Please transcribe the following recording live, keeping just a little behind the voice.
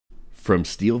From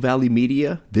Steel Valley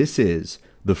Media, this is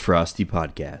the Frosty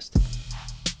Podcast.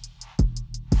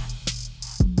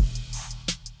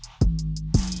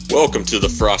 Welcome to the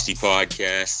Frosty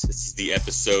Podcast. This is the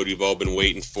episode you've all been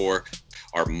waiting for,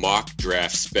 our mock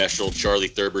draft special. Charley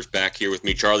Thurber's back here with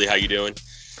me. Charley, how you doing?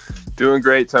 Doing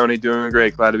great, Tony. Doing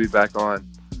great. Glad to be back on.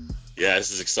 Yeah,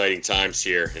 this is exciting times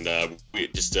here. And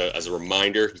as a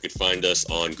reminder, you can find us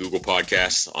on Google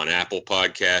Podcasts, on Apple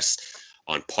Podcasts,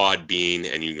 on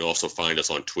Podbean, and you can also find us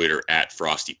on Twitter at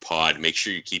FrostyPod. Make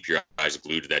sure you keep your eyes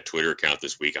glued to that Twitter account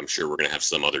this week. I'm sure we're going to have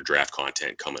some other draft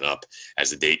content coming up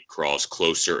as the date crawls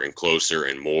closer and closer,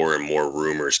 and more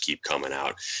rumors keep coming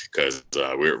out because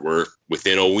we're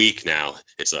within a week now.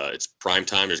 It's prime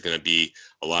time. There's going to be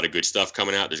a lot of good stuff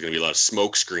coming out. There's going to be a lot of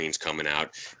smoke screens coming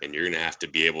out, and you're going to have to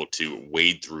be able to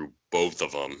wade through both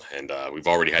of them. And we've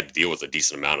already had to deal with a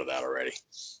decent amount of that already.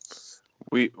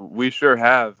 We sure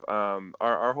have.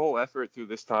 Our whole effort through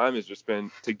this time has just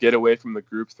been to get away from the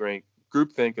groupthink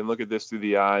and look at this through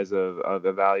the eyes of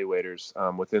evaluators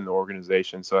within the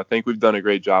organization. So I think we've done a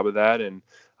great job of that, and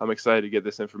I'm excited to get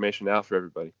this information out for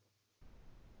everybody.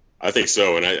 I think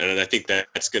so, and I think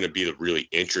that's going to be the really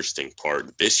interesting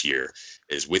part this year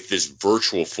is with this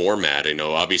virtual format. I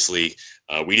know, obviously,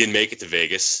 we didn't make it to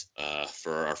Vegas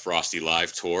for our Frosty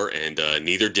Live tour, and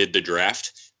neither did the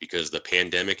draft because the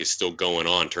pandemic is still going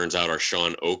on. Turns out our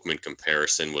Sean Oakman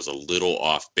comparison was a little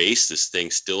off base. This thing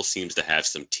still seems to have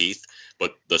some teeth,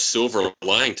 but the silver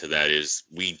lining to that is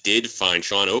we did find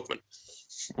Sean Oakman.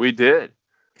 We did.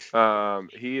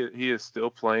 He is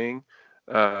still playing.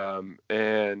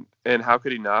 And how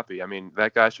could he not be? I mean,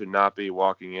 that guy should not be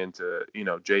walking into,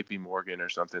 JP Morgan or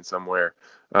something somewhere,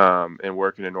 and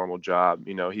working a normal job.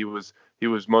 He was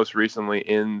most recently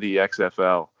in the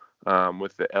XFL,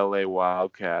 with the LA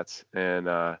Wildcats. And,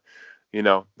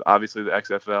 obviously the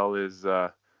XFL is,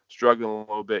 struggling a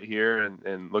little bit here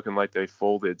and looking like they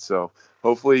folded. So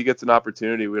hopefully he gets an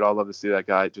opportunity. We'd all love to see that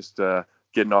guy just,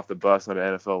 getting off the bus on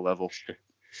an NFL level.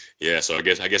 Yeah, so I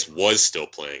guess was still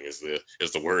playing is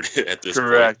the word at this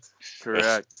point.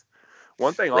 Correct.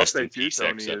 One thing I'll say too,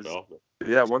 Tony,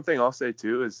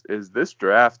 is this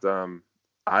draft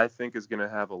I think is going to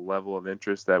have a level of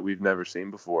interest that we've never seen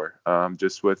before.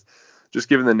 Just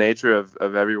given the nature of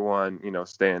everyone,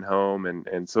 staying home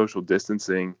and social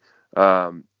distancing.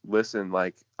 Listen,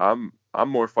 like I'm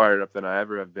more fired up than I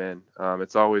ever have been.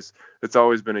 It's always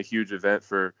been a huge event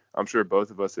for, I'm sure,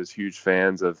 both of us as huge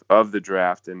fans of the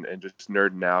draft and just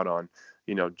nerding out on,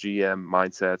 GM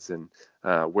mindsets and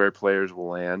where players will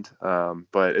land.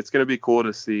 But it's going to be cool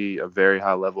to see a very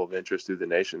high level of interest through the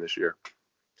nation this year.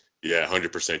 Yeah,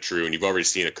 100% true. And you've already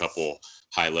seen a couple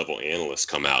high-level analysts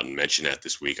come out and mention that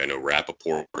this week. I know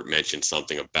Rappaport mentioned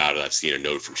something about it. I've seen a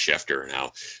note from Schefter and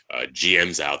how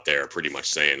GMs out there are pretty much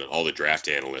saying that all the draft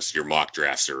analysts, your mock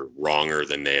drafts are wronger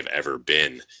than they have ever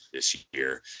been this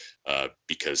year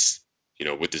because,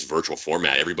 with this virtual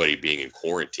format, everybody being in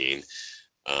quarantine,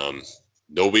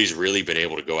 nobody's really been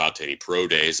able to go out to any pro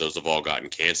days. Those have all gotten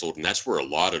canceled. And that's where a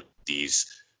lot of these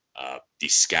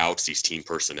scouts, these team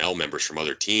personnel members from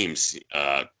other teams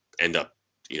end up,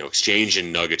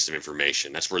 exchanging nuggets of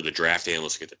information. That's where the draft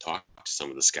analysts get to talk to some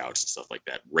of the scouts and stuff like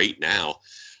that. Right now,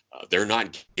 they're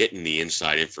not getting the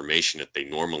inside information that they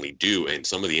normally do. And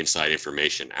some of the inside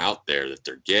information out there that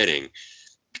they're getting,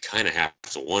 you kind of have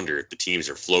to wonder if the teams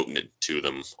are floating it to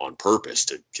them on purpose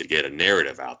to get a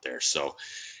narrative out there. So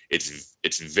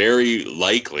it's very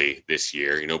likely this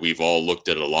year. We've all looked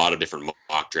at a lot of different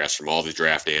mock drafts from all the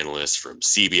draft analysts from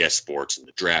CBS Sports and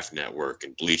the Draft Network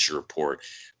and Bleacher Report.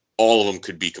 All of them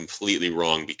could be completely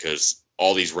wrong because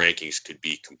all these rankings could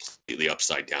be completely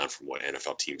upside down from what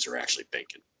NFL teams are actually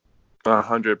thinking.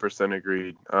 100%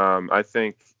 agreed. I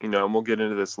think, and we'll get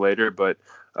into this later, but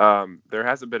there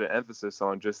has a bit of emphasis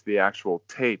on just the actual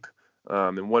tape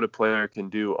and what a player can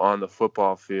do on the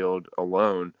football field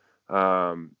alone.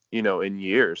 In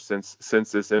years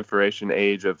since this information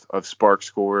age of Spark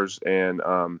scores and,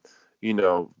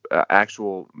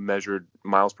 actual measured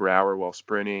miles per hour while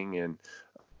sprinting and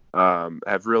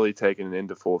have really taken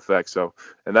into full effect. So,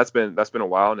 and that's been a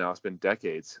while now. It's been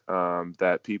decades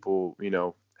that people,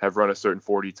 have run a certain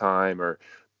 40 time or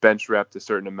bench repped a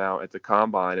certain amount at the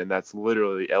combine, and that's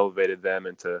literally elevated them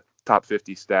into top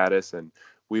 50 status. And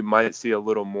we might see a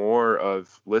little more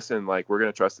of, listen, like we're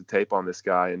going to trust the tape on this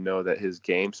guy and know that his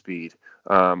game speed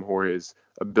or his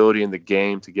ability in the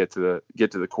game to get to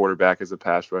the quarterback as a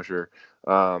pass rusher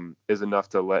is enough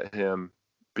to let him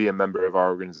be a member of our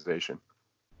organization.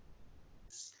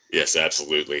 Yes,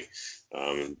 absolutely.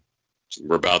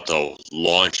 We're about to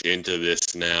launch into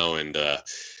this now, and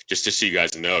just so you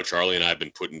guys know, Charley and I have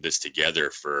been putting this together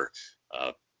for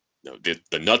No,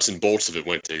 the nuts and bolts of it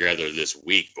went together this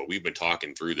week, but we've been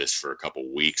talking through this for a couple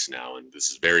weeks now, and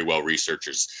this is very well researched.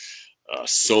 There's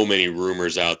so many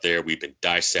rumors out there. We've been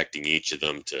dissecting each of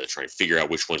them to try and figure out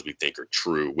which ones we think are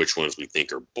true, which ones we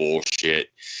think are bullshit,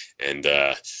 and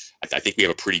I think we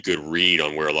have a pretty good read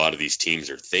on where a lot of these teams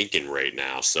are thinking right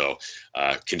now. So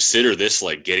consider this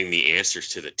like getting the answers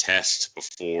to the test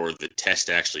before the test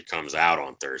actually comes out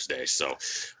on Thursday. So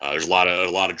there's a lot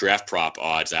of draft prop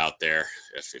odds out there.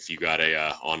 If you got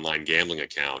a online gambling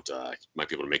account, you might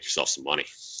be able to make yourself some money.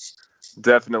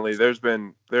 Definitely. There have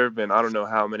been I don't know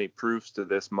how many proofs to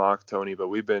this mock, Tony, but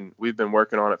we've been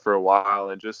working on it for a while,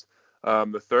 and just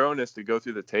the thoroughness to go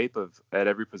through the tape at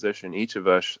every position, each of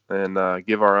us, and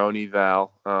give our own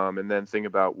eval, and then think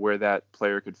about where that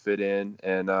player could fit in.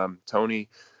 And Tony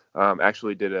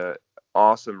actually did a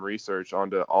awesome research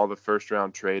onto all the first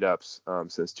round trade ups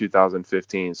since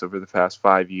 2015. So for the past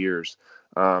 5 years,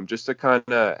 just to kind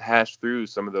of hash through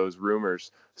some of those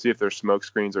rumors, see if they're smoke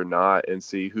screens or not, and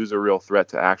see who's a real threat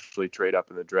to actually trade up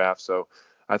in the draft. So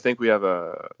I think we have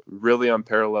a really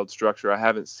unparalleled structure. I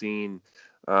haven't seen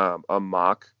a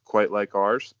mock quite like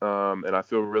ours, and I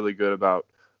feel really good about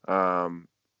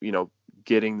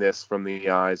getting this from the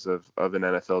eyes of an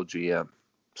NFL GM.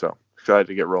 So excited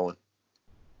to get rolling.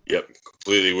 Yep,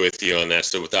 completely with you on that.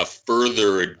 So without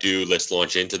further ado, let's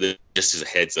launch into this. Just as a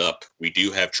heads up, we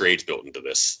do have trades built into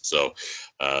this. So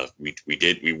we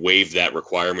waived that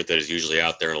requirement that is usually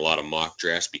out there in a lot of mock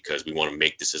drafts because we want to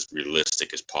make this as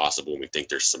realistic as possible. And we think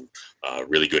there's some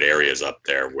really good areas up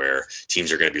there where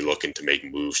teams are going to be looking to make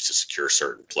moves to secure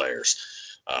certain players.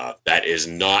 That is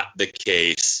not the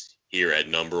case here at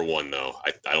number 1, though.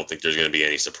 I don't think there's going to be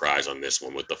any surprise on this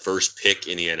one. With the first pick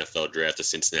in the NFL draft, the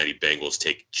Cincinnati Bengals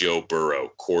take Joe Burrow,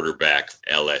 quarterback,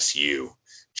 LSU.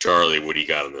 Charlie, what do you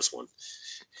got on this one?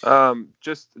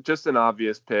 Just an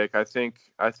obvious pick. I think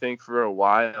for a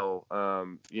while,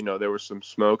 there was some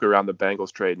smoke around the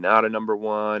Bengals trading out of number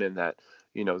 1, and that,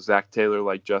 Zach Taylor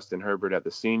like Justin Herbert at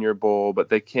the Senior Bowl, but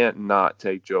they can't not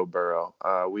take Joe Burrow.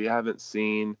 We haven't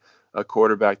seen a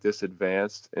quarterback this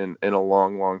advanced in a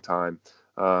long time.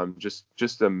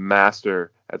 Just a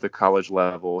master at the college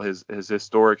level. His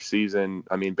historic season,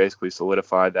 basically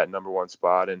solidified that number 1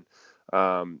 spot. And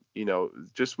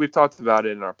just we've talked about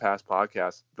it in our past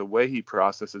podcasts. The way he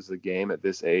processes the game at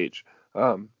this age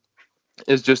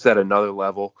is just at another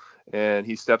level. And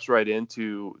he steps right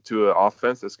into an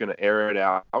offense that's going to air it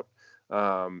out.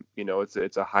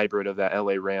 It's a hybrid of that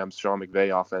LA Rams, Sean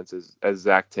McVay offense as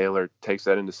Zach Taylor takes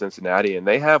that into Cincinnati, and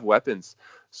they have weapons.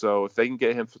 So if they can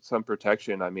get him some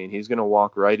protection, he's going to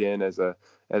walk right in as a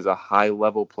high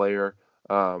level player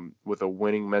with a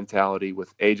winning mentality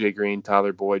with AJ Green,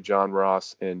 Tyler Boyd, John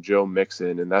Ross, and Joe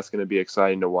Mixon, and that's going to be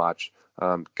exciting to watch.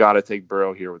 Got to take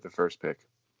Burrow here with the first pick.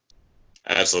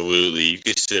 Absolutely. You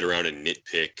could sit around and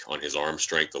nitpick on his arm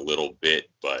strength a little bit,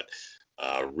 but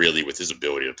really with his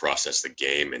ability to process the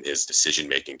game and his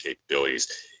decision-making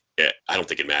capabilities, I don't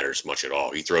think it matters much at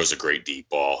all. He throws a great deep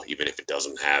ball, even if it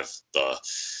doesn't have the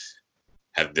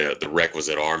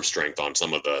requisite arm strength on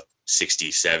some of the 60,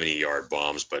 70-yard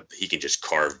bombs, but he can just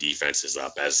carve defenses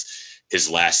up, as his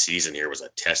last season here was a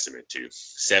testament to.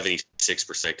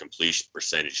 76% completion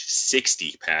percentage,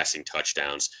 60 passing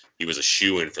touchdowns. He was a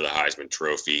shoo-in for the Heisman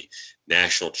Trophy,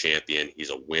 national champion. He's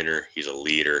a winner. He's a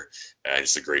leader.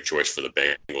 It's a great choice for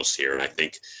the Bengals here. And I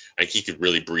think he could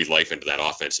really breathe life into that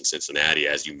offense in Cincinnati,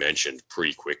 as you mentioned,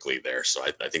 pretty quickly there. So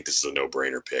I think this is a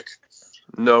no-brainer pick.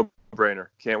 No-brainer.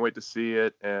 Can't wait to see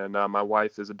it. And my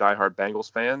wife is a diehard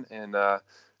Bengals fan, and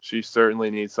she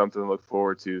certainly needs something to look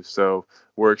forward to. So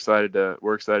we're excited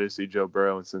to see Joe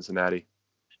Burrow in Cincinnati.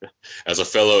 As a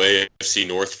fellow AFC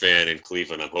North fan in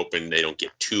Cleveland, I'm hoping they don't get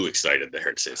too excited there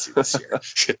in Cincy this year.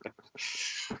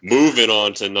 Moving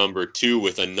on to number 2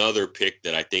 with another pick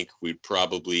that I think we'd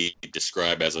probably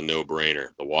describe as a no-brainer.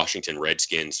 The Washington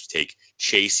Redskins take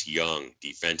Chase Young,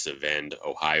 defensive end,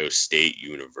 Ohio State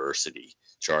University.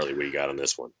 Charlie, what do you got on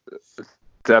this one?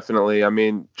 Definitely.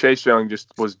 Chase Young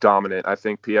just was dominant. I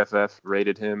think PFF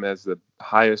rated him as the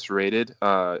highest rated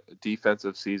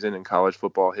defensive season in college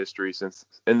football history since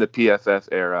in the PFF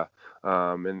era.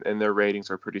 And their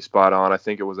ratings are pretty spot on. I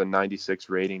think it was a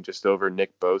 96 rating, just over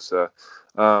Nick Bosa.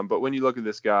 But when you look at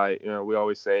this guy, we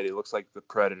always say it, he looks like the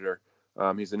Predator.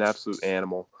 He's an absolute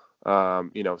animal.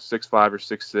 6'5" or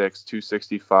 6'6",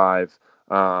 265,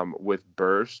 with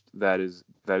burst that is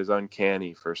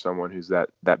uncanny for someone who's that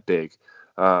big.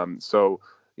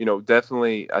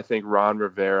 Definitely, I think Ron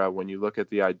Rivera, when you look at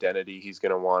the identity he's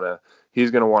going to want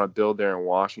to build there in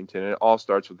Washington, it all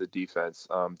starts with the defense,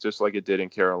 just like it did in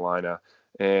Carolina.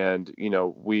 And,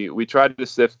 we tried to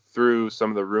sift through some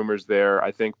of the rumors there.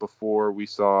 I think before we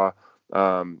saw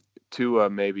Tua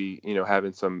maybe,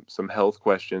 having some health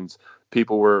questions,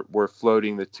 people were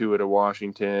floating the Tua to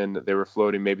Washington. They were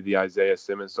floating maybe the Isaiah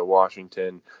Simmons to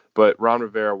Washington. But Ron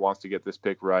Rivera wants to get this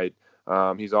pick right.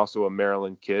 He's also a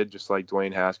Maryland kid, just like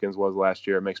Dwayne Haskins was last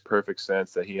year. It makes perfect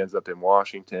sense that he ends up in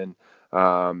Washington,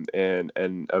 and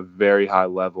a very high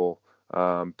level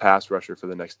pass rusher for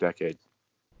the next decade.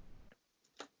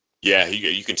 Yeah,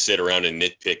 you can sit around and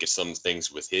nitpick at some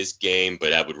things with his game,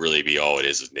 but that would really be all it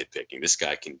is nitpicking. This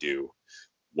guy can do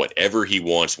whatever he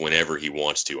wants, whenever he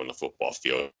wants to on the football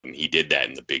field. And he did that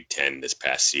in the Big Ten this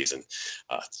past season.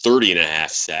 30 and a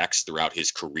half sacks throughout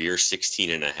his career,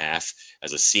 16 and a half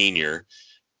as a senior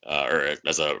or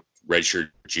as a redshirt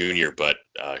junior, but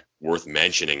worth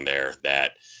mentioning there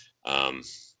that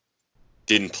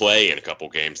didn't play in a couple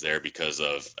games there because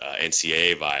of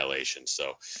NCAA violations.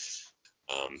 So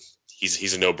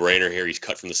he's a no-brainer here. He's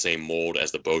cut from the same mold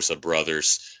as the Bosa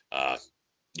brothers.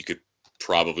 You could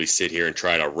probably sit here and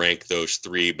try to rank those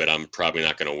three, but I'm probably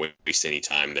not going to waste any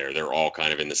time there. They're all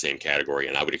kind of in the same category,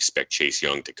 and I would expect Chase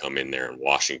Young to come in there in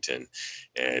Washington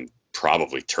and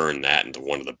probably turn that into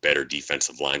one of the better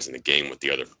defensive lines in the game with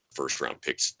the other first-round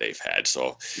picks they've had.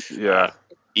 So, yeah,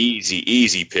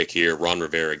 easy pick here. Ron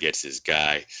Rivera gets his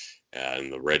guy.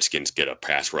 And the Redskins get a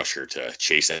pass rusher to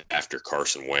chase after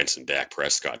Carson Wentz and Dak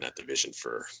Prescott in that division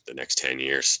for the next 10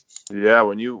 years. Yeah,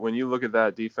 when you look at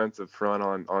that defensive front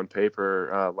on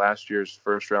paper, last year's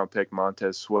first-round pick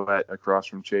Montez Sweat across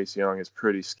from Chase Young is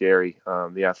pretty scary.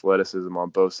 The athleticism on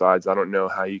both sides. I don't know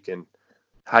how you can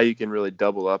really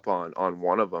double up on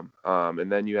one of them. And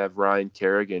then you have Ryan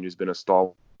Kerrigan, who's been a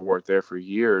stalwart there for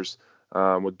years,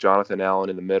 with Jonathan Allen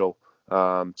in the middle.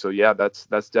 So yeah, that's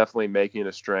definitely making it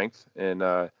a strength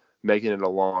and making it a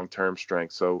long-term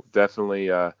strength. So definitely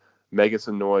making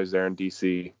some noise there in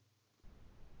DC.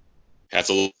 Have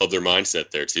to love their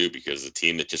mindset there too, because the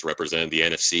team that just represented the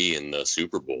NFC in the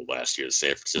Super Bowl last year, the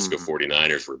San Francisco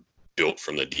 49ers, were built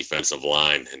from the defensive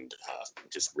line and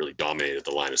just really dominated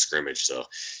the line of scrimmage. So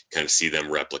kind of see them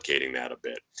replicating that a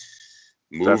bit.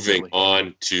 Moving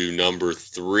on to number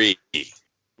 3.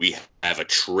 We have a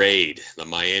trade. The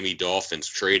Miami Dolphins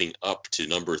trading up to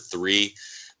number 3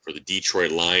 for the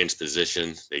Detroit Lions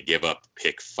position. They give up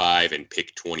pick 5 and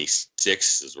pick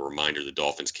 26. As a reminder, the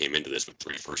Dolphins came into this with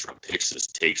 3 first-round picks. This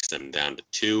takes them down to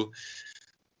 2.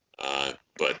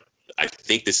 But I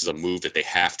think this is a move that they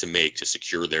have to make to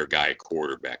secure their guy at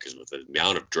quarterback, because with the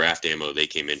amount of draft ammo they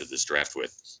came into this draft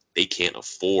with, they can't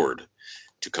afford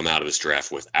to come out of this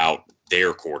draft without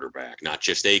their quarterback, not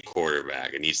just a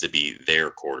quarterback. It needs to be their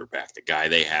quarterback, the guy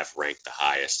they have ranked the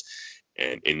highest.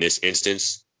 And in this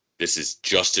instance, this is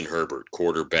Justin Herbert,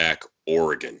 quarterback,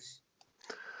 Oregon.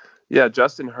 Yeah,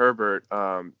 Justin Herbert,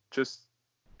 just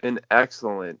an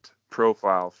excellent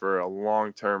profile for a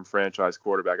long-term franchise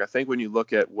quarterback. I think when you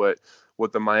look at what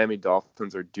the Miami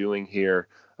Dolphins are doing here,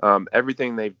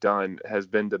 everything they've done has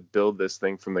been to build this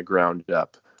thing from the ground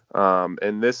up.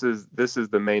 And this is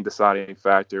the main deciding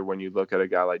factor when you look at a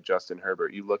guy like Justin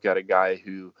Herbert. You look at a guy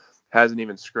who hasn't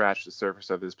even scratched the surface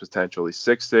of his potential. He's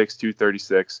 6'6",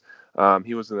 236.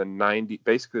 He was in the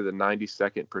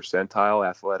 92nd percentile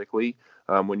athletically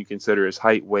when you consider his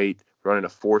height, weight, running a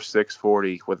 4.6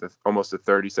 40 with almost a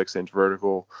 36-inch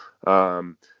vertical.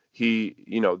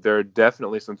 There are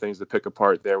definitely some things to pick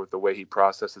apart there with the way he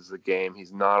processes the game.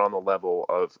 He's not on the level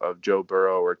of Joe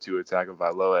Burrow or Tua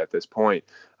Tagovailoa at this point.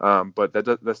 But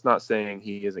that's not saying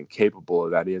he isn't capable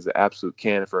of that. He has an absolute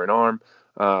cannon for an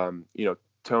arm.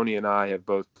 Tony and I have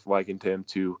both likened him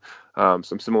to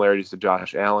some similarities to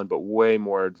Josh Allen, but way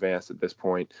more advanced at this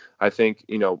point. I think,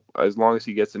 as long as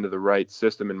he gets into the right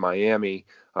system in Miami,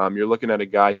 you're looking at a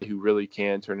guy who really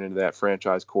can turn into that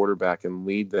franchise quarterback and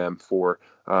lead them for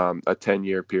a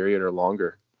 10-year period or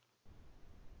longer.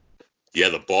 Yeah,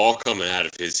 the ball coming out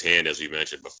of his hand, as we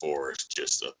mentioned before, is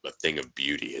just a thing of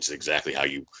beauty. It's exactly how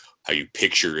you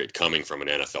picture it coming from an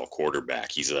NFL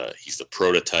quarterback. He's the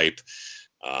prototype.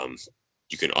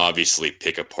 You can obviously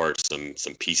pick apart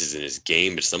some pieces in his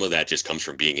game, but some of that just comes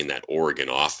from being in that Oregon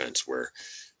offense where,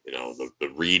 the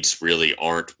reads really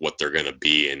aren't what they're going to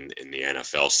be in the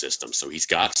NFL system. So he's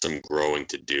got some growing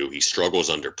to do. He struggles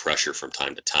under pressure from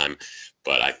time to time,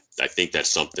 but I think that's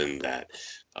something that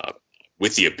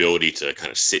with the ability to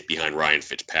kind of sit behind Ryan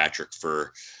Fitzpatrick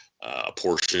for a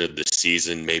portion of the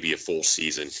season, maybe a full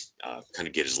season, kind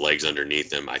of get his legs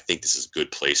underneath him, I think this is a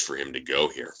good place for him to go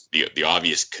here. The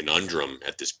obvious conundrum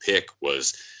at this pick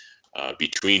was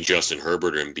between Justin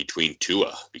Herbert and between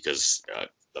Tua, because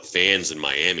the fans in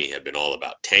Miami have been all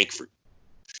about tank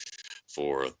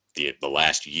for the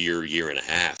last year and a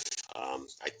half.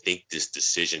 I think this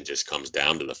decision just comes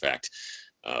down to the fact,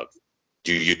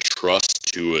 do you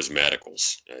trust Tua's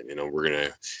medicals?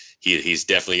 He's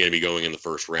definitely going to be going in the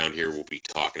first round here. We'll be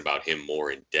talking about him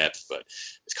more in depth, but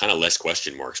it's kind of less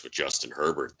question marks with Justin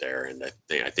Herbert there. And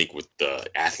I think with the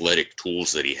athletic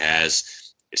tools that he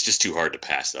has, it's just too hard to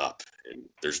pass up. And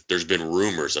there's been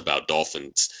rumors about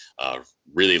Dolphins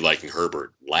really liking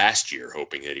Herbert last year,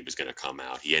 hoping that he was going to come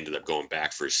out. He ended up going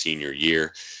back for his senior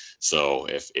year. So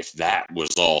if that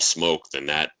was all smoke, then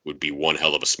that would be one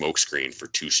hell of a smokescreen for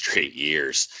 2 straight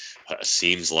years.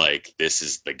 Seems like this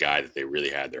is the guy that they really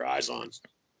had their eyes on.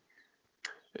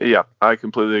 Yeah, I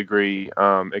completely agree.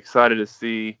 Excited to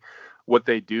see what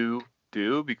they do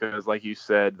because, like you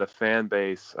said, the fan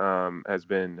base has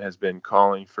been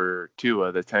calling for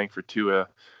Tua, the tank for Tua,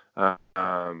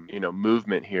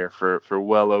 movement here for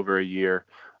well over a year.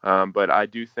 But I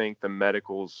do think the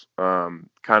medicals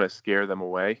kind of scare them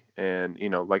away. And,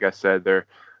 like I said, they're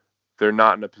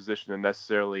not in a position to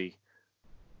necessarily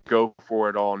go for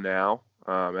it all now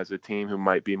as a team who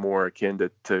might be more akin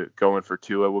to going for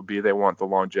Tua would be. They want the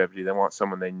longevity. They want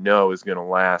someone they know is going to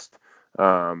last.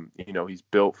 He's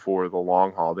built for the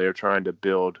long haul. They're trying to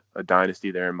build a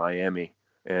dynasty there in Miami.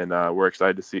 And we're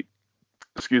excited to see,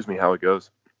 how it goes.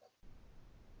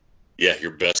 Yeah,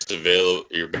 your best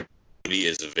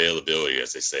is availability,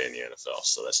 as they say in the NFL.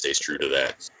 So that stays true to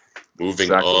that.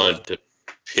 Moving on to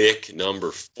pick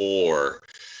number 4,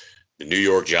 the New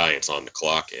York Giants on the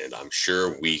clock. And I'm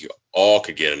sure we all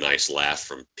could get a nice laugh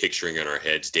from picturing in our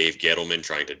heads Dave Gettleman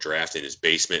trying to draft in his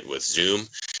basement with Zoom,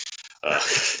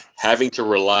 having to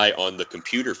rely on the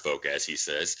computer folk, as he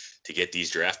says, to get these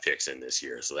draft picks in this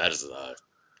year. So that is a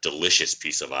delicious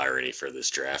piece of irony for this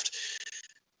draft.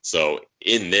 So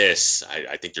in this,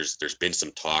 I think there's been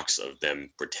some talks of them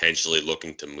potentially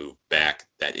looking to move back.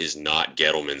 That is not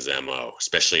Gettleman's MO,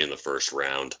 especially in the first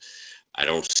round. I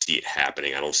don't see it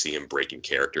happening. I don't see him breaking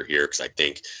character here because I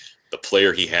think the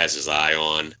player he has his eye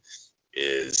on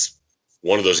is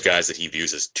one of those guys that he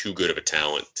views as too good of a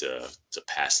talent to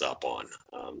pass up on.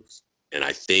 And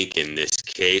I think in this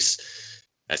case,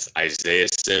 that's Isaiah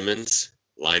Simmons,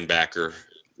 linebacker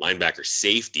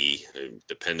safety,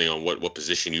 depending on what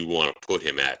position you want to put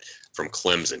him at, from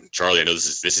Clemson. Charlie, I know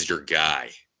this is your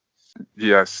guy.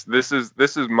 Yes, this is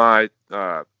my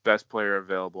best player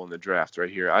available in the draft right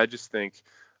here. I just think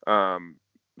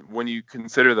when you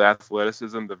consider the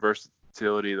athleticism, the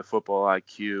versatility, the football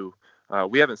IQ,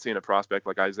 we haven't seen a prospect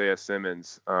like Isaiah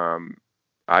Simmons.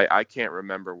 I can't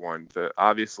remember one.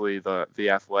 Obviously the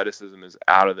athleticism is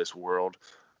out of this world.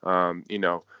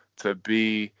 To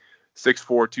be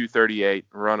 6'4", 238,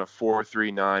 run a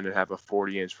 4.39 and have a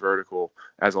 40-inch vertical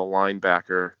as a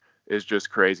linebacker is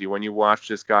just crazy. When you watch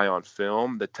this guy on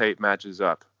film, the tape matches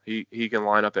up. He can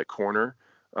line up at corner,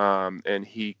 and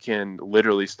he can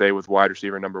literally stay with wide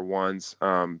receiver number ones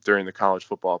during the college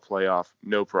football playoff,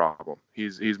 no problem.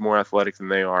 He's more athletic than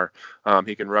they are.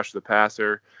 He can rush the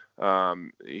passer.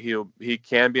 He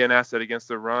can be an asset against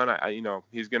the run.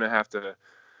 He's going to have to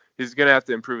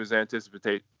improve his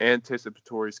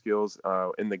anticipatory skills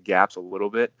in the gaps a little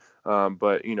bit.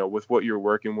 But with what you're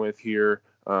working with here,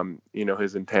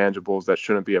 his intangibles, that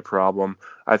shouldn't be a problem.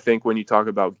 I think when you talk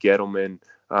about Gettleman,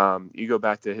 you go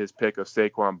back to his pick of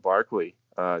Saquon Barkley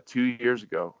 2 years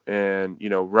ago, and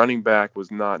running back was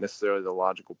not necessarily the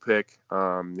logical pick.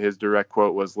 His direct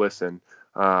quote was, "Listen,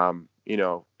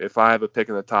 if I have a pick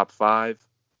in the top 5,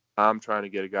 I'm trying to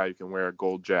get a guy who can wear a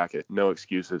gold jacket. No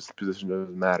excuses. Position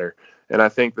doesn't matter." And I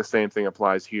think the same thing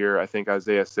applies here. I think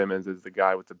Isaiah Simmons is the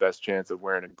guy with the best chance of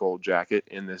wearing a gold jacket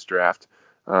in this draft.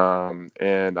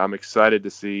 And I'm excited to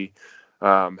see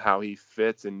how he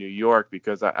fits in New York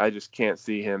because I just can't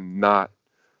see him making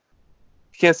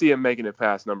it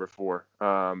past number 4.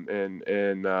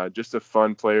 And just a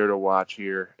fun player to watch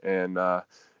here. And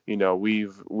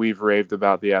we've raved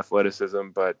about the athleticism,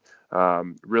 but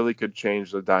really could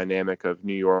change the dynamic of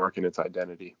New York and its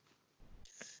identity.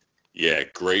 Yeah,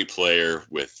 great player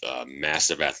with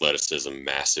massive athleticism,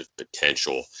 massive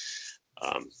potential.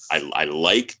 I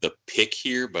like the pick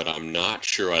here, but I'm not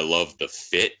sure I love the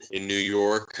fit in New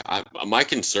York. My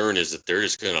concern is that they're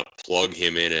just going to plug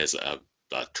him in as a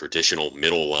traditional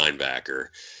middle linebacker,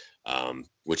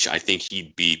 which I think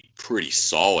he'd be pretty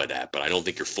solid at, but I don't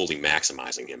think you're fully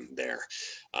maximizing him there.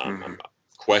 I'm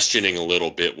questioning a little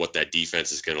bit what that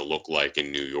defense is going to look like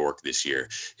in New York this year,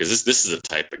 because this is the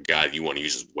type of guy you want to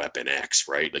use as weapon X,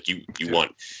 right? Like you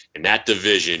want in that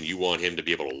division, you want him to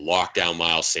be able to lock down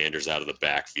Miles Sanders out of the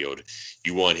backfield.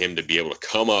 You want him to be able to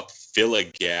come up, fill a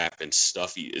gap, and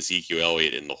stuff Ezekiel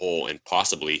Elliott in the hole, and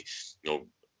possibly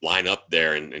line up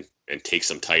there and and take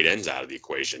some tight ends out of the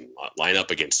equation. Line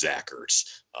up against Zach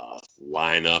Ertz.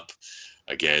 Line up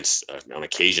against, on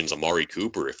occasions, Amari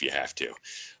Cooper if you have to.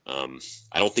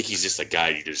 I don't think he's just a guy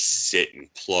you just sit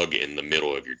and plug in the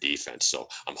middle of your defense. So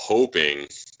I'm hoping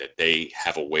that they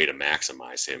have a way to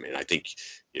maximize him. And I think,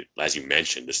 as you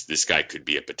mentioned, this guy could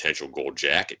be a potential gold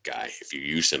jacket guy if you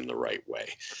use him the right way.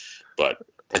 But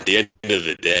at the end of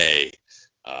the day,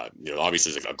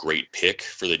 obviously it's a great pick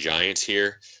for the Giants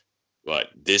here. But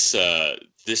this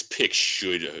pick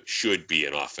should be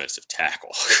an offensive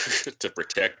tackle to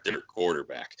protect their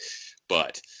quarterback.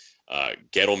 But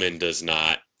Gettleman does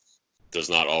not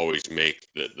always make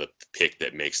the pick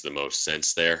that makes the most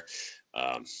sense there.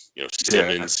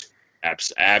 Simmons,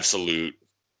 absolute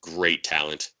great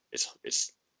talent.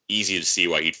 It's easy to see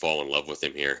why he'd fall in love with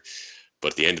him here.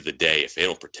 But at the end of the day, if they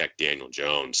don't protect Daniel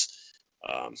Jones,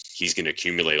 he's going to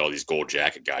accumulate all these gold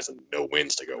jacket guys and no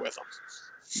wins to go with them.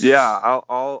 Yeah,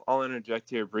 I'll interject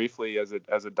here briefly as a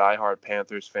diehard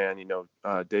Panthers fan.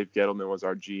 Dave Gettleman was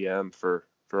our GM for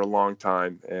a long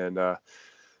time, and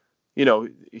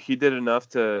he did enough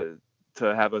to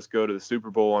have us go to the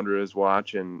Super Bowl under his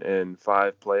watch and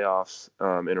 5 playoffs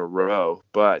in a row.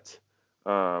 But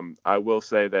I will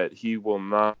say that he will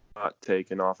not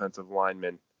take an offensive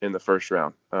lineman in the first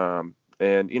round.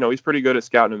 And he's pretty good at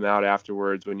scouting them out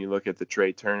afterwards. When you look at the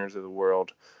Trey Turners of the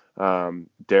world,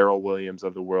 Darrell Williams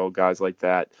of the world, guys like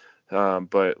that.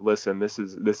 But listen, this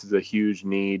is a huge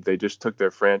need. They just took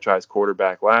their franchise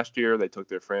quarterback last year. They took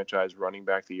their franchise running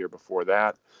back the year before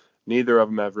that. Neither of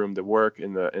them have room to work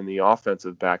in the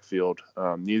offensive backfield.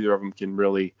 Neither of them can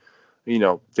really,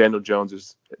 Daniel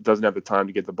Jones doesn't have the time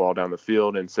to get the ball down the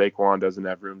field, and Saquon doesn't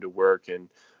have room to work. And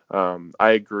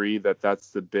I agree that that's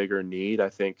the bigger need. I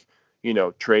think,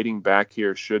 trading back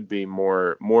here should be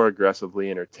more aggressively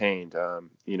entertained,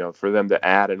 for them to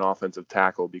add an offensive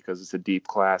tackle because it's a deep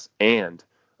class and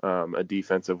a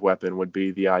defensive weapon would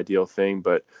be the ideal thing.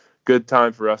 But good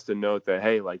time for us to note that,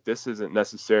 hey, this isn't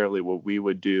necessarily what we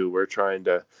would do. We're trying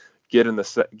to get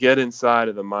inside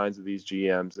of the minds of these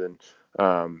GMs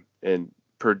and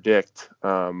predict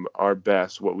our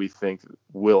best what we think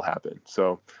will happen.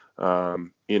 So,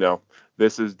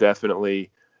 this is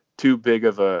definitely too big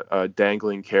of a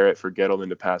dangling carrot for Gettleman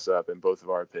to pass up, in both of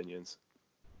our opinions.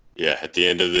 Yeah, at the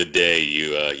end of the day,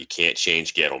 you can't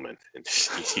change Gettleman.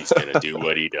 He's going to do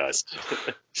what he does.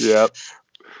 Yep.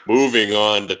 Moving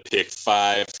on to pick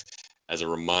 5. As a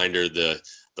reminder, the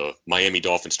Miami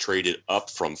Dolphins traded up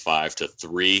from 5 to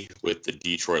 3 with the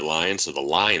Detroit Lions. So the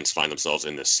Lions find themselves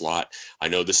in this slot. I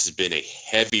know this has been a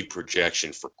heavy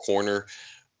projection for corner,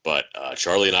 but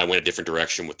Charley and I went a different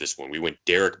direction with this one. We went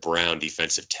Derek Brown,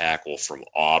 defensive tackle from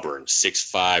Auburn,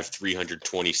 6'5",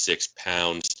 326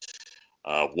 pounds.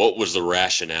 What was the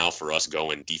rationale for us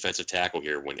going defensive tackle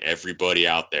here when everybody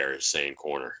out there is saying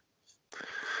corner?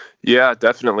 Yeah,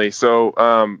 definitely.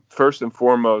 So first and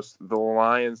foremost, the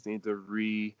Lions need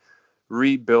to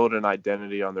rebuild an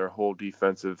identity on their whole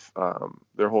defensive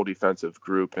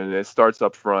group, and it starts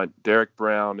up front. Derek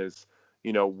Brown is,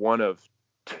 one of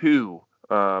 2.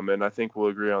 And I think we'll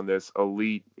agree on this,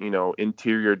 elite,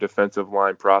 interior defensive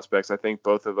line prospects. I think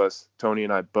both of us, Tony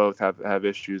and I, both have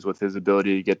issues with his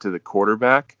ability to get to the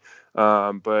quarterback.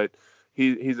 But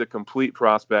he's a complete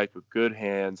prospect with good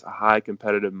hands, a high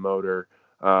competitive motor,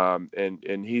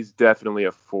 and he's definitely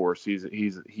a force.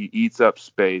 He eats up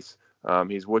space.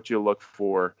 He's what you look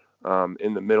for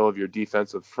in the middle of your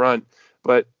defensive front.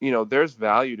 But, there's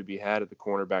value to be had at the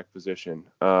cornerback position.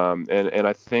 And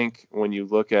I think when you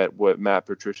look at what Matt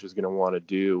Patricia is going to want to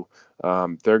do,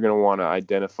 they're going to want to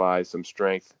identify some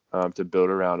strength to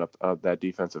build around up that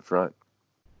defensive front.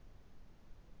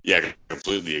 Yeah, I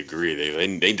completely agree. They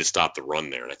need to stop the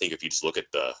run there. And I think if you just look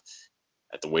at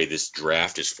the way this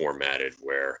draft is formatted,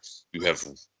 where you have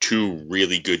 2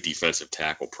 really good defensive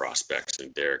tackle prospects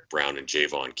in Derek Brown and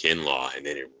Javon Kinlaw, and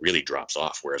then it really drops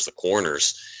off. Whereas the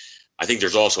corners, I think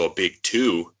there's also a big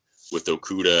 2 with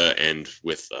Okudah and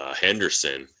with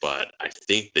Henderson, but I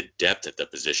think the depth at the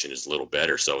position is a little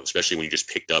better. So especially when you just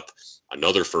picked up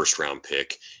another first-round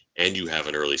pick and you have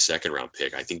an early second-round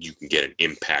pick, I think you can get an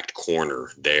impact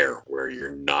corner there where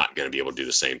you're not going to be able to do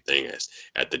the same thing as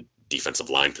at the defensive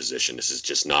line position. This is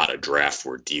just not a draft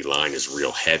where D-line is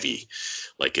real heavy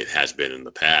like it has been in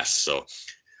the past. So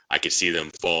I could see them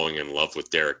falling in love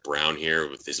with Derek Brown here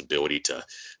with his ability to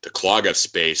clog up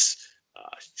space,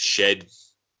 shed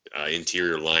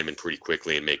interior linemen pretty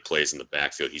quickly and make plays in the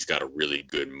backfield. He's got a really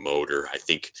good motor. I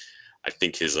think I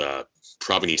think his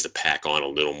probably needs to pack on a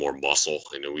little more muscle.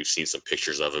 I know we've seen some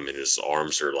pictures of him, and his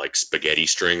arms are like spaghetti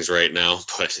strings right now,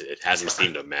 but it hasn't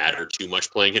seemed to matter too much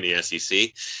playing in the SEC.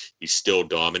 He's still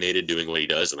dominated doing what he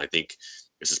does, and I think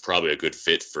this is probably a good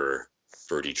fit for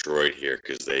Detroit here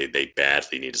because they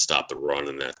badly need to stop the run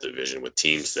in that division with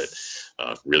teams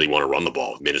that really want to run the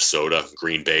ball. Minnesota,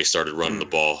 Green Bay started running the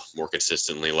ball more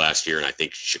consistently last year, and I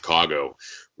think Chicago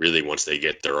really, once they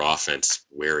get their offense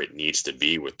where it needs to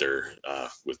be with their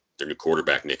new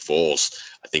quarterback Nick Foles,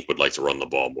 I think would like to run the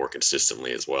ball more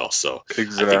consistently as well. So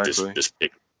exactly. I think this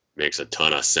pick makes a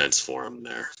ton of sense for him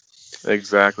there.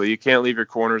 Exactly. You can't leave your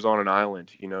corners on an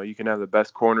island. You know, you can have the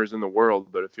best corners in the world,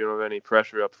 but if you don't have any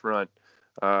pressure up front,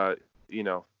 you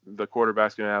know, the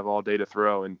quarterback's going to have all day to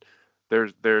throw, and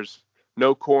there's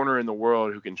no corner in the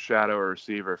world who can shadow a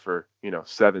receiver for,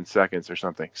 7 seconds or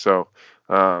something. So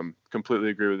completely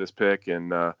agree with this pick,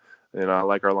 and I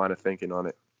like our line of thinking on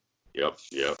it. Yep.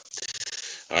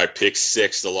 All right, pick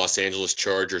 6, the Los Angeles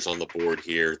Chargers on the board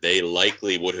here. They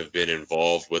likely would have been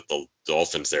involved with the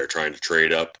Dolphins there, trying to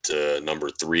trade up to number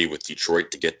 3 with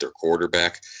Detroit to get their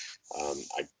quarterback.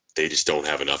 They just don't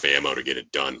have enough ammo to get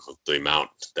it done with the amount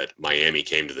that Miami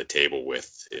came to the table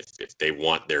with. If they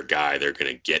want their guy, they're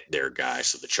going to get their guy.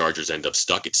 So the Chargers end up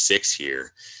stuck at 6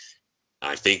 here.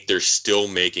 I think they're still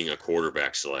making a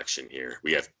quarterback selection here.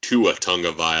 We have Tua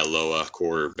Tagovailoa,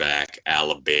 quarterback,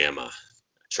 Alabama.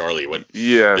 Charley, what?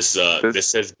 Yeah,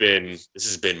 this has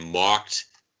been mocked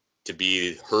to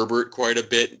be Herbert quite a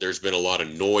bit. There's been a lot of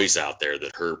noise out there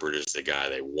that Herbert is the guy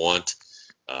they want.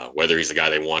 Whether he's the guy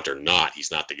they want or not,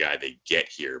 he's not the guy they get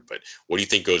here. But what do you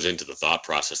think goes into the thought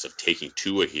process of taking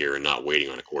Tua here and not waiting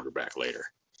on a quarterback later?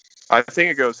 I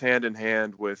think it goes hand in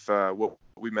hand with what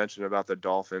we mentioned about the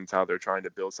Dolphins, how they're trying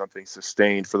to build something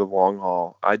sustained for the long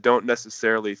haul. I don't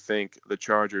necessarily think the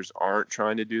Chargers aren't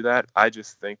trying to do that. I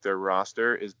just think their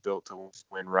roster is built to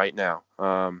win right now.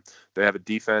 They have a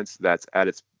defense that's at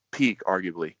its peak,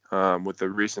 arguably, with the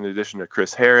recent addition of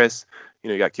Chris Harris.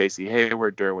 You got Casey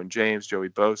Hayward, Derwin James, Joey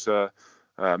Bosa,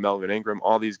 Melvin Ingram,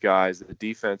 all these guys. The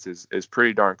defense is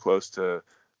pretty darn close to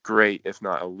great, if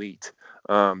not elite.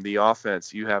 The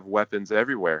offense, you have weapons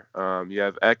everywhere. You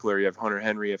have Eckler, you have Hunter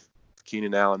Henry, you have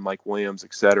Keenan Allen, Mike Williams,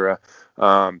 etc.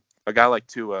 A guy like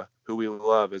Tua, who we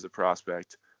love as a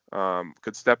prospect,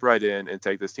 could step right in and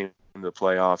take this team to the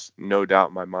playoffs, no doubt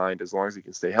in my mind, as long as he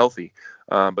can stay healthy.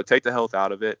 But take the health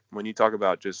out of it. When you talk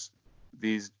about just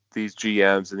these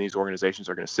GMs and these organizations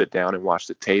are going to sit down and watch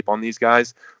the tape on these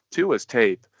guys, Tua's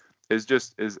tape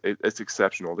it's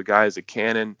exceptional. The guy is a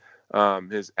cannon.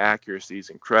 His accuracy is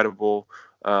incredible.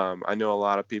 I know a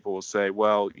lot of people will say,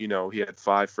 well, he had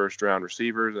 5 first-round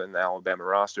receivers in the Alabama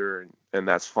roster, and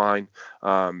that's fine.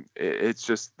 It's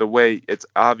just the way it's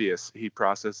obvious he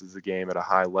processes the game at a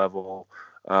high level.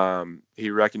 He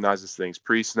recognizes things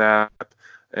pre-snap,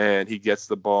 and he gets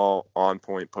the ball on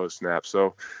point post-snap.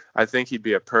 So I think he'd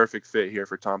be a perfect fit here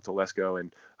for Tom Telesco.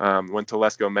 And when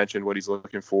Telesco mentioned what he's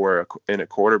looking for in a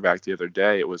quarterback the other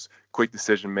day, it was quick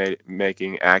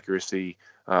decision-making, accuracy,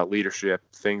 leadership,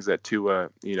 things that Tua,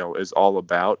 is all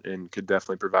about and could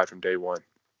definitely provide from day one.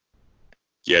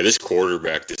 Yeah, this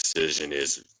quarterback decision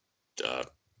is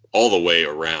all the way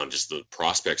around. Just the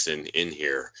prospects in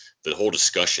here, the whole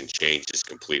discussion changes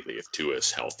completely if Tua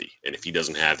is healthy. And if he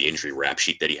doesn't have the injury rap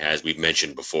sheet that he has, we've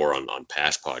mentioned before on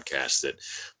past podcasts that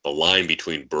the line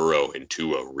between Burrow and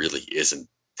Tua really isn't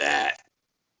that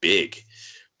big.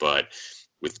 But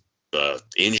with the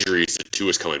injuries that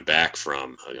Tua's coming back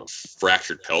from,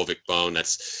 fractured pelvic bone,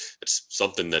 that's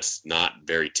something that's not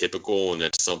very typical, and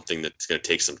that's something that's going to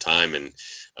take some time. And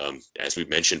as we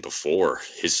mentioned before,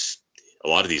 a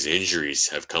lot of these injuries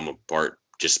have come apart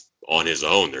just on his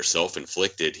own. They're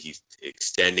self-inflicted. He's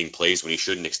extending plays when he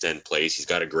shouldn't extend plays. He's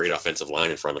got a great offensive line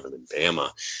in front of him in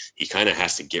Bama. He kind of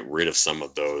has to get rid of some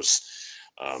of those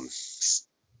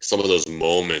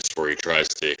moments where he tries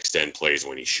to extend plays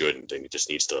when he shouldn't, and he just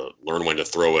needs to learn when to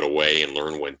throw it away and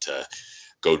learn when to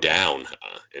go down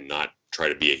and not try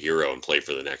to be a hero and play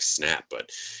for the next snap. But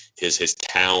his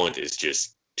talent is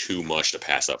just too much to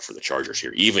pass up for the Chargers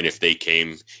here. Even if they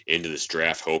came into this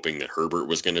draft hoping that Herbert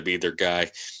was going to be their guy,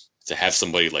 to have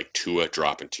somebody like Tua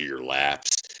drop into your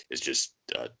laps is just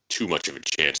too much of a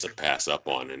chance to pass up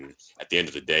on. And at the end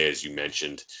of the day, as you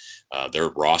mentioned, their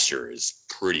roster is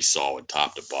pretty solid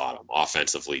top to bottom.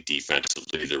 Offensively,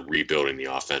 defensively, they're rebuilding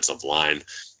the offensive line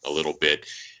a little bit.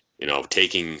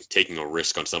 Taking a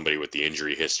risk on somebody with the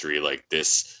injury history like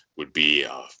this would be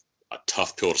a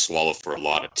tough pill to swallow for a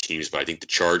lot of teams, but I think the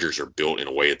Chargers are built in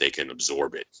a way that they can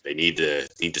absorb it. They need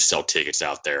to sell tickets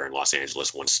out there in Los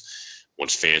Angeles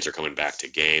once fans are coming back to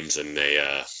games, and they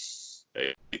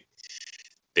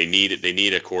they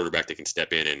need a quarterback that can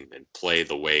step in and play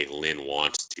the way Lynn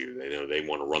wants to. They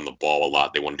want to run the ball a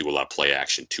lot. They want to do a lot of play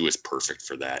action. Tua is perfect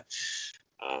for that.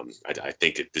 I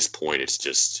think at this point it's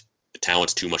just the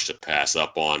talent's too much to pass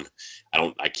up on.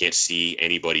 I can't see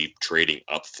anybody trading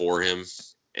up for him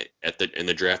in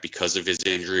the draft because of his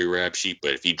injury rap sheet.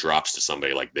 But if he drops to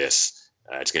somebody like this,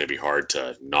 it's going to be hard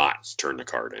to not turn the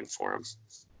card in for him.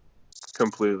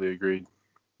 Completely agreed.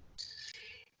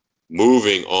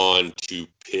 Moving on to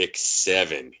pick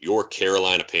 7, your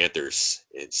Carolina Panthers,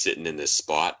 and sitting in this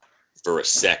spot for a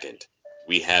second,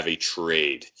 we have a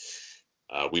trade.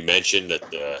 We mentioned that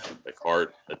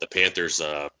the Panthers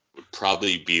would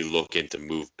probably be looking to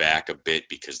move back a bit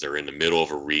because they're in the middle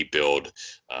of a rebuild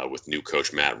with new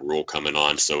coach Matt Rule coming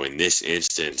on. So in this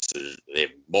instance, they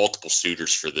have multiple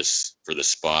suitors for this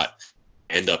spot.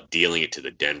 End up dealing it to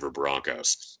the Denver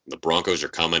Broncos. The Broncos are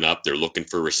coming up. They're looking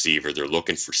for a receiver. They're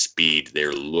looking for speed.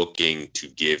 They're looking to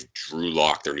give Drew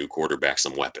Lock, their new quarterback,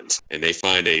 some weapons. And they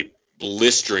find a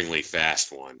blisteringly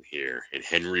fast one here in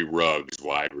Henry Ruggs,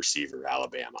 wide receiver,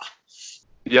 Alabama.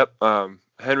 Yep.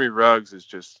 Henry Ruggs is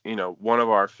just, one of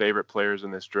our favorite players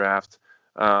in this draft.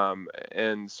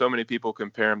 And so many people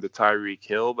compare him to Tyreek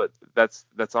Hill, but that's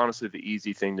honestly the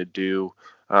easy thing to do.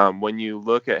 When you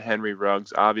look at Henry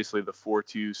Ruggs, obviously the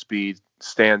 4.2 speed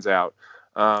stands out.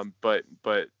 But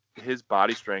his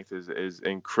body strength is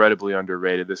incredibly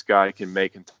underrated. This guy can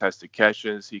make contested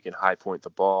catches. He can high point the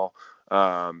ball.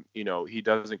 He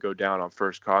doesn't go down on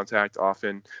first contact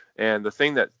often. And the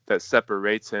thing that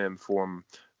separates him from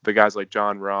the guys like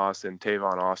John Ross and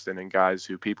Tavon Austin and guys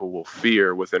who people will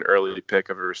fear with an early pick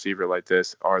of a receiver like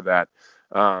this are that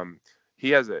he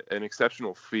has an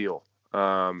exceptional feel.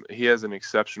 He has an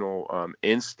exceptional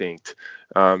instinct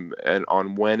and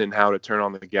on when and how to turn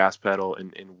on the gas pedal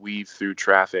and weave through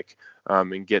traffic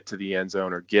and get to the end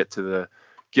zone or get to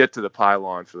the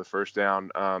pylon for the first down.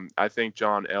 I think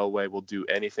John Elway will do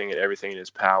anything and everything in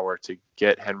his power to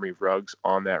get Henry Ruggs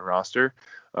on that roster.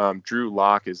 Drew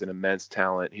Lock is an immense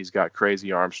talent. He's got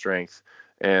crazy arm strength,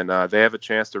 and they have a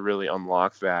chance to really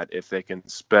unlock that if they can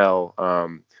spell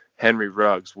Henry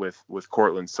Ruggs with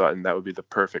Cortland Sutton. That would be the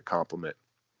perfect complement.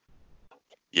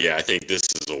 Yeah, I think this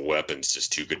is a weapon. It's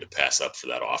just too good to pass up for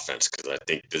that offense because I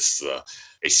think this is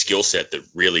a skill set that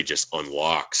really just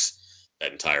unlocks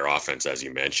that entire offense, as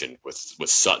you mentioned, with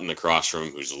Sutton across from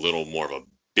him, who's a little more of a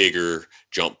bigger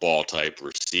jump ball type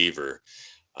receiver.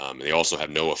 And they also have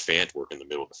Noah Fant working in the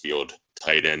middle of the field,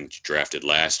 tight end drafted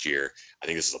last year. I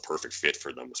think this is a perfect fit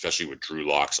for them, especially with Drew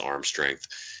Lock's arm strength.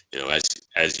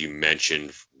 As you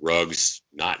mentioned, Ruggs,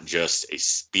 not just a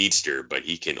speedster, but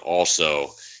he's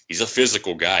a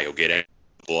physical guy. He'll get at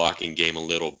the blocking game a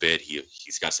little bit.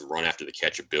 He's got some run after the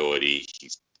catch ability.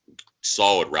 He's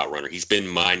solid route runner. He's been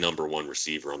my number one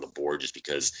receiver on the board just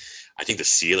because I think the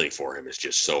ceiling for him is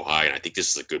just so high. And I think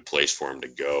this is a good place for him to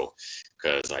go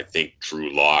because I think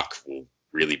Drew Lock will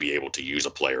really be able to use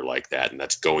a player like that. And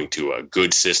that's going to a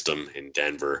good system in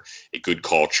Denver, a good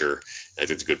culture. I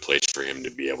think it's a good place for him to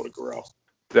be able to grow.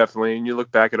 Definitely. And you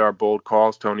look back at our bold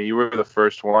calls, Tony, you were the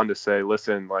first one to say,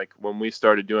 listen, like when we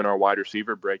started doing our wide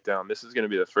receiver breakdown, this is going to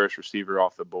be the first receiver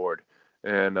off the board.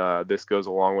 And this goes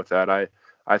along with that.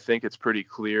 I think it's pretty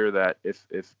clear that if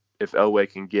Elway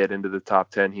can get into the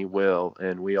top 10, he will.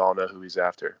 And we all know who he's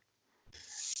after.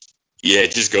 Yeah,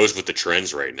 it just goes with the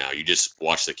trends right now. You just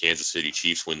watch the Kansas City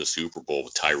Chiefs win the Super Bowl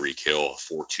with Tyreek Hill,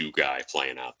 a 4-2 guy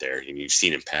playing out there. And you've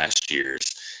seen in past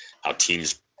years how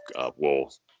teams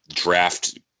will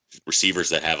draft receivers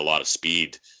that have a lot of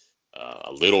speed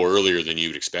a little earlier than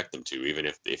you'd expect them to, even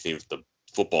if the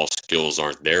football skills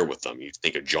aren't there with them. You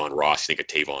think of John Ross, you think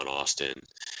of Tavon Austin.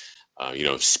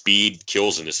 Speed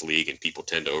kills in this league, and people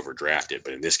tend to overdraft it.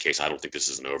 But in this case, I don't think this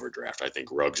is an overdraft. I think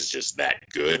Ruggs is just that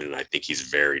good, and I think he's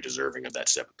very deserving of that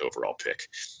 7th overall pick.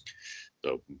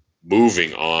 So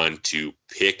moving on to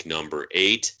pick number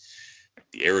 8,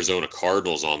 the Arizona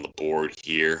Cardinals on the board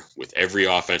here with every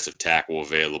offensive tackle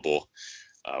available,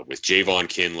 with Javon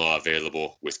Kinlaw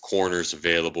available, with corners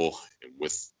available, and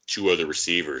with 2 other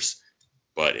receivers.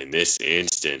 But in this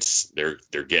instance,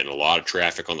 they're getting a lot of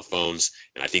traffic on the phones,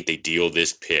 and I think they deal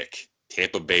this pick.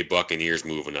 Tampa Bay Buccaneers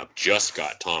moving up just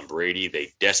got Tom Brady.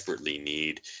 They desperately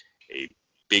need a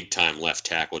big-time left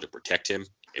tackle to protect him,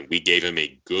 and we gave him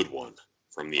a good one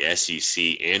from the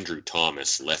SEC, Andrew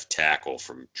Thomas, left tackle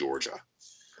from Georgia.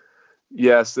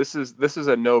 Yes, this is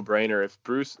a no-brainer.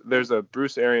 There's a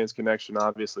Bruce Arians connection,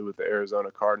 obviously, with the Arizona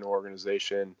Cardinal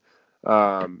organization.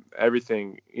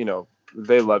 Everything,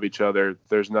 they love each other.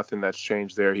 There's nothing that's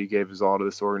changed there. He gave his all to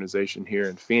this organization here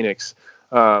in Phoenix.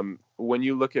 when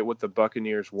you look at what the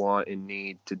Buccaneers want and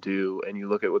need to do, and you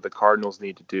look at what the Cardinals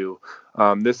need to do,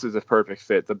 this is a perfect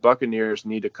fit. The Buccaneers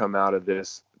need to come out of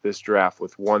this draft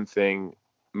with one thing,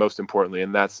 most importantly,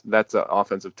 and that's an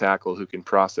offensive tackle who can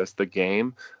process the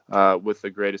game with the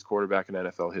greatest quarterback in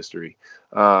NFL history.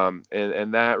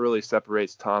 And that really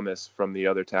separates Thomas from the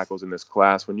other tackles in this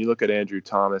class. When you look at Andrew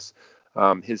Thomas,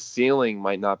 his ceiling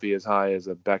might not be as high as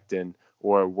a Becton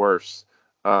or a Wirfs,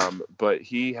 but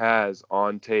he has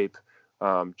on tape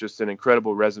just an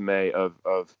incredible resume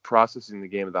of processing the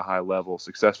game at the high level,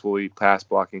 successfully pass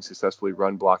blocking, successfully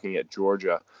run blocking at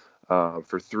Georgia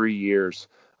for 3 years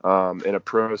in a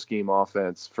pro scheme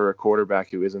offense for a quarterback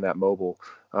who isn't that mobile,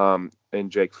 and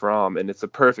Jake Fromm. And it's a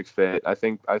perfect fit. I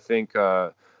think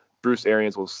Bruce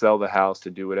Arians will sell the house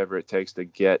to do whatever it takes to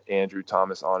get Andrew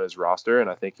Thomas on his roster, and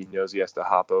I think he knows he has to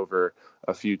hop over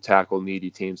a few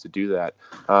tackle-needy teams to do that.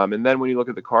 And then when you look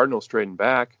at the Cardinals trading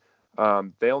back,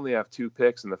 they only have 2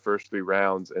 picks in the first 3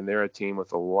 rounds, and they're a team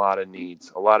with a lot of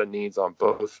needs on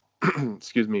both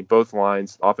both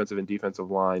lines, offensive and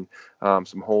defensive line,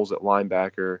 some holes at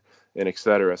linebacker, and et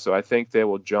cetera. So I think they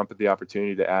will jump at the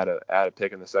opportunity to add a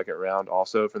pick in the second round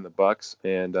also from the Bucs,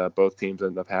 and both teams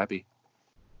end up happy.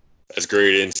 That's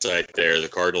great insight there. The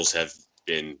Cardinals have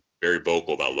been very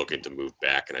vocal about looking to move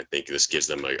back, and I think this gives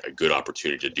them a good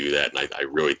opportunity to do that. And I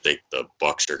really think the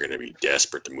Bucs are going to be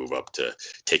desperate to move up to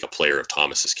take a player of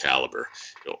Thomas's caliber.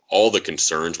 All the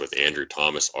concerns with Andrew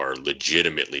Thomas are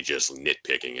legitimately just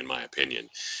nitpicking, in my opinion.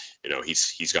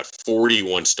 He's got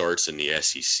 41 starts in the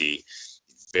SEC.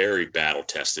 Very battle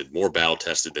tested, more battle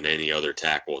tested than any other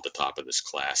tackle at the top of this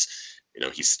class.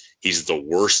 He's the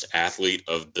worst athlete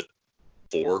of the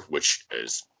 4, which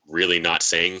is really not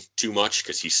saying too much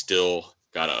because he's still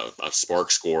got a SPARQ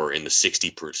score in the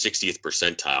 60th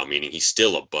percentile, meaning he's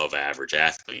still above average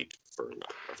athlete for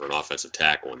an offensive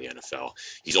tackle in the NFL.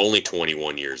 He's only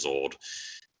 21 years old.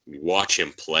 You watch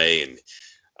him play, and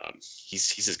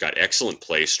he's just got excellent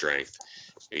play strength.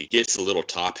 He gets a little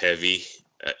top heavy.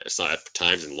 It's not at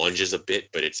times and lunges a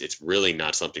bit, but it's really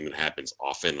not something that happens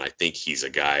often. I think he's a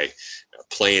guy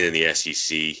playing in the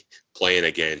SEC, playing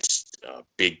against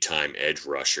big time edge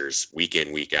rushers week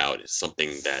in, week out is something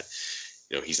that,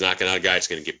 he's not a guy that's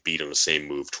going to get beat on the same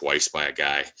move twice by a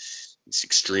guy. He's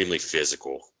extremely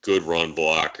physical, good run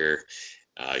blocker.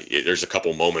 There's a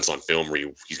couple moments on film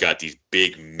where he's got these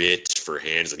big mitts for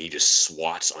hands and he just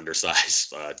swats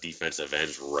undersized defensive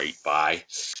ends right by.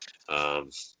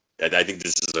 I think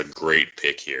this is a great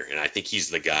pick here, and I think he's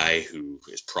the guy who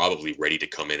is probably ready to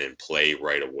come in and play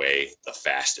right away the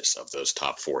fastest of those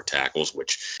top 4 tackles,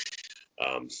 which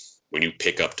when you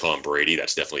pick up Tom Brady,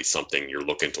 that's definitely something you're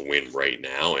looking to win right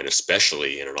now, and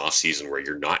especially in an offseason where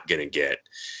you're not going to get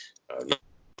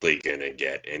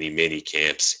any mini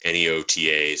camps, any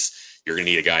OTAs. You're going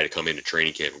to need a guy to come into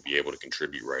training camp and be able to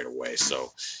contribute right away.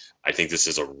 So I think this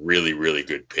is a really, really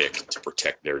good pick to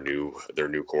protect their new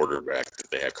quarterback that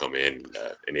they have come in,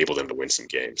 enable them to win some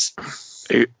games.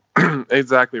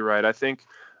 Exactly right. I think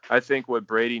what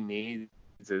Brady needs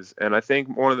is, and I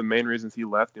think one of the main reasons he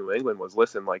left New England was,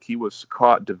 he was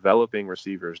caught developing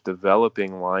receivers,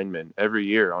 developing linemen every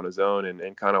year on his own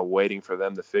and kind of waiting for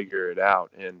them to figure it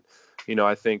out. And,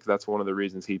 I think that's one of the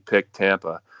reasons he picked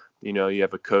Tampa. You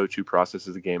have a coach who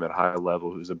processes the game at a high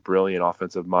level, who's a brilliant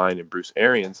offensive mind in Bruce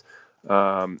Arians.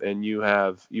 And you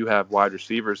have wide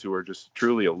receivers who are just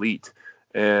truly elite.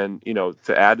 And,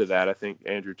 to add to that, I think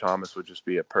Andrew Thomas would just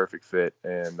be a perfect fit.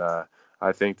 And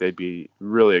I think they'd be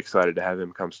really excited to have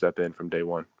him come step in from day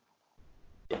one.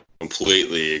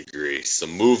 Completely agree. So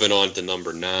moving on to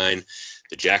number 9,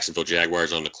 the Jacksonville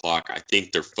Jaguars on the clock. I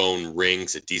think their phone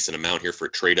rings a decent amount here for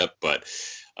a trade up, but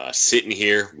sitting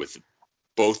here with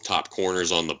both top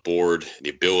corners on the board, the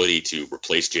ability to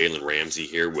replace Jalen Ramsey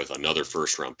here with another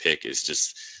first-round pick is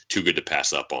just too good to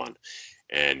pass up on.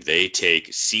 And they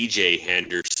take C.J.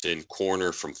 Henderson,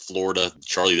 corner from Florida.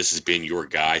 Charlie, this has been your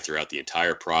guy throughout the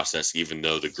entire process, even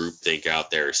though the groupthink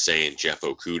out there is saying Jeff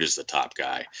Okudah is the top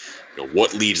guy.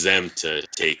 What leads them to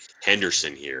take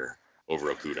Henderson here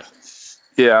over Okudah?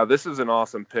 Yeah, this is an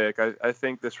awesome pick. I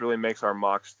think this really makes our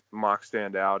mock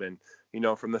stand out. And,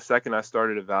 from the second I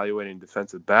started evaluating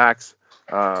defensive backs,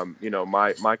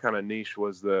 my kind of niche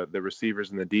was the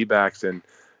receivers and the D-backs. And,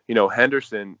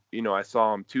 Henderson, I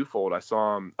saw him twofold. I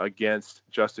saw him against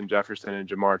Justin Jefferson and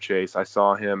Jamar Chase. I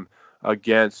saw him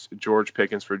against George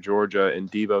Pickens for Georgia and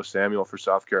Deebo Samuel for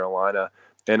South Carolina.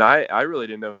 And I really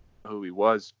didn't know who he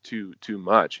was too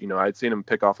much. I'd seen him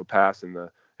pick off a pass in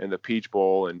the Peach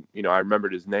Bowl, and, I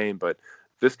remembered his name, but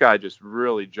this guy just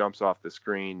really jumps off the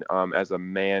screen as a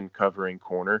man covering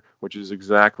corner, which is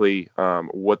exactly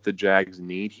what the Jags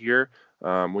need here.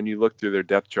 When you look through their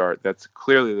depth chart, that's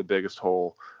clearly the biggest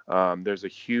hole. There's a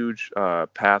huge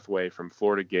pathway from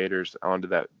Florida Gators onto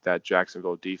that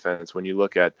Jacksonville defense. When you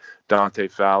look at Dante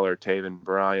Fowler, Taven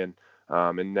Bryan,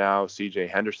 and now C.J.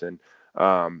 Henderson,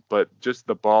 but just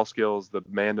the ball skills, the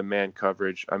man-to-man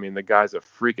coverage. I mean, the guy's a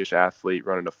freakish athlete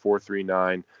running a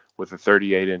 4.39 with a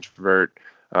 38-inch vert.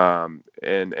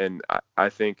 And I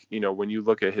think, when you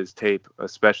look at his tape,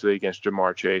 especially against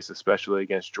Jamar Chase, especially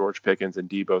against George Pickens and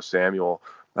Deebo Samuel,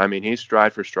 I mean, he's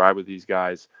stride for stride with these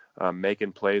guys,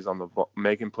 making plays on the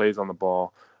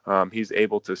ball. He's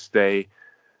able to stay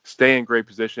in great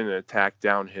position and attack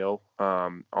downhill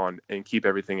and keep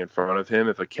everything in front of him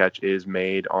if a catch is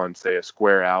made on, say, a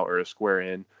square out or a square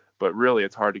in. But really,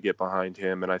 it's hard to get behind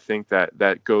him. And I think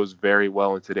that goes very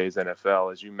well in today's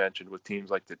NFL, as you mentioned, with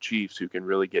teams like the Chiefs who can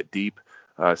really get deep.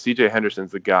 C.J.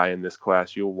 Henderson's the guy in this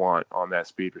class you'll want on that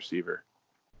speed receiver.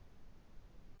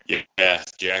 Yeah,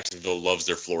 Jacksonville loves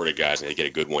their Florida guys, and they get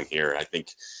a good one here. I think,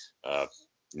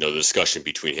 the discussion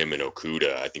between him and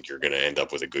Okudah, I think you're going to end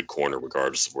up with a good corner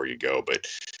regardless of where you go. But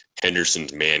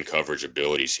Henderson's man coverage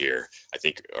abilities here, I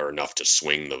think, are enough to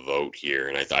swing the vote here.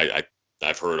 And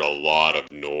I've heard a lot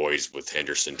of noise with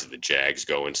Henderson to the Jags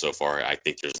going so far. I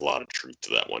think there's a lot of truth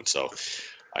to that one. So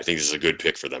I think this is a good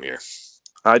pick for them here.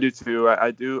 I do too.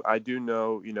 I do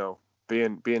know,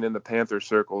 being in the Panther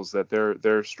circles, that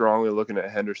they're strongly looking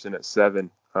at Henderson at 7.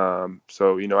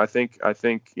 So I think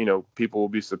people will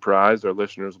be surprised, our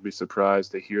listeners will be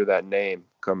surprised to hear that name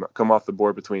come off the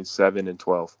board between 7 and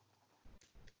 12.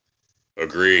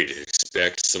 Agreed.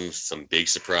 Expect some big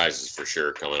surprises for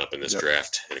sure coming up in this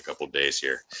draft in a couple of days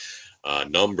here.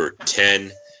 Number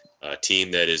 10, a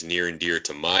team that is near and dear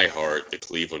to my heart, the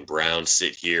Cleveland Browns,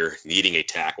 sit here needing a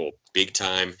tackle big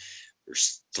time.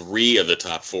 There's 3 of the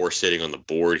top 4 sitting on the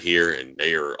board here, and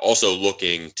they are also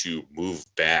looking to move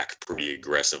back pretty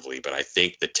aggressively. But I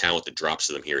think the talent that drops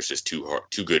to them here is just too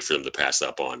good for them to pass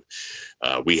up on.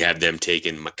 We have them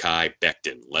taking Mekhi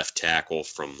Becton, left tackle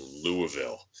from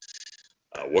Louisville.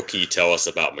 What can you tell us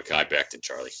about Mekhi Becton,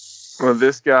 Charlie? Well,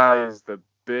 this guy is the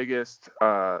biggest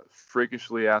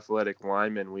freakishly athletic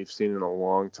lineman we've seen in a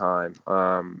long time.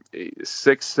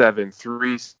 6'7",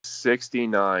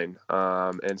 369,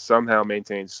 and somehow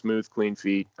maintains smooth, clean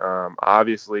feet.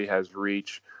 Obviously has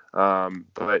reach,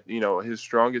 but his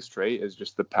strongest trait is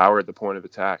just the power at the point of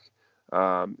attack.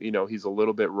 He's a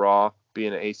little bit raw,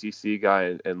 being an ACC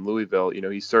guy in Louisville.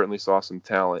 He certainly saw some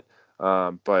talent,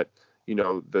 but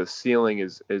the ceiling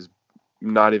is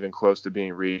not even close to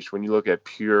being reached. When you look at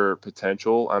pure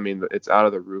potential, I mean, it's out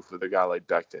of the roof with a guy like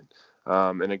Becton.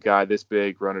 And a guy this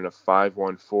big running a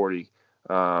 5.1 40,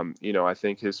 I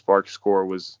think his spark score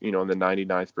was, in the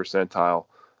 99th percentile.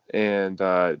 And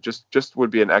just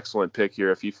would be an excellent pick here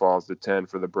if he falls to 10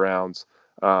 for the Browns.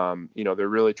 They're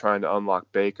really trying to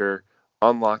unlock Baker,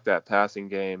 unlock that passing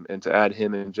game, and to add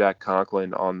him and Jack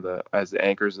Conklin as the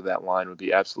anchors of that line would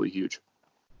be absolutely huge.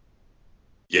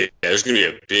 Yeah, there's going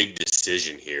to be a big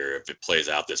decision here if it plays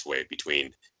out this way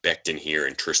between Becton here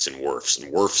and Tristan Wirfs.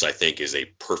 And Wirfs, I think, is a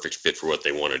perfect fit for what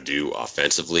they want to do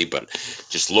offensively. But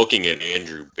just looking at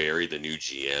Andrew Berry, the new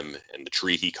GM, and the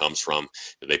tree he comes from,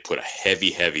 they put a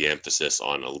heavy emphasis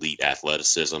on elite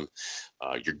athleticism.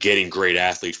 You're getting great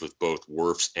athletes with both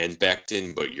Wirfs and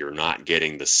Becton, but you're not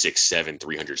getting the 6'7",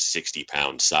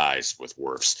 360-pound size with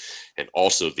Wirfs. And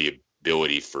also the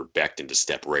ability for Becton to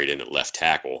step right in at left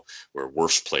tackle, where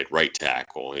Wirfs played right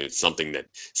tackle. And it's something that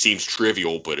seems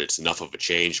trivial, but it's enough of a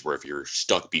change where if you're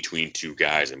stuck between 2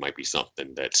 guys, it might be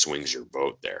something that swings your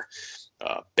vote there.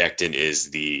 Becton is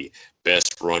the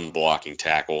best run blocking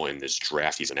tackle in this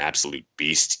draft. He's an absolute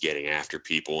beast getting after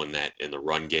people in the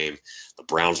run game. The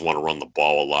Browns want to run the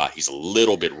ball a lot. He's a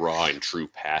little bit raw in true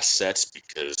pass sets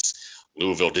because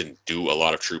Louisville didn't do a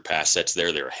lot of true pass sets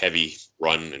there. They're a heavy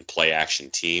run and play action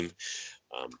team.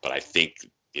 But I think,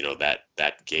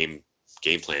 that game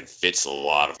plan fits a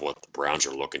lot of what the Browns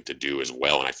are looking to do as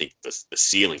well. And I think the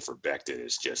ceiling for Becton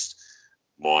is just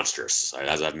monstrous.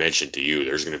 As I've mentioned to you,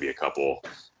 there's going to be a couple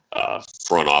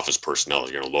front office personnel that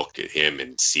are going to look at him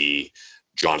and see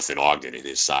Jonathan Ogden in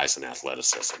his size and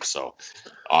athleticism. So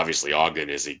obviously Ogden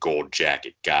is a gold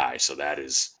jacket guy. So that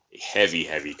is a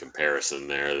heavy comparison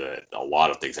there that a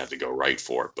lot of things have to go right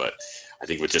for. But I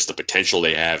think with just the potential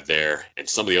they have there and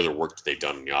some of the other work that they've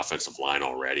done in the offensive line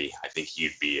already, I think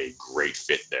he'd be a great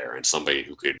fit there and somebody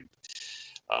who could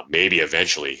maybe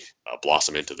eventually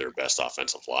blossom into their best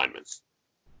offensive lineman.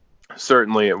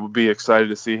 Certainly, it would be excited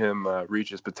to see him reach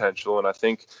his potential. And I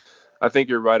think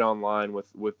you're right on line with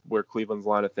where Cleveland's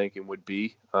line of thinking would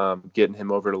be, getting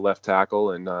him over to left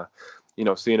tackle and,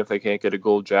 seeing if they can't get a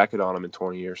gold jacket on him in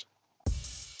 20 years.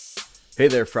 Hey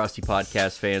there, Frosty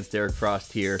Podcast fans. Derek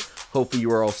Frost here. Hopefully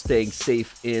you are all staying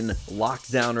safe in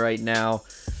lockdown right now.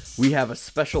 We have a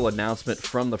special announcement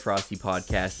from the Frosty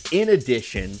Podcast in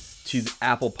addition to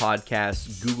Apple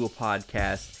Podcasts, Google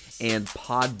Podcasts, and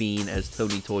Podbean, as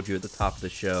Tony told you at the top of the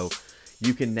show.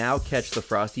 You can now catch the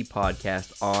Frosty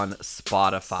Podcast on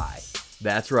Spotify.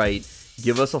 That's right.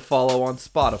 Give us a follow on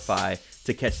Spotify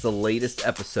to catch the latest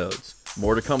episodes.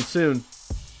 More to come soon.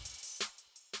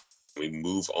 We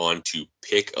move on to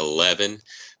pick 11,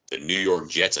 the New York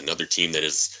Jets, another team that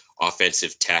is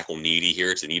offensive tackle needy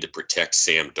here. It's a need to protect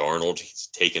Sam Darnold. He's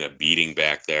taken a beating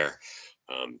back there.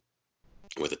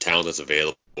 With the talent that's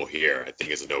available here, I think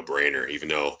it's a no-brainer. Even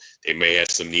though they may have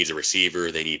some needs at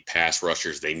receiver, they need pass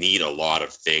rushers, they need a lot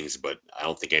of things, but I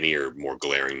don't think any are more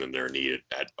glaring than they're needed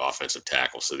at offensive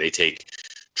tackle. So they take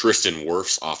Tristan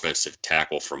Wirfs, offensive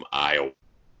tackle from Iowa.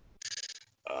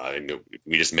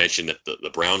 We just mentioned that the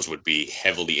Browns would be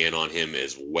heavily in on him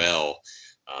as well.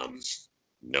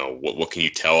 What can you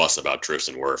tell us about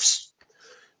Tristan Wirfs?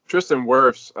 Tristan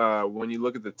Wirfs, when you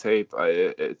look at the tape,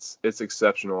 it's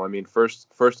exceptional. I mean, first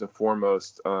and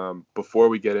foremost, before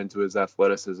we get into his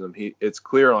athleticism, it's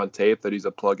clear on tape that he's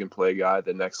a plug and play guy at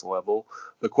the next level.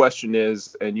 The question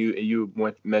is, and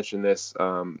you mentioned this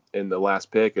in the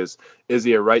last pick, is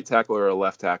he a right tackle or a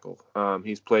left tackle?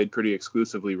 He's played pretty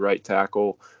exclusively right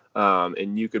tackle.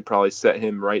 And you could probably set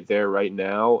him right there right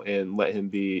now and let him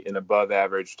be an above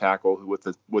average tackle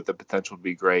with the potential to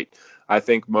be great. I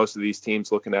think most of these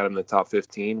teams looking at him in the top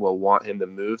 15 will want him to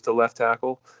move to left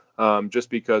tackle just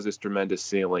because it's tremendous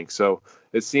ceiling. So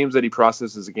it seems that he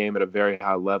processes the game at a very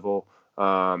high level.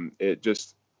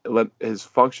 His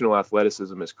functional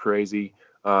athleticism is crazy.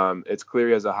 It's clear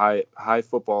he has a high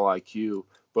football IQ.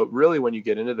 But really, when you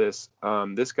get into this,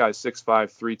 this guy's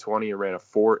 6'5", 320 and ran a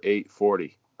 4.8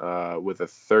 40. With a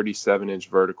 37-inch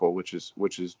vertical, which is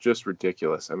just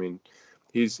ridiculous. I mean,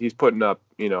 he's putting up,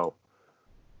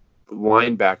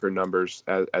 linebacker numbers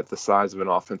at the size of an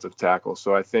offensive tackle.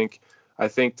 So I think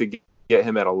to get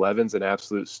him at 11 is an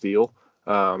absolute steal.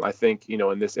 I think,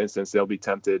 in this instance, they'll be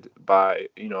tempted by,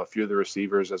 a few of the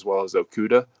receivers as well as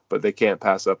Okuda, but they can't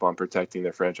pass up on protecting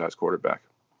their franchise quarterback.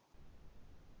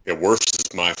 Yeah, Wirfs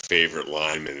is my favorite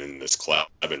lineman in this class.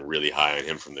 I've been really high on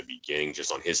him from the beginning,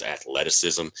 just on his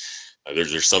athleticism.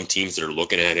 There's some teams that are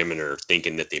looking at him and are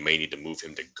thinking that they may need to move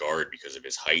him to guard because of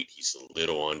his height. He's a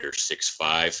little under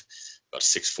 6'5", about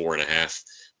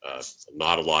 6'4.5".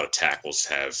 Not a lot of tackles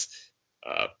have,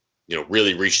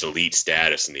 really reached elite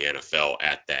status in the NFL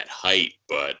at that height.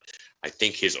 But I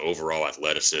think his overall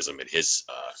athleticism and his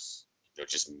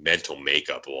just mental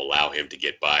makeup will allow him to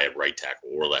get by at right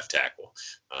tackle or left tackle.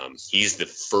 He's the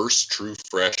first true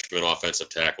freshman offensive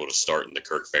tackle to start in the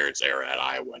Kirk Ferentz era at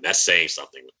Iowa. And that's saying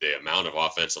something with the amount of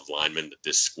offensive linemen that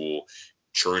this school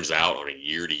churns out on a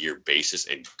year-to-year basis,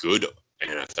 and good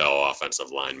NFL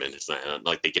offensive linemen. It's not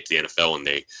like they get to the NFL and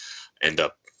they end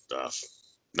up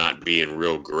not being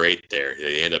real great there.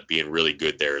 They end up being really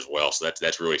good there as well. So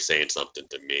that's really saying something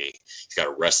to me. He's got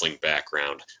a wrestling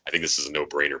background. I think this is a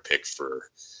no-brainer pick for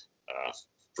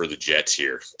the Jets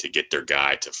here to get their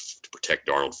guy to protect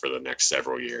Darnold for the next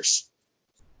several years.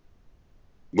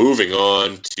 Moving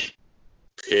on to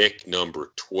pick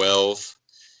number 12,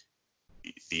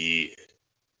 the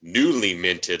newly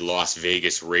minted Las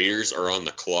Vegas Raiders are on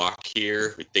the clock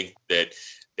here. We think that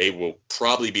they will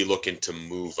probably be looking to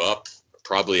move up.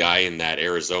 Probably eyeing that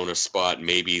Arizona spot,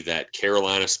 maybe that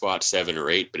Carolina spot, 7 or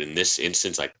 8. But in this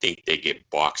instance, I think they get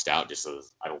boxed out just so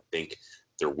I don't think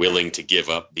they're willing to give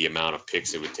up the amount of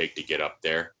picks it would take to get up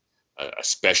there,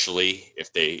 especially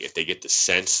if they get the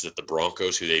sense that the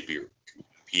Broncos, who they'd be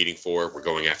competing for, were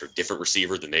going after a different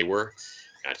receiver than they were.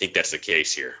 And I think that's the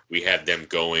case here. We have them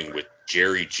going with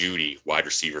Jerry Jeudy, wide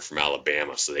receiver from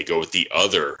Alabama. So they go with the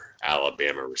other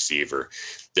Alabama receiver.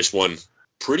 This one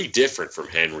pretty different from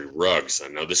Henry Ruggs. I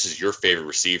know this is your favorite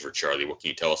receiver, Charlie. What can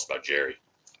you tell us about Jerry?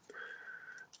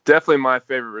 Definitely my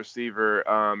favorite receiver.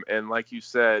 And like you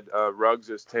said,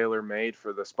 Ruggs is tailor-made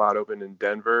for the spot open in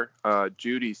Denver.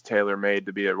 Judy's tailor-made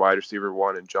to be a wide receiver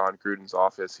 1 in John Gruden's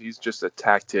office. He's just a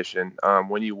tactician.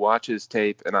 When you watch his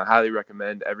tape, and I highly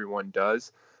recommend everyone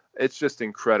does, it's just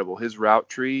incredible. His route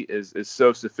tree is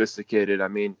so sophisticated. I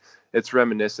mean, it's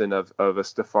reminiscent of a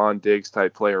Stephon Diggs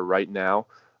type player right now.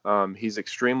 He's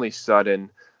extremely sudden,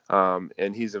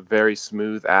 and he's a very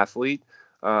smooth athlete.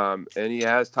 And he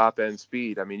has top end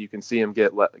speed. I mean, you can see him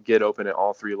get open at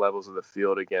all 3 levels of the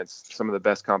field against some of the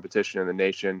best competition in the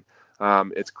nation.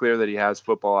 It's clear that he has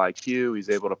football IQ.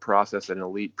 He's able to process an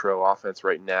elite pro offense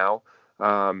right now.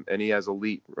 and he has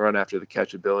elite run after the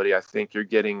catch ability. I think you're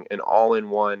getting an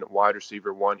all-in-one wide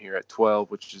receiver one here at 12,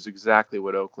 which is exactly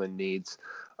what Oakland needs.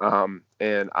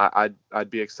 And I'd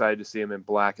be excited to see him in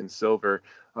black and silver.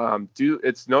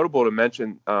 It's notable to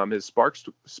mention his spark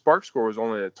score was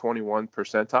only a 21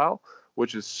 percentile,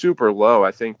 which is super low.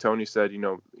 I think Tony said,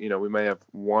 we may have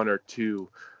one or two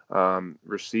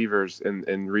receivers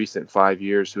in recent 5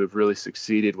 years who have really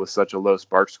succeeded with such a low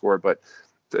spark score. But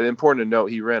important to note,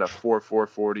 he ran a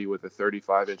 4.40 with a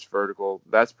 35-inch vertical.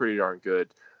 That's pretty darn good.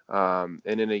 And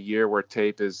in a year where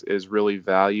tape is really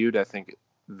valued, I think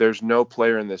there's no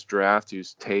player in this draft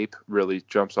whose tape really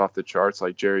jumps off the charts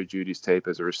like Jerry Jeudy's tape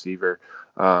as a receiver.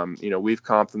 We've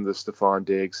comped him to Stephon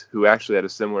Diggs, who actually had a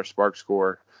similar spark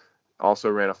score,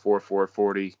 also ran a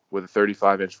 4.40 with a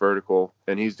 35-inch vertical,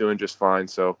 and he's doing just fine.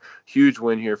 So huge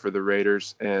win here for the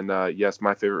Raiders, and yes,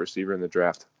 my favorite receiver in the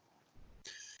draft.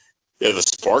 Yeah, the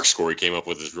spark score he came up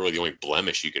with is really the only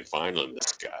blemish you can find on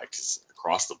this guy, because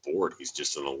across the board, he's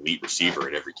just an elite receiver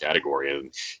in every category,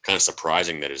 and kind of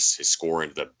surprising that his score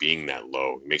ended up being that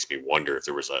low. It makes me wonder if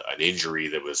there was an injury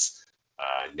that was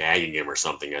nagging him or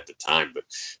something at the time. But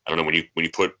I don't know, when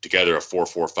you put together a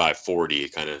 4.45 40,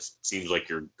 it kind of seems like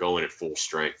you're going at full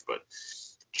strength. But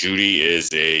Jeudy is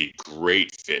a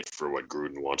great fit for what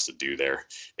Gruden wants to do there.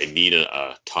 They need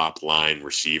a top line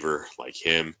receiver like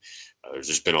him. There's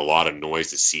just been a lot of noise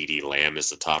that CeeDee Lamb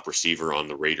is the top receiver on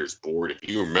the Raiders board. If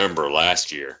you remember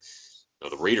last year,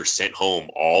 the Raiders sent home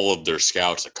all of their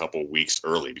scouts a couple weeks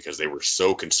early because they were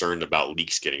so concerned about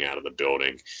leaks getting out of the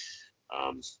building.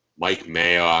 Mike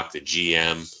Mayock, the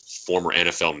GM, former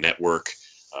NFL Network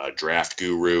draft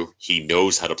guru, he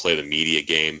knows how to play the media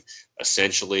game.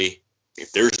 Essentially,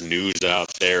 if there's news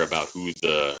out there about who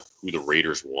the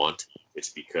Raiders want, it's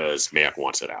because Mayock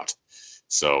wants it out.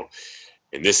 So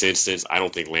in this instance, I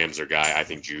don't think Lamb's their guy. I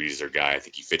think Judy's their guy. I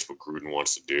think he fits what Gruden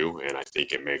wants to do, and I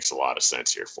think it makes a lot of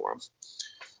sense here for him.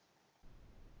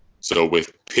 So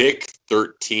with pick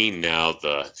 13 now,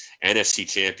 the NFC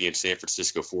champion San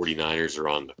Francisco 49ers are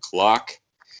on the clock,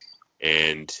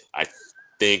 and I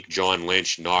think John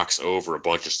Lynch knocks over a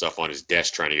bunch of stuff on his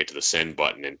desk trying to get to the send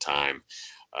button in time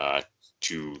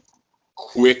to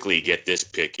quickly get this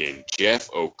pick in. Jeff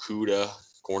Okudah,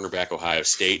 cornerback, Ohio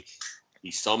State. He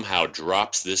somehow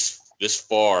drops this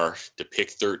far to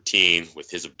pick 13 with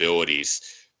his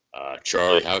abilities.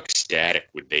 Charlie, how ecstatic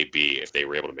would they be if they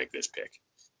were able to make this pick?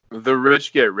 The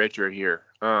rich get richer here.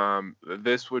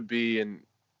 This would be an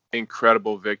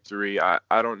incredible victory.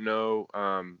 I don't know.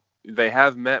 They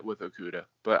have met with Okudah,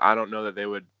 but I don't know that they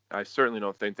would. I certainly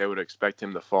don't think they would expect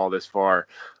him to fall this far.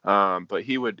 But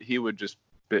he would just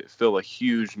fill a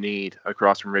huge need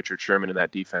across from Richard Sherman in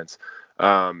that defense.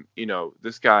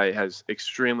 This guy has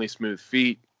extremely smooth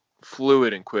feet,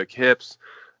 fluid and quick hips.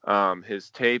 His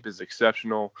tape is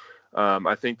exceptional.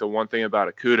 I think the one thing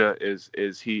about Okudah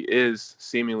is he is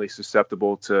seemingly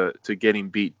susceptible to getting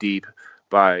beat deep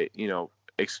by,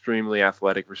 extremely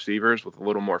athletic receivers with a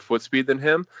little more foot speed than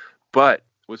him. But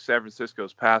with San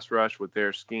Francisco's pass rush, with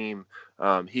their scheme,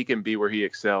 he can be where he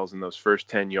excels in those first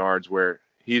 10 yards where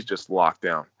he's just locked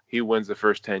down. He wins the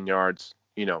first 10 yards,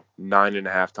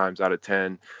 9.5 times out of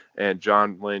 10. And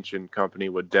John Lynch and company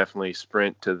would definitely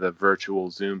sprint to the virtual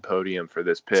Zoom podium for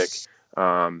this pick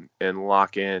and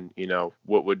lock in,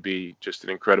 what would be just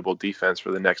an incredible defense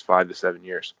for the next 5 to 7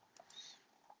 years.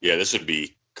 Yeah, this would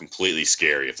be completely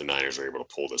scary if the Niners are able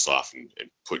to pull this off and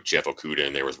put Jeff Okudah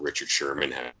in there with Richard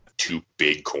Sherman, have two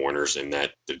big corners in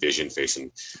that division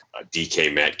facing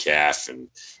DK Metcalf and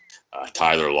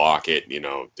Tyler Lockett,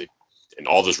 and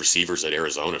all those receivers that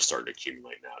Arizona started to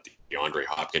accumulate now. DeAndre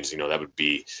Hopkins, that would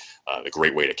be the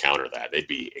great way to counter that. They'd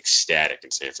be ecstatic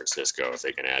in San Francisco if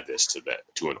they can add this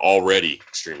to an already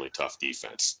extremely tough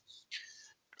defense.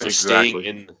 So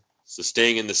exactly.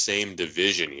 staying in the same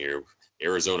division here,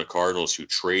 Arizona Cardinals, who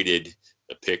traded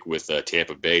the pick with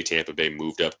Tampa Bay. Tampa Bay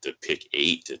moved up to pick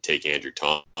 8 to take Andrew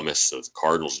Thomas. So the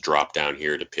Cardinals dropped down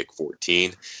here to pick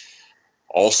 14.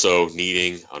 Also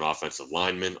needing an offensive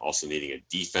lineman, also needing a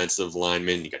defensive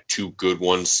lineman. You got two good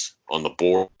ones on the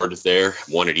board there,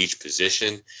 one at each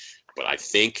position. But I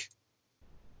think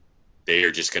they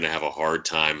are just going to have a hard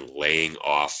time laying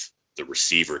off the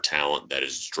receiver talent that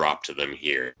is dropped to them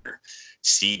here.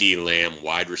 CeeDee Lamb,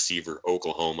 wide receiver,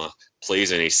 Oklahoma,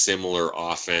 plays in a similar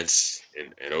offense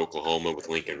in Oklahoma with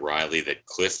Lincoln Riley that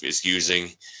Cliff is using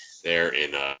there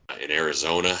in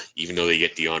Arizona. Even though they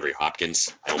get DeAndre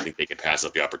Hopkins, I don't think they can pass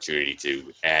up the opportunity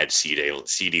to add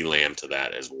CeeDee Lamb to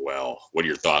that as well. What are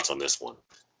your thoughts on this one?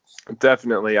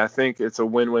 Definitely. I think it's a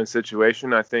win-win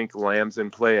situation. I think Lamb's in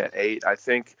play at 8. I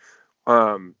think,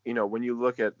 when you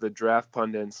look at the draft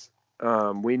pundits,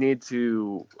 we need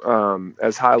to,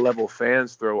 as high-level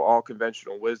fans, throw all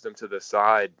conventional wisdom to the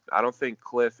side. I don't think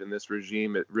Cliff in this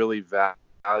regime it really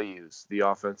values the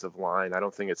offensive line. I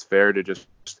don't think it's fair to just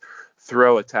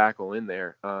throw a tackle in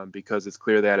there because it's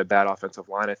clear they had a bad offensive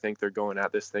line. I think they're going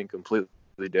at this thing completely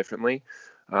differently.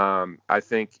 I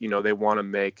think they want to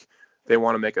make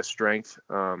a strength,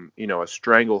 a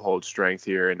stranglehold strength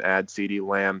here and add CeeDee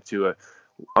Lamb to a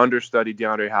understudy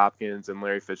DeAndre Hopkins and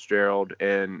Larry Fitzgerald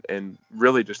and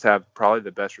really just have probably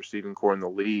the best receiving core in the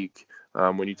league.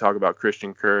 When you talk about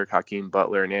Christian Kirk, Hakeem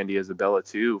Butler, and Andy Isabella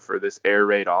too for this air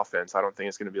raid offense, I don't think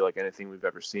it's going to be like anything we've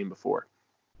ever seen before.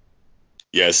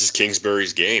 Yeah, this is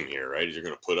Kingsbury's game here, right? They're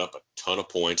going to put up a ton of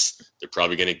points. They're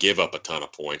probably going to give up a ton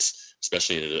of points,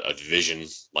 especially in a division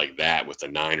like that with the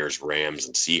Niners, Rams,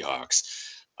 and Seahawks.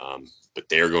 But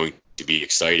they're going to be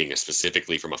exciting,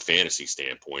 specifically from a fantasy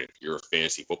standpoint. If you're a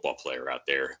fantasy football player out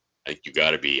there, I think you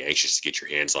got to be anxious to get your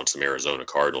hands on some Arizona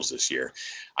Cardinals this year.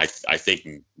 I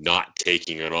think not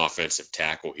taking an offensive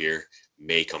tackle here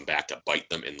may come back to bite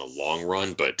them in the long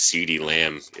run, but CeeDee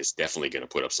Lamb is definitely going to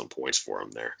put up some points for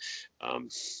them there.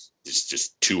 It's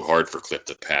just too hard for Cliff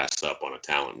to pass up on a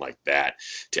talent like that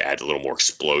to add a little more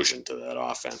explosion to that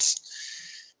offense.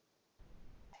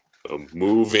 So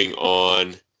moving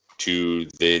on to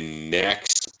the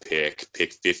next pick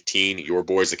 15. Your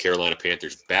boys, the Carolina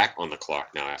Panthers, back on the clock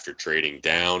now after trading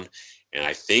down. And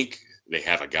I think they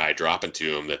have a guy dropping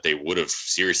to them that they would have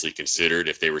seriously considered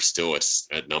if they were still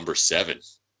at number 7.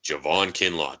 Javon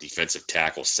Kinlaw, defensive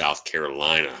tackle, South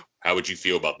Carolina. How would you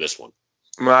feel about this one?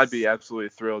 Well, I'd be absolutely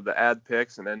thrilled to add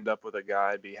picks and end up with a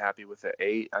guy. I'd be happy with an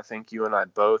 8. I think you and I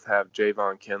both have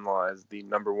Javon Kinlaw as the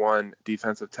number 1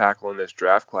 defensive tackle in this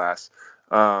draft class.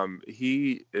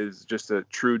 He is just a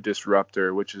true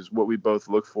disruptor, which is what we both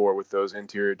look for with those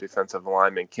interior defensive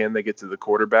linemen. Can they get to the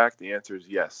quarterback? The answer is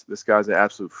yes. This guy's an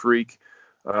absolute freak.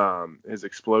 His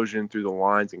explosion through the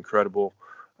line's incredible.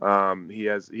 He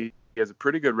has a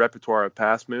pretty good repertoire of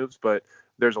pass moves, but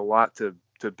there's a lot to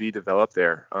be developed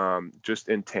there. Just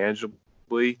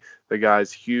intangibly, the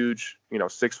guy's huge,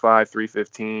 6'5",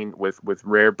 315 with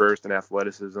rare burst and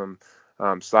athleticism,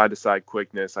 side-to-side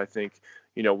quickness. I think,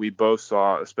 we both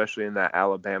saw, especially in that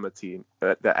Alabama team,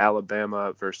 the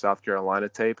Alabama versus South Carolina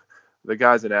tape, the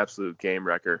guy's an absolute game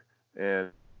wrecker. And,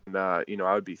 I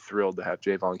would be thrilled to have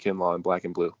Javon Kinlaw in black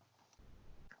and blue.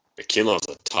 Kinlaw's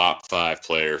a top 5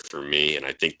 player for me, and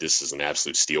I think this is an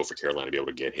absolute steal for Carolina to be able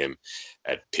to get him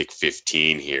at pick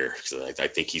 15 here. So I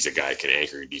think he's a guy that can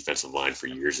anchor your defensive line for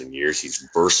years and years. He's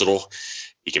versatile.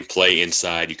 He can play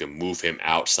inside. You can move him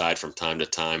outside from time to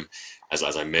time. As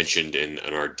I mentioned in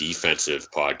our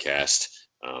defensive podcast,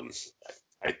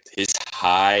 his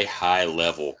high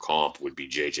level comp would be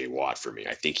J.J. Watt for me.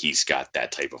 I think he's got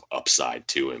that type of upside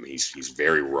to him. He's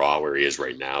very raw where he is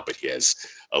right now, but he has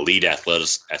elite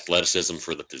athleticism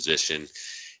for the position.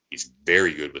 He's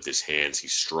very good with his hands.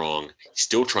 He's strong. He's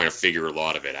still trying to figure a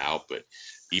lot of it out, but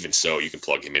even so, you can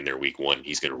plug him in there week 1.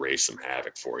 He's going to raise some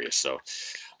havoc for you. So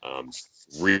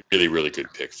really, really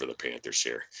good pick for the Panthers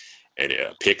here. And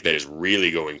a pick that is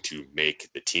really going to make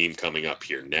the team coming up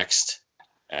here next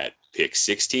at pick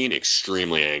 16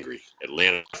 extremely angry.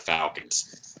 Atlanta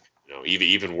Falcons.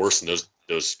 Even worse than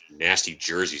those nasty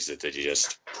jerseys that they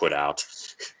just put out.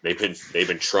 They've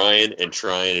been trying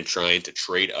to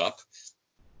trade up.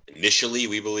 Initially,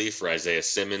 we believe, for Isaiah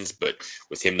Simmons, but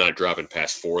with him not dropping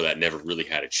past 4, that never really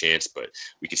had a chance. But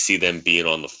we could see them being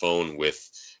on the phone with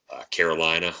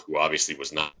Carolina, who obviously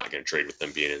was not going to trade with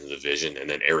them being in the division, and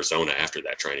then Arizona after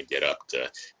that trying to get up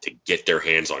to get their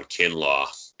hands on Kinlaw,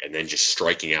 and then just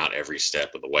striking out every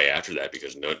step of the way after that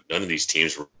because none of these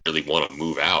teams really want to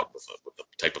move out with the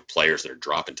type of players that are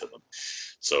dropping to them.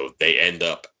 So they end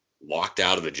up locked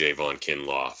out of the Javon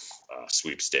Kinlaw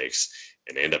sweepstakes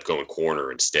and end up going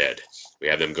corner instead. We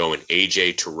have them going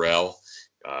A.J. Terrell,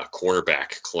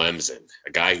 cornerback, Clemson,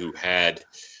 a guy who has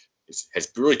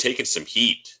really taken some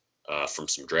heat from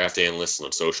some draft analysts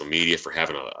on social media for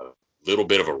having a little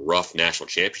bit of a rough national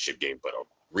championship game, but a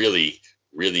really,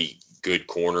 really good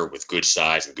corner with good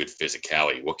size and good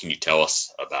physicality. What can you tell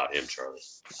us about him, Charlie?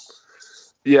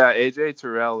 Yeah, A.J.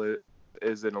 Terrell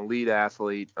is an elite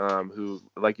athlete who,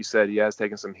 like you said, he has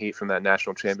taken some heat from that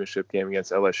national championship game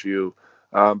against LSU.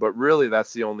 But really,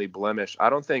 that's the only blemish. I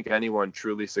don't think anyone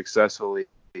truly successfully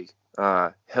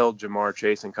held Jamar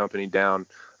Chase and company down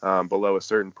below a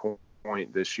certain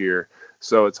point this year.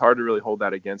 So it's hard to really hold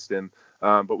that against him.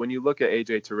 But when you look at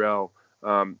A.J. Terrell,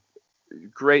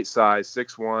 great size,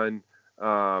 6'1",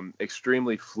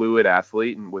 extremely fluid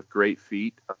athlete and with great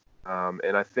feet.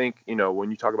 And I think,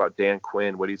 when you talk about Dan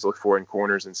Quinn, what he's looked for in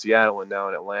corners in Seattle and now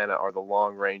in Atlanta are the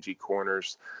long-rangey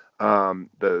corners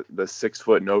the 6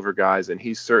 foot and over guys, and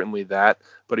he's certainly that.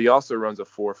 But he also runs a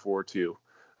 4.42,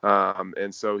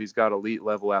 and so he's got elite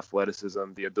level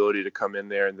athleticism, the ability to come in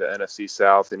there in the NFC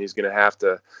South, and he's going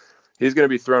to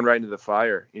be thrown right into the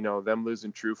fire. Them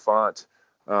losing True Font.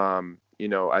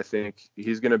 I think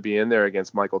he's going to be in there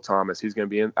against Michael Thomas. He's going to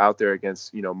be out there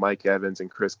against, Mike Evans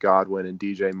and Chris Godwin and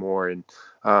DJ Moore. And,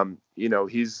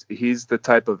 he's the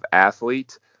type of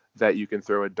athlete that you can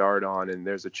throw a dart on, and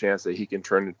there's a chance that he can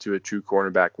turn into a true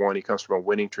cornerback one. He comes from a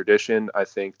winning tradition. I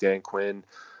think Dan Quinn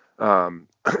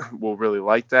will really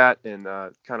like that, and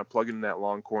kind of plugging that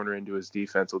long corner into his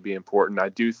defense will be important. I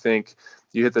do think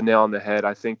you hit the nail on the head.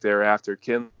 I think they're after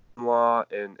Kinlaw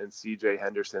and CJ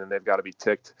Henderson, and they've got to be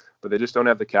ticked, but they just don't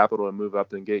have the capital to move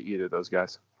up and get either of those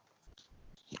guys.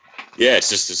 Yeah,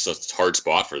 it's a hard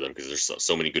spot for them because there's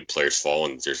so many good players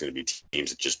falling. There's going to be teams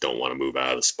that just don't want to move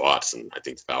out of the spots, and I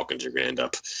think the Falcons are going to end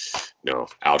up,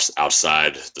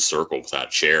 outside the circle without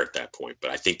a chair at that point.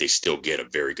 But I think they still get a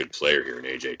very good player here in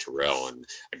AJ Terrell, and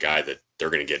a guy that they're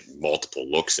going to get multiple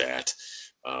looks at.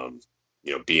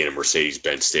 Being a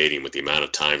Mercedes-Benz Stadium with the amount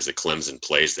of times that Clemson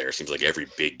plays there, it seems like every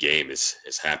big game is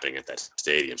happening at that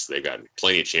stadium. So they've got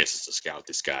plenty of chances to scout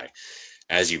this guy.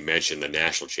 As you mentioned, the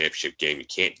national championship game, you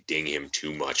can't ding him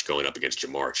too much going up against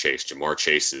Jamar Chase. Jamar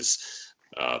Chase is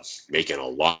making a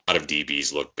lot of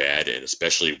DBs look bad, and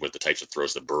especially with the types of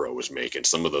throws that Burrow was making.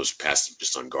 Some of those passes are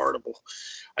just unguardable.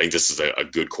 I think this is a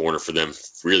good corner for them.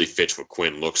 Really fits what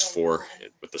Quinn looks for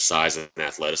with the size and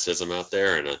athleticism out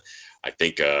there, and I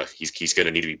think he's going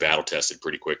to need to be battle tested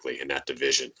pretty quickly in that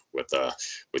division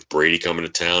with Brady coming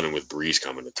to town and with Breeze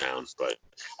coming to town. But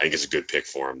I think it's a good pick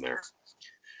for him there.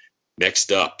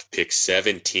 Next up, pick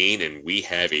 17, and we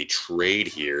have a trade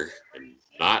here, and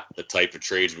not the type of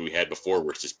trades we had before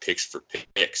where it's just picks for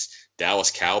picks.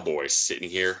 Dallas Cowboys sitting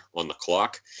here on the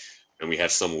clock, and we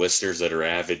have some listeners that are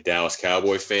avid Dallas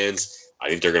Cowboy fans. I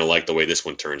think they're going to like the way this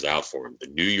one turns out for them. The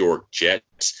New York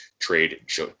Jets trade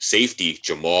safety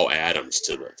Jamal Adams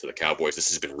to the Cowboys. This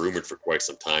has been rumored for quite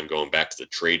some time, going back to the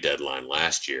trade deadline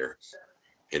last year.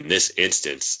 In this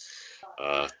instance,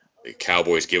 the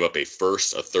Cowboys give up a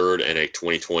first, a third, and a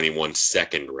 2021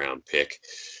 second-round pick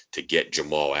to get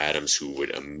Jamal Adams, who would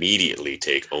immediately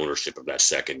take ownership of that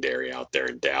secondary out there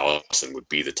in Dallas and would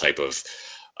be the type of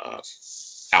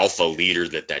alpha leader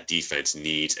that defense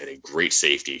needs, and a great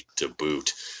safety to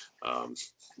boot.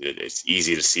 It's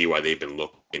easy to see why they've been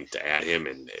looking to add him,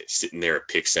 and sitting there at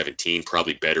pick 17,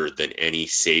 probably better than any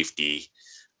safety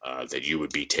that you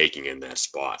would be taking in that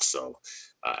spot. So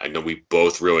I know we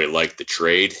both really like the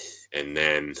trade. And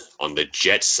then on the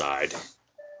Jets side,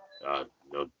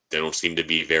 they don't seem to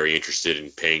be very interested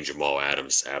in paying Jamal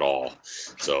Adams at all.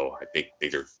 So I think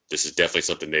this is definitely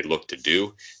something they look to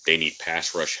do. They need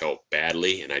pass rush help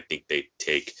badly, and I think they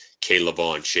take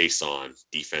K'Lavon Chaisson,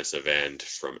 defensive end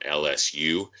from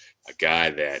LSU, a guy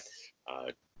that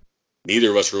neither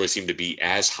of us really seem to be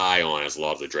as high on as a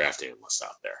lot of the draft analysts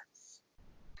out there.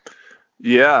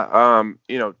 Yeah,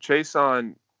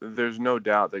 Chaisson, there's no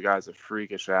doubt the guy's a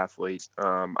freakish athlete.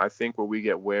 I think where we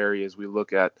get wary is we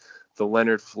look at the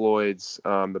Leonard Floyds,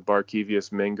 the Barkevius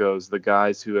Mingos, the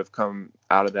guys who have come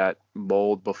out of that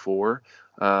mold before.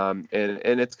 And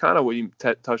it's kind of what you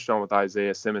touched on with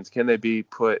Isaiah Simmons. Can they be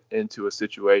put into a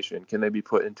situation? Can they be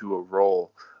put into a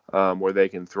role where they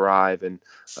can thrive? And,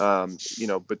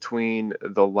 between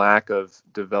the lack of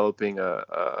developing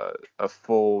a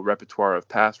full repertoire of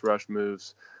pass rush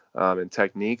moves and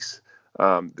techniques,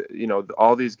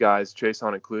 all these guys,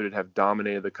 Chaisson included, have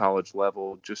dominated the college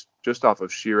level just off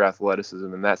of sheer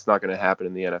athleticism, and that's not going to happen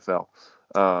in the NFL.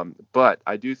 But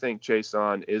I do think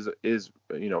Chaisson is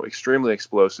extremely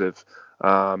explosive.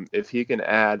 If he can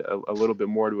add a little bit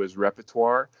more to his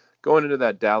repertoire, going into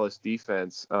that Dallas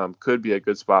defense could be a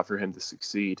good spot for him to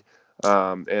succeed.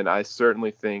 And I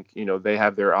certainly think they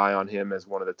have their eye on him as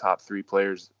one of the top 3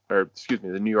 players. Or excuse me,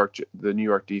 the New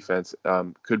York defense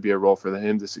could be a role for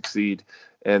him to succeed,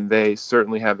 and they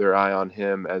certainly have their eye on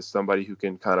him as somebody who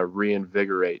can kind of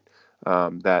reinvigorate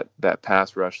that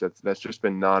pass rush that's just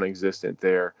been non-existent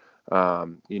there,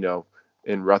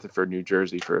 in Rutherford, New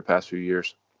Jersey for the past few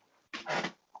years.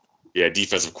 Yeah,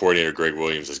 defensive coordinator Greg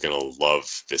Williams is going to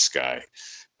love this guy.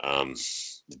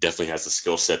 Definitely has the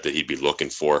skill set that he'd be looking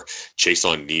for.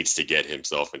 Chaisson needs to get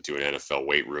himself into an NFL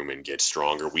weight room and get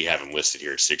stronger. We have him listed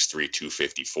here at 6'3",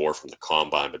 254 from the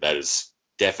combine, but that is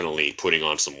definitely putting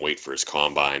on some weight for his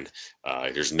combine.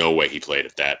 There's no way he played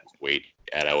at that weight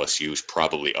at LSU. He's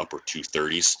probably upper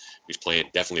 230s. He's playing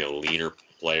definitely a leaner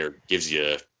player, gives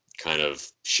you kind of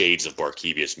shades of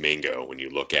Barkevius Mingo when you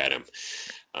look at him.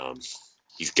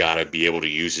 He's got to be able to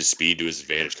use his speed to his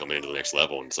advantage coming into the next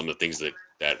level. And some of the things that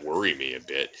that worry me a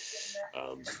bit.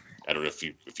 I don't know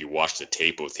if you watched the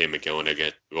tape with him going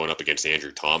up against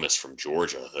Andrew Thomas from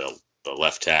Georgia, the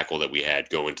left tackle that we had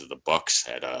going to the Bucks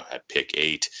had pick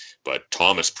 8, but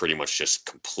Thomas pretty much just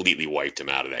completely wiped him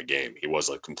out of that game. He was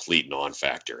a complete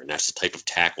non-factor, and that's the type of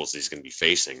tackles he's going to be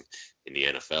facing in the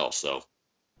NFL. So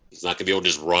he's not going to be able to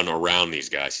just run around these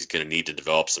guys. He's going to need to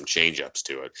develop some change-ups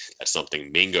to it. That's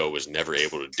something Mingo was never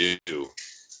able to do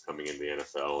coming into the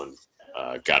NFL,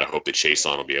 and got to hope that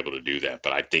Chason will be able to do that.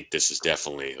 But I think this is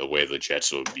definitely the way the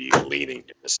Jets will be leaning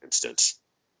in this instance.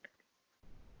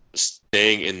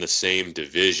 Staying in the same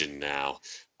division now,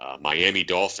 Miami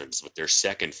Dolphins with their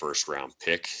second first-round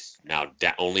pick, now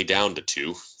only down to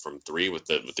 2 from 3 with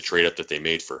the trade-up that they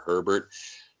made for Herbert.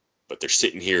 But they're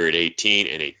sitting here at 18,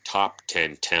 and a top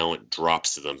 10 talent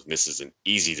drops to them. And this is an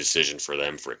easy decision for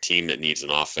them, for a team that needs an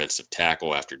offensive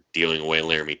tackle after dealing away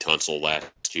Laramie Tunsil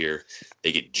last year.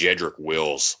 They get Jedrick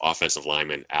Wills, offensive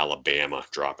lineman, Alabama,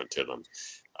 dropping to them.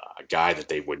 A guy that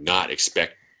they would not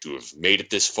expect to have made it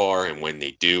this far, and when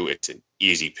they do, it's an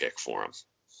easy pick for them.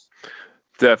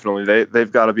 Definitely.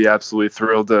 They've got to be absolutely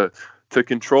thrilled to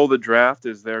control the draft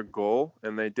is their goal,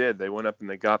 and they did. They went up and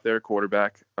they got their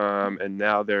quarterback, and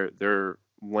now they're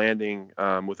landing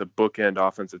with a bookend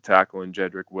offensive tackle in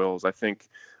Jedrick Wills. I think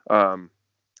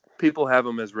people have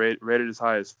him as rated as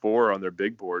high as 4 on their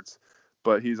big boards,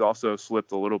 but he's also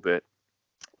slipped a little bit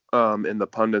in the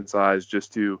pundits' eyes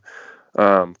just to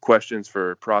questions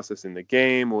for processing the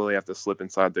game. Will he have to slip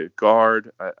inside the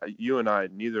guard? You and I,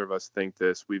 neither of us think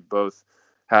this. We've both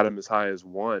had him as high as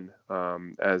 1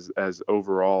 as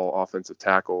overall offensive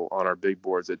tackle on our big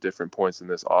boards at different points in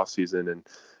this offseason. And,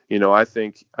 I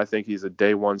think he's a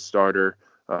day 1 starter.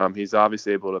 He's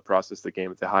obviously able to process the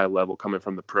game at the high level coming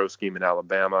from the pro scheme in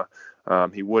Alabama.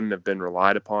 He wouldn't have been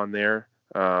relied upon there.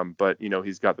 But,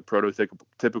 he's got the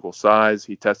prototypical size.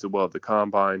 He tested well at the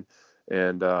combine.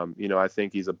 And, I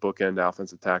think he's a bookend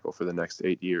offensive tackle for the next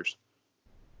 8 years.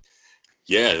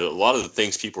 Yeah, a lot of the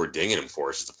things people are dinging him for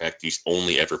is the fact that he's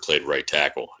only ever played right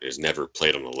tackle. He's never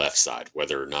played on the left side.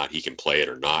 Whether or not he can play it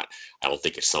or not, I don't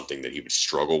think it's something that he would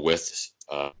struggle with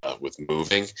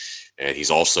moving. And he's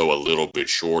also a little bit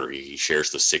shorter. He shares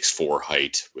the 6'4"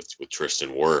 height with Tristan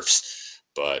Wirfs.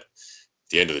 But at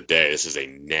the end of the day, this is a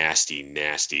nasty,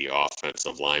 nasty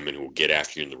offensive lineman who will get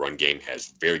after you in the run game,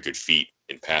 has very good feet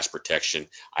in pass protection.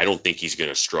 I don't think he's going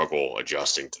to struggle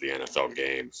adjusting to the NFL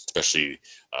game, especially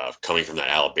coming from that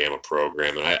Alabama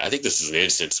program. And I think this is an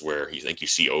instance where you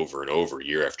see over and over,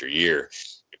 year after year,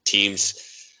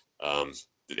 teams,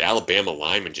 the Alabama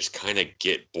linemen just kind of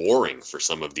get boring for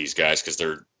some of these guys because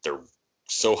they're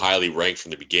so highly ranked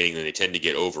from the beginning, and they tend to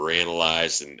get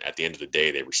overanalyzed. And at the end of the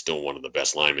day, they were still one of the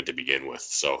best linemen to begin with.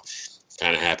 So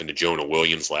kind of happened to Jonah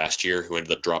Williams last year, who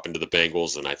ended up dropping to the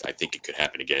Bengals. And I think it could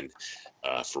happen again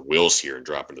for Wills here and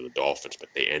dropping to the Dolphins, but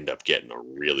they end up getting a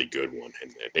really good one.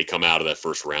 And they come out of that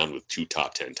first round with 2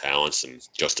 top 10 talents, and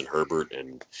Justin Herbert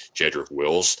and Jedrick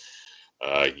Wills.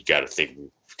 You got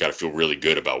to feel really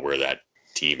good about where that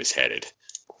team is headed.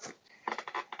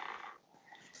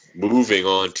 Moving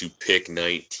on to pick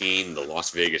 19, the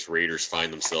Las Vegas Raiders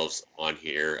find themselves on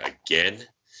here again.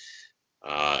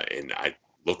 And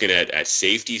looking at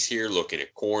safeties here, looking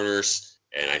at corners,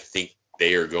 and I think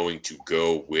they are going to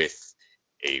go with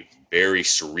a very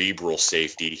cerebral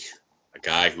safety, a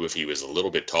guy who, if he was a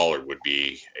little bit taller, would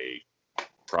be a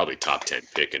probably top 10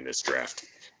 pick in this draft.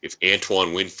 If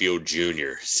Antoine Winfield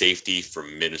Jr., safety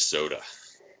from Minnesota.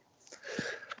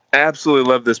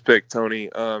 Absolutely love this pick, Tony.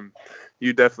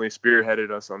 You definitely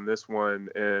spearheaded us on this one.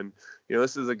 And,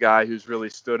 this is a guy who's really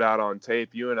stood out on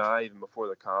tape. You and I, even before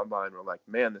the combine, were like,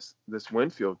 man, this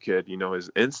Winfield kid, his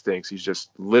instincts, he just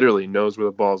literally knows where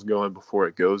the ball's going before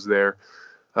it goes there.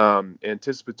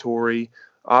 Anticipatory.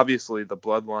 Obviously, the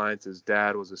bloodlines, his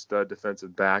dad was a stud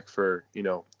defensive back for,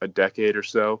 a decade or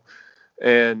so.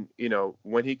 And,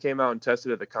 when he came out and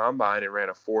tested at the combine and ran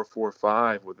a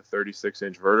 4.45 with a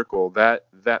 36-inch vertical, that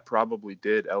probably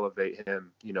did elevate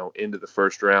him, into the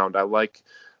first round. I like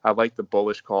the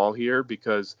bullish call here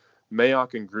because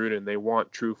Mayock and Gruden, they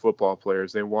want true football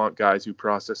players. They want guys who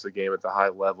process the game at the high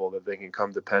level that they can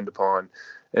come depend upon.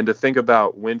 And to think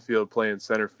about Winfield playing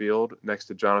center field next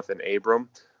to Jonathan Abram,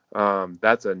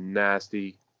 that's a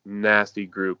nasty, nasty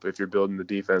group if you're building the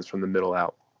defense from the middle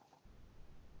out.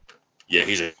 Yeah,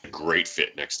 he's a great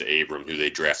fit next to Abram, who they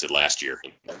drafted last year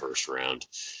in the first round.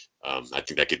 I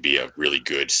think that could be a really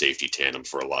good safety tandem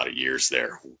for a lot of years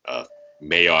there.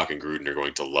 Mayock and Gruden are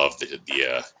going to love the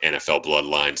NFL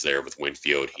bloodlines there with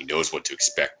Winfield. He knows what to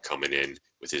expect coming in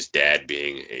with his dad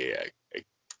being a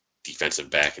defensive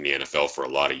back in the NFL for a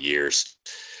lot of years.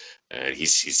 And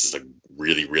he's just a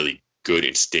really, really good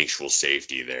instinctual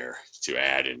safety there to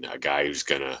add, and a guy who's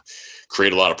going to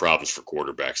create a lot of problems for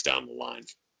quarterbacks down the line.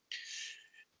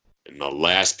 And the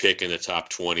last pick in the top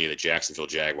 20, the Jacksonville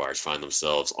Jaguars find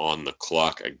themselves on the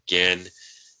clock again.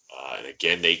 And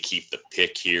again, they keep the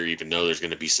pick here, even though there's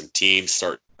going to be some teams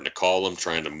starting to call them,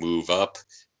 trying to move up.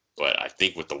 But I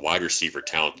think with the wide receiver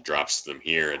talent that drops them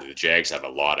here, the Jags have a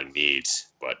lot of needs.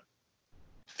 But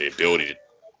the ability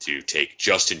to take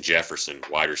Justin Jefferson,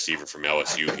 wide receiver from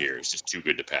LSU here, is just too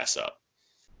good to pass up.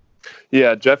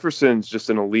 Yeah, Jefferson's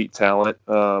just an elite talent.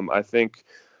 I think,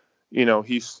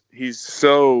 he's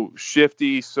so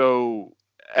shifty, so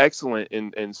excellent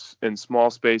in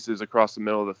small spaces across the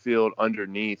middle of the field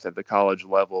underneath at the college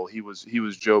level. He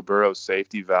was Joe Burrow's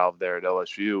safety valve there at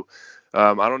LSU.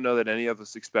 I don't know that any of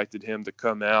us expected him to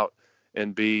come out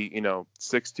and be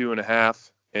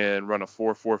 6'2.5" and run a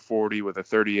 4.40 with a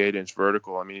 38-inch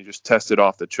vertical. I mean, he just tested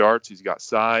off the charts. He's got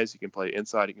size. He can play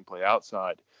inside. He can play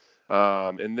outside.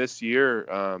 And this year,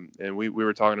 and we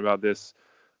were talking about this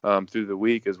through the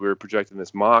week as we were projecting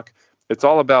this mock, it's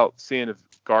all about seeing if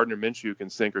Gardner Minshew can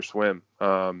sink or swim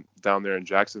down there in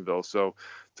Jacksonville. So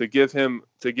to give him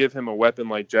a weapon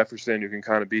like Jefferson, who can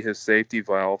kind of be his safety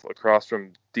valve across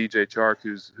from DJ Chark,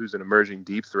 who's an emerging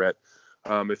deep threat.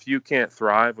 If you can't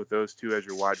thrive with those two as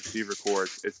your wide receiver core,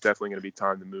 it's definitely going to be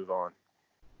time to move on.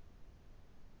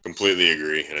 Completely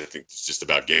agree, and I think it's just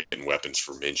about getting weapons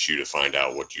for Minshew to find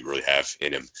out what you really have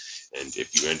in him. And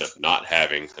if you end up not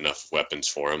having enough weapons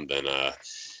for him, then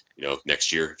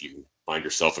next year, if you find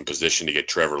yourself in position to get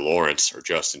Trevor Lawrence or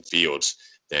Justin Fields,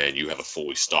 then you have a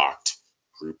fully stocked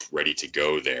group ready to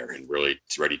go there and really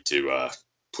ready to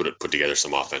put together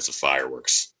some offensive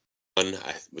fireworks.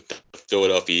 With the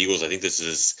Philadelphia Eagles, I think this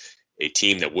is a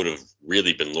team that would have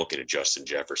really been looking at Justin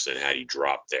Jefferson had he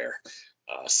dropped there.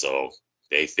 So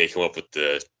they come up with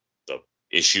the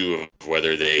issue of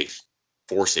whether they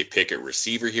force a pick at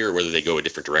receiver here or whether they go a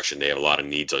different direction. They have a lot of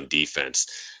needs on defense.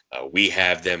 We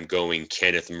have them going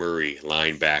Kenneth Murray,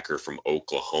 linebacker from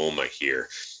Oklahoma here,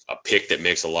 a pick that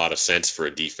makes a lot of sense for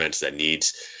a defense that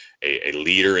needs a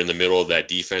leader in the middle of that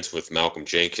defense with Malcolm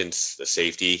Jenkins, the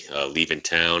safety, leaving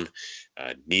town,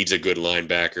 needs a good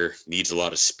linebacker, needs a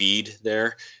lot of speed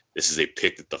there. This is a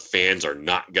pick that the fans are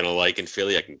not going to like in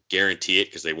Philly. I can guarantee it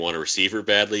because they want a receiver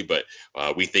badly, but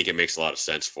we think it makes a lot of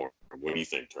sense for them. What do you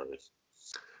think, Charley?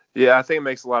 Yeah, I think it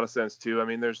makes a lot of sense too. I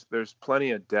mean, there's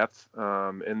plenty of depth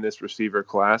in this receiver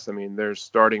class. I mean, there's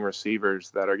starting receivers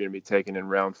that are going to be taken in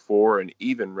round 4 and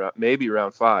even maybe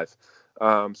round 5.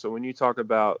 So when you talk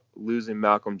about losing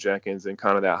Malcolm Jenkins and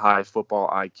kind of that high football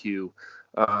IQ,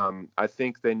 I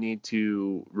think they need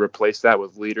to replace that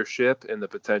with leadership and the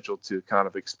potential to kind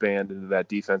of expand into that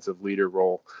defensive leader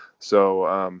role.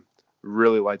 So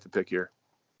really like the pick here.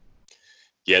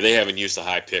 Yeah, they haven't used a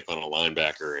high pick on a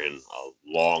linebacker in a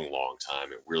long, long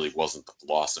time. It really wasn't the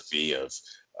philosophy of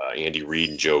Andy Reid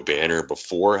and Joe Banner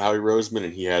before Howie Roseman,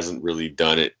 and he hasn't really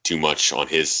done it too much on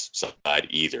his side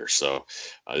either. So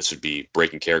this would be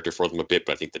breaking character for them a bit,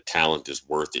 but I think the talent is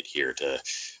worth it here to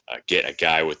get a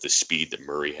guy with the speed that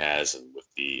Murray has and with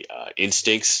the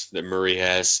instincts that Murray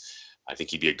has. I think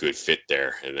he'd be a good fit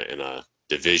there in a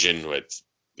division with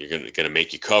you're going to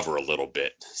make you cover a little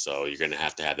bit. So you're going to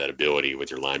have that ability with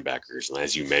your linebackers. And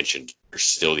as you mentioned, there's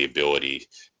still the ability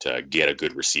to get a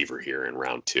good receiver here in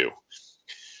round 2.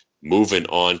 Moving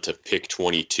on to pick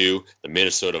 22, the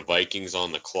Minnesota Vikings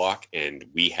on the clock, and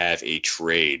we have a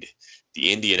trade.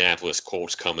 The Indianapolis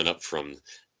Colts coming up from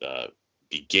the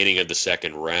beginning of the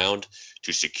second round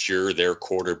to secure their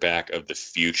quarterback of the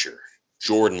future,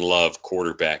 Jordan Love,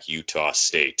 quarterback, Utah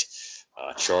State.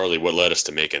 Charley, what led us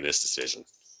to making this decision?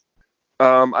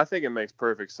 I think it makes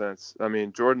perfect sense. I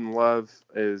mean, Jordan Love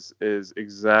is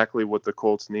exactly what the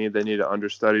Colts need. They need an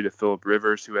understudy to Phillip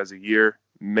Rivers, who has a year,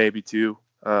 maybe 2.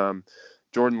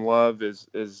 Jordan Love is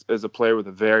a player with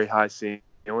a very high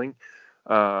ceiling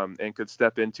and could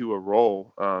step into a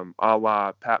role a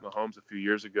la Pat Mahomes a few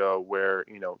years ago where,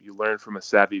 you learn from a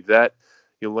savvy vet,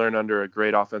 you learn under a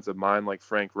great offensive mind like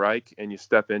Frank Reich, and you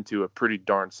step into a pretty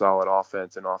darn solid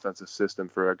offense and offensive system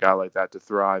for a guy like that to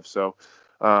thrive. So,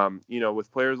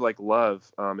 with players like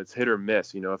Love, it's hit or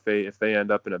miss. If they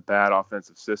end up in a bad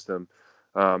offensive system,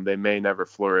 they may never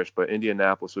flourish. But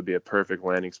Indianapolis would be a perfect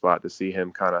landing spot to see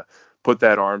him kind of put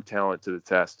that arm talent to the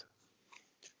test.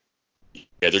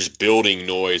 Yeah, there's building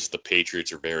noise. The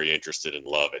Patriots are very interested in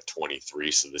Love at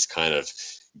 23, so this kind of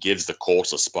gives the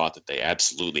Colts a spot that they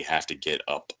absolutely have to get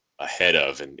up ahead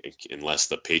of, and unless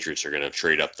the Patriots are going to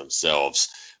trade up themselves.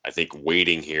 I think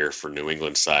waiting here for New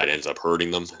England side ends up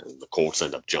hurting them, and the Colts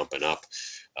end up jumping up.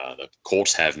 The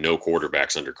Colts have no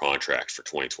quarterbacks under contract for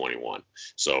 2021.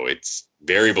 So it's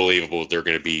very believable they're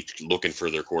going to be looking for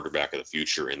their quarterback of the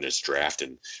future in this draft.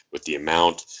 And with the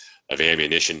amount of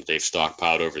ammunition they've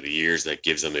stockpiled over the years, that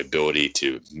gives them the ability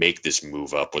to make this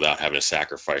move up without having to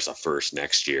sacrifice a first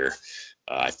next year.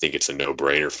 I think it's a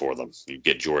no-brainer for them. You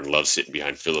get Jordan Love sitting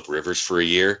behind Phillip Rivers for a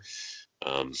year.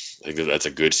 I think that's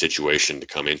a good situation to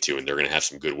come into, and they're going to have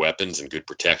some good weapons and good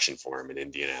protection for him in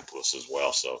Indianapolis as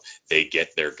well. So they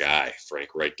get their guy.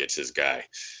 Frank Reich gets his guy.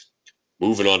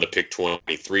 Moving on to pick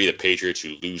 23, the Patriots,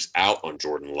 who lose out on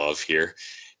Jordan Love here,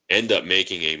 end up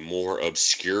making a more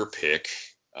obscure pick,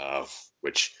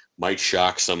 which might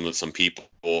shock some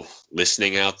people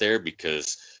listening out there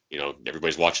because,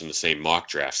 everybody's watching the same mock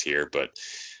drafts here, but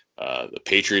the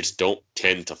Patriots don't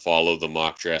tend to follow the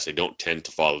mock drafts. They don't tend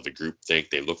to follow the group think.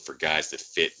 They look for guys that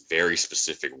fit very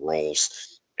specific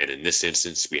roles. And in this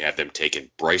instance, we have them taking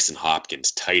Bryson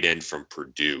Hopkins, tight end from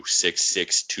Purdue,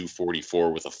 6'6",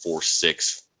 244 with a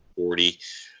 4.6 40.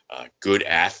 Good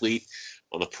athlete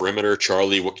on the perimeter.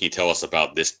 Charlie, what can you tell us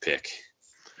about this pick?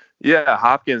 Yeah,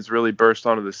 Hopkins really burst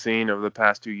onto the scene over the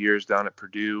past 2 years down at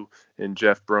Purdue in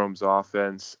Jeff Brohm's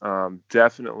offense.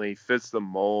 Definitely fits the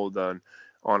mold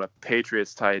on a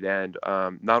Patriots tight end.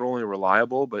 Not only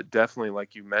reliable, but definitely,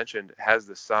 like you mentioned, has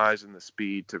the size and the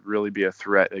speed to really be a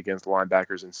threat against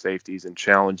linebackers and safeties and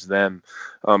challenge them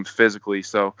physically.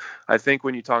 So I think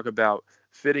when you talk about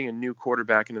fitting a new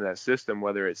quarterback into that system,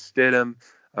 whether it's Stidham,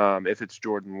 if it's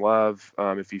Jordan Love,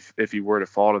 if he were to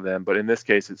fall to them, but in this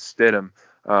case it's Stidham,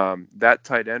 that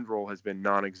tight end role has been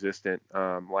non-existent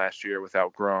last year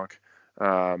without Gronk.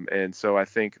 And so I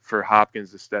think for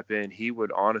Hopkins to step in, he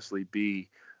would honestly be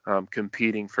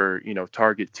competing for,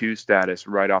 target 2 status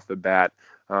right off the bat.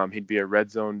 He'd be a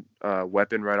red zone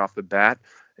weapon right off the bat.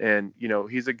 And,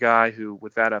 he's a guy who,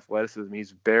 with that athleticism,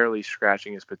 he's barely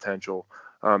scratching his potential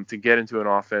to get into an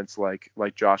offense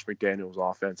like Josh McDaniels'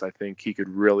 offense. I think he could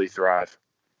really thrive.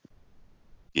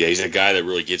 Yeah, he's a guy that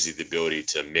really gives you the ability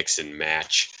to mix and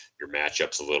match your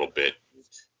matchups a little bit,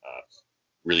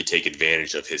 really take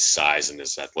advantage of his size and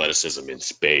his athleticism in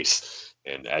space.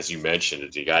 And as you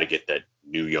mentioned, you got to get that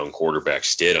new young quarterback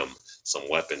Stidham some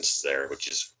weapons there, which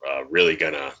is really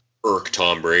going to irk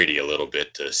Tom Brady a little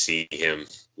bit to see him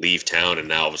leave town. And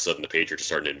now all of a sudden the Patriots are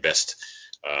starting to invest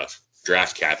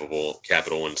draft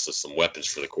capital into some weapons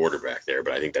for the quarterback there.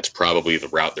 But I think that's probably the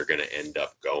route they're going to end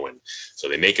up going. So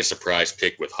they make a surprise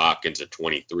pick with Hopkins at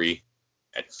 23.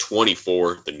 At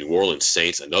 24, the New Orleans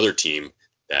Saints, another team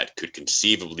that could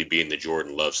conceivably be in the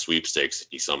Jordan Love sweepstakes if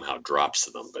he somehow drops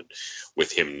to them. But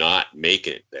with him not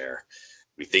making it there,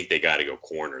 we think they got to go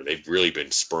corner. They've really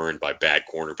been spurned by bad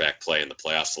cornerback play in the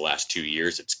playoffs the last 2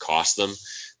 years. It's cost them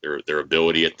their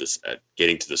ability at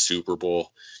getting to the Super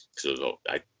Bowl. So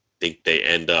I think they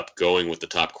end up going with the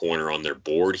top corner on their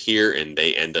board here, and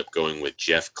they end up going with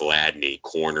Jeff Gladney,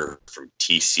 corner from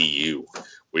TCU. What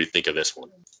do you think of this one?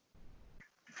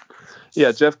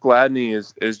 Yeah, Jeff Gladney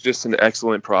is just an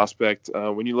excellent prospect.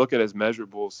 When you look at his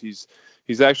measurables,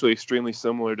 he's actually extremely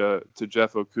similar to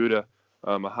Jeff Okudah,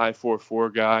 a high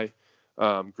 4.4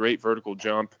 guy, great vertical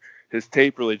jump. His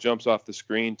tape really jumps off the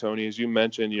screen, Tony, as you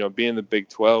mentioned. Being the Big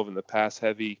 12 and the pass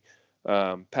heavy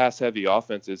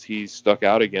offenses he's stuck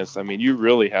out against. I mean, you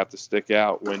really have to stick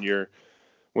out when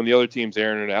the other team's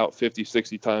airing it out 50,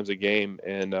 60 times a game,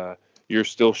 and you're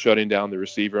still shutting down the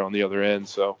receiver on the other end.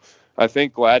 So I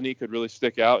think Gladney could really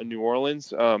stick out in New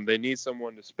Orleans. They need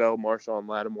someone to spell Marshawn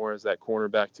Lattimore as that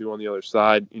cornerback too on the other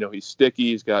side. He's sticky.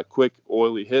 He's got quick,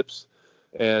 oily hips.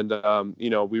 And,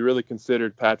 we really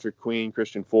considered Patrick Queen,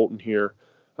 Christian Fulton here,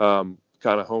 kind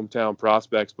of hometown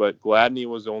prospects. But Gladney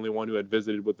was the only one who had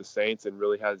visited with the Saints and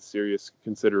really had serious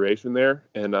consideration there.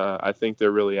 And I think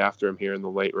they're really after him here in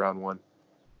the late round 1.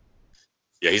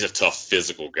 Yeah, he's a tough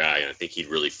physical guy, and I think he'd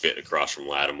really fit across from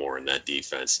Lattimore in that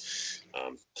defense.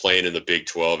 Playing in the Big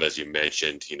 12, as you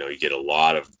mentioned, you get a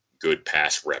lot of good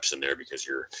pass reps in there because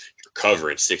you're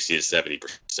covering 60 to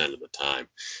 70% of the time.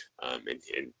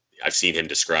 And I've seen him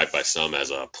described by some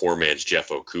as a poor man's Jeff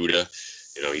Okudah.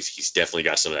 He's definitely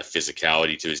got some of that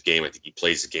physicality to his game. I think he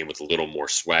plays the game with a little more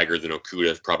swagger than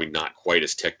Okudah. Probably not quite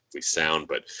as technically sound,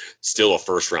 but still a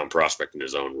first-round prospect in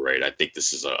his own right. I think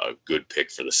this is a good pick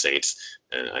for the Saints,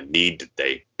 and a need that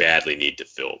they badly need to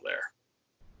fill there.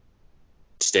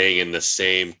 Staying in the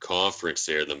same conference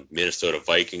there, the Minnesota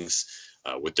Vikings,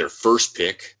 with their first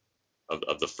pick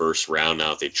of the first round.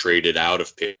 Now they traded out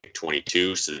of pick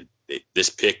 22, so this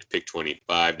pick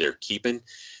 25, they're keeping.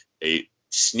 They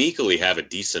sneakily have a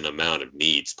decent amount of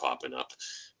needs popping up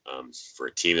for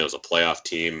a team that was a playoff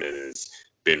team and has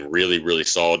been really, really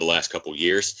solid the last couple of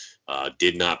years.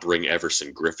 Did not bring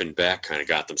Everson Griffin back, kind of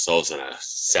got themselves in a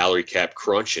salary cap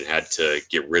crunch and had to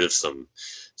get rid of some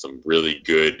really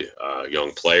good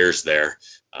young players there.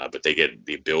 But they get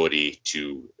the ability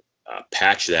to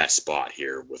patch that spot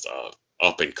here with a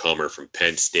up-and-comer from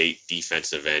Penn State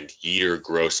defensive end, Yetur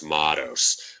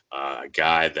Gross-Matos, a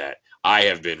guy that I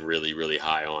have been really, really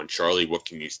high on. Charlie, what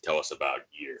can you tell us about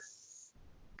Yetur?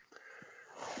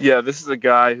 Yeah, this is a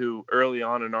guy who early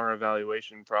on in our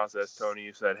evaluation process, Tony,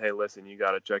 you said, hey, listen, you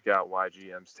got to check out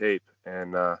YGM's tape.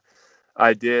 And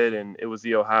I did, and it was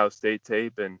the Ohio State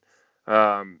tape, and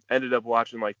ended up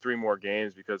watching like 3 more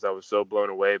games because I was so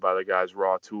blown away by the guy's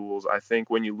raw tools. I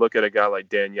think when you look at a guy like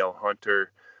Danielle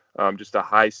Hunter, just a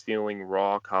high ceiling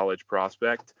raw college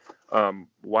prospect,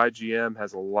 YGM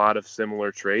has a lot of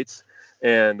similar traits,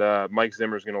 and Mike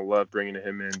Zimmer's going to love bringing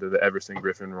him into the Everson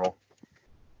Griffin role.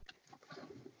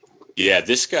 Yeah,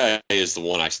 this guy is the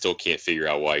one I still can't figure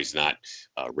out why he's not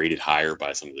rated higher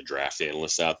by some of the draft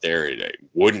analysts out there. It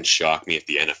wouldn't shock me if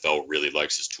the NFL really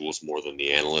likes his tools more than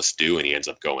the analysts do, and he ends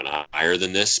up going higher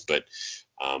than this. But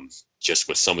just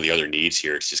with some of the other needs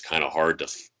here, it's just kind of hard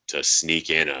to sneak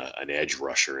in an edge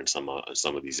rusher in some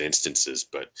of these instances.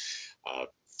 But a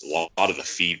lot of the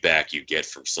feedback you get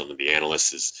from some of the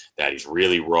analysts is that he's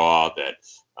really raw, that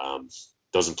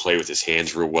doesn't play with his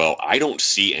hands real well. I don't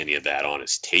see any of that on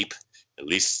his tape. At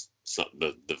least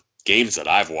the games that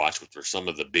I've watched, which were some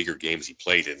of the bigger games he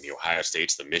played in, the Ohio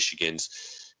States, the Michigans,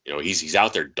 he's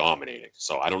out there dominating.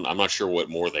 So I'm not sure what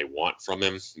more they want from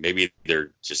him. Maybe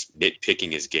they're just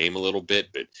nitpicking his game a little bit.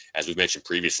 But as we mentioned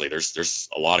previously, there's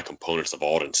a lot of components of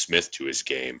Alden Smith to his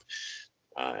game,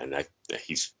 and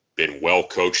he's been well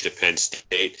coached at Penn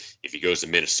State. If he goes to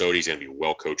Minnesota, he's going to be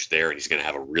well coached there, and he's going to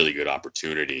have a really good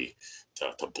opportunity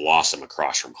to blossom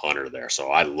across from Hunter there. So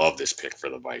I love this pick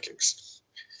for the Vikings.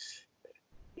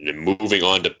 And then moving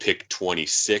on to pick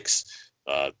 26,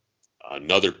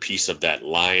 another piece of that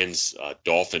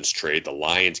Lions-Dolphins trade. The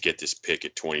Lions get this pick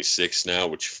at 26 now,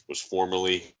 which was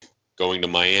formerly going to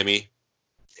Miami.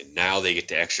 And now they get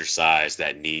to exercise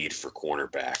that need for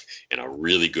cornerback. And a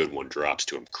really good one drops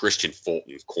to him. Christian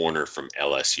Fulton, corner from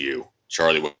LSU.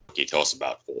 Charlie, what can you tell us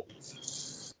about Fulton?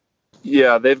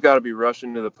 Yeah, they've got to be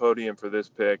rushing to the podium for this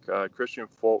pick. Christian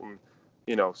Fulton,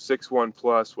 6'1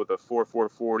 plus with a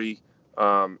 4.4 40,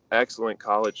 excellent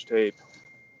college tape,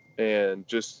 and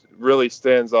just really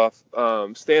stands out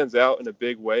in a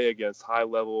big way against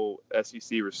high-level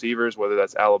SEC receivers, whether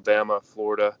that's Alabama,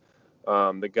 Florida.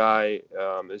 The guy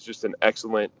is just an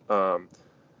excellent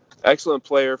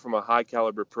player from a high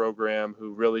caliber program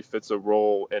who really fits a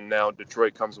role, and now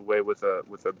Detroit comes away with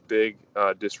a big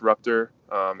disruptor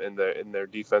in their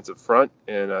defensive front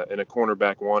and a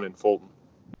cornerback one in Fulton.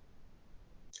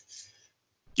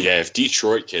 Yeah, if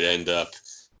Detroit could end up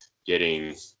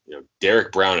getting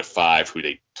Derek Brown at 5, who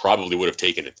they probably would have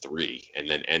taken at 3, and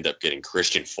then end up getting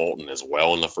Christian Fulton as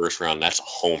well in the first round, that's a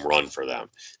home run for them.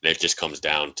 And it just comes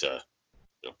down to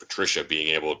Patricia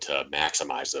being able to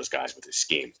maximize those guys with his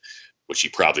scheme, which he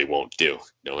probably won't do,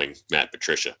 knowing Matt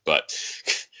Patricia. But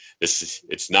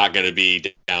it's not going to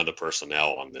be down to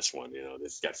personnel on this one.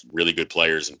 This got some really good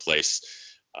players in place.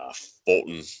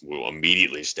 Fulton will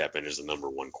immediately step in as the number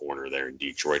 1 corner there in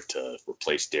Detroit to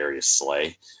replace Darius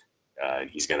Slay.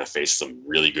 He's going to face some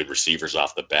really good receivers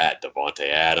off the bat. Devontae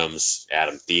Adams,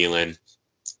 Adam Thielen.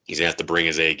 He's going to have to bring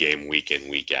his A game week in,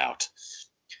 week out.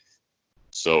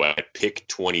 So at pick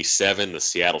 27, the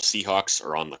Seattle Seahawks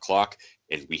are on the clock,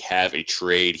 and we have a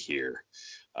trade here.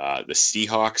 The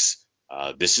Seahawks,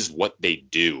 this is what they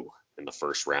do in the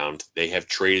first round. They have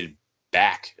traded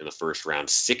back in the first round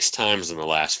 6 times in the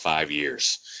last 5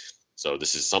 years. So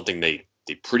this is something they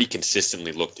pretty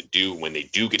consistently look to do. When they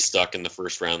do get stuck in the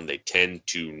first round, they tend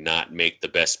to not make the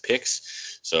best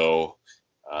picks. So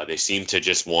they seem to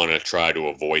just want to try to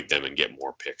avoid them and get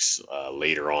more picks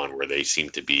later on, where they seem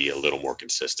to be a little more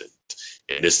consistent.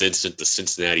 In this instance, the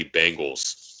Cincinnati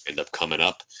Bengals end up coming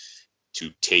up to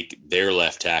take their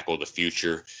left tackle of the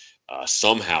future.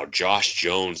 Somehow Josh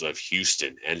Jones of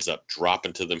Houston ends up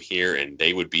dropping to them here, and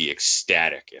they would be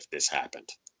ecstatic if this happened.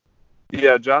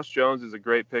 Yeah, Josh Jones is a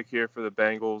great pick here for the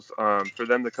Bengals. For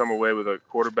them to come away with a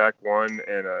quarterback 1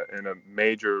 and a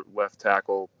major left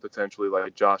tackle potentially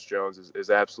like Josh Jones is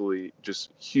absolutely just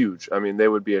huge. I mean, they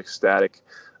would be ecstatic.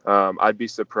 I'd be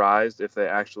surprised if they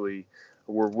actually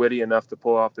were witty enough to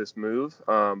pull off this move,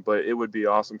 but it would be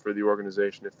awesome for the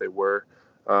organization if they were.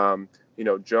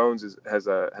 Jones has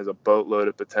a boatload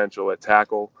of potential at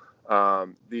tackle.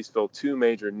 These fill 2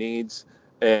 major needs,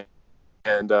 and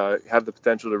and have the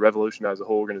potential to revolutionize the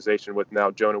whole organization with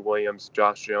now Jonah Williams,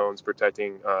 Josh Jones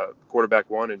protecting quarterback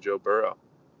one, and Joe Burrow.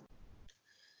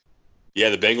 Yeah,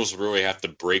 the Bengals really have to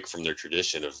break from their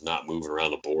tradition of not moving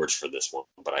around the boards for this one,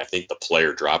 but I think the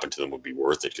player dropping to them would be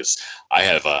worth it because I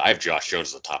have Josh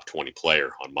Jones as a top 20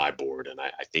 player on my board, and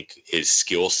I think his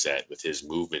skill set with his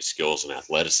movement skills and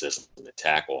athleticism and the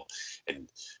tackle and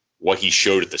what he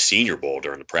showed at the Senior Bowl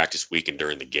during the practice week and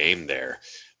during the game there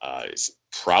is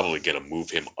probably going to move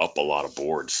him up a lot of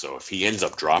boards. So if he ends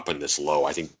up dropping this low,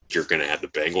 I think you're going to have the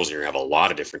Bengals and you're going to have a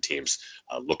lot of different teams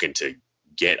looking to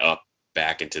get up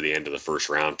back into the end of the first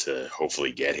round to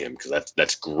hopefully get him because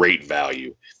that's great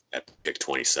value at pick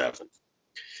 27.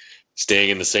 Staying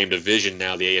in the same division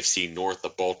now, the AFC North, the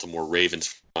Baltimore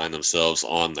Ravens find themselves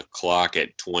on the clock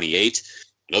at 28.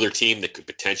 Another team that could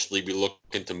potentially be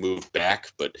looking to move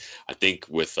back, but I think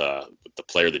with the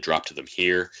player that dropped to them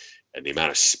here and the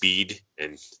amount of speed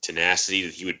and tenacity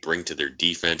that he would bring to their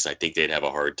defense, I think they'd have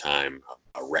a hard time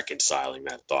reconciling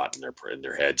that thought in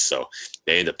their heads. So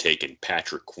they end up taking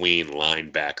Patrick Queen,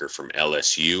 linebacker from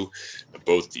LSU.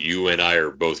 Both you and I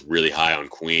are both really high on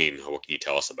Queen. What can you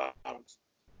tell us about him?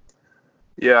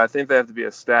 Yeah, I think they have to be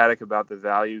ecstatic about the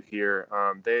value here.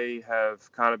 They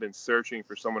have kind of been searching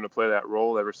for someone to play that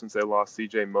role ever since they lost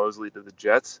C.J. Mosley to the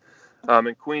Jets.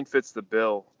 And Queen fits the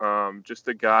bill. Just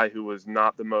a guy who was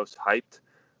not the most hyped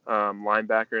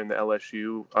linebacker in the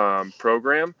LSU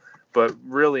program, but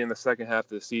really in the second half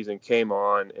of the season came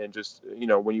on and just,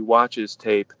 when you watch his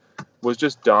tape, was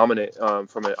just dominant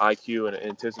from an IQ and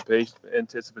an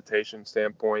anticipation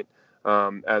standpoint,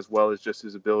 as well as just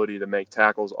his ability to make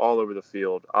tackles all over the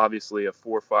field. Obviously a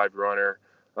 4.5 runner,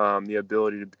 the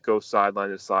ability to go sideline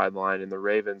to sideline, and the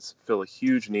Ravens fill a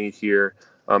huge need here.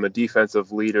 A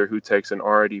defensive leader who takes an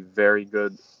already very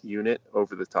good unit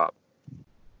over the top.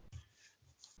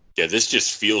 Yeah, this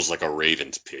just feels like a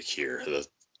Ravens pick here.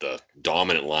 The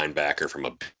dominant linebacker from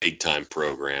a big-time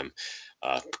program.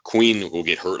 Queen will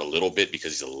get hurt a little bit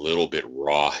because he's a little bit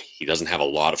raw. He doesn't have a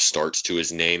lot of starts to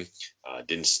his name.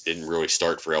 Didn't really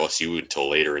start for LSU until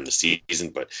later in the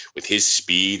season, but with his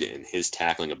speed and his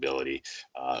tackling abilities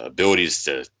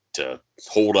to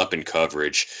hold up in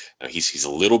coverage, he's a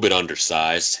little bit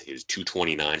undersized. He's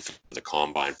 229 for the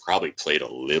combine, probably played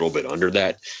a little bit under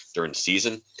that during the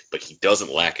season, but he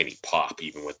doesn't lack any pop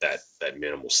even with that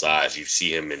minimal size. You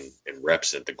see him in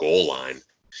reps at the goal line.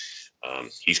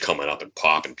 He's coming up and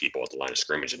popping people at the line of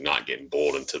scrimmage and not getting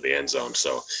bowled into the end zone.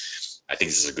 So I think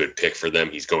this is a good pick for them.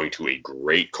 He's going to a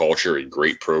great culture, a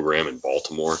great program in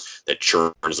Baltimore that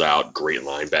churns out great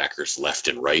linebackers left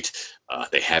and right.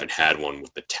 They haven't had one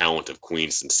with the talent of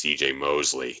Queen since C.J.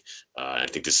 Mosley. I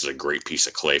think this is a great piece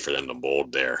of clay for them to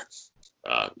mold there,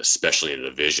 especially in a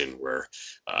division where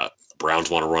the Browns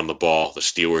want to run the ball, the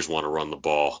Steelers want to run the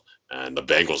ball, and the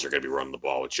Bengals are going to be running the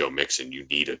ball with Joe Mixon. You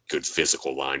need a good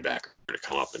physical linebacker to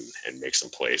come up and make some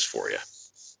plays for you.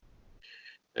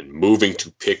 And moving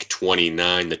to pick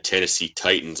 29, the Tennessee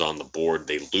Titans on the board.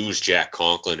 They lose Jack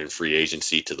Conklin in free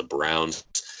agency to the Browns,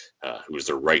 who is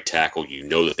their right tackle. You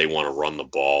know that they want to run the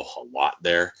ball a lot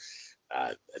there.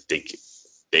 I think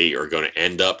they are going to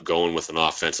end up going with an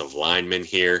offensive lineman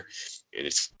here, and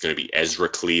it's going to be Ezra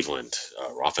Cleveland,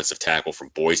 offensive tackle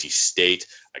from Boise State,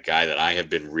 a guy that I have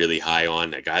been really high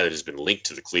on, a guy that has been linked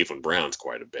to the Cleveland Browns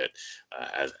quite a bit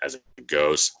as it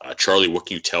goes. Charley, what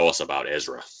can you tell us about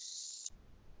Ezra?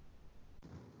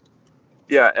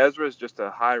 Yeah, Ezra is just a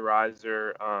high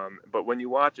riser, but when you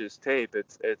watch his tape,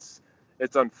 it's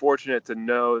unfortunate to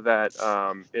know that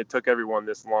it took everyone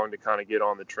this long to kind of get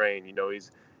on the train.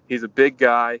 He's a big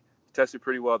guy, tested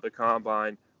pretty well at the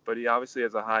combine, but he obviously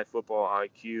has a high football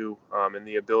IQ and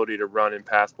the ability to run and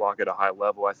pass block at a high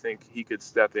level. I think he could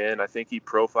step in. I think he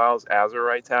profiles as a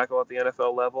right tackle at the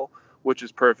NFL level, which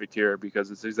is perfect here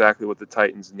because it's exactly what the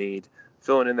Titans need,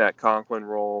 filling in that Conklin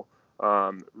role.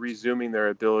 Resuming their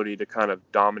ability to kind of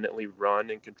dominantly run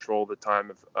and control the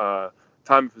time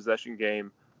of possession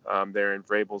game there in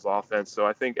Vrabel's offense. So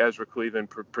I think Ezra Cleveland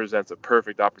presents a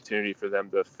perfect opportunity for them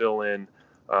to fill in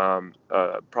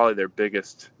probably their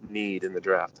biggest need in the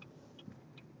draft.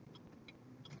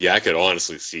 Yeah, I could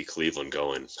honestly see Cleveland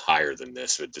going higher than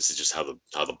this, but this is just how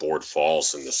the board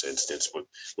falls in this instance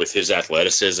with his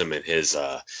athleticism and his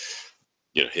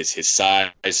his size,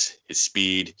 his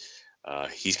speed.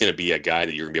 He's going to be a guy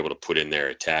that you're going to be able to put in there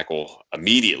at tackle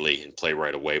immediately and play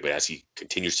right away. But as he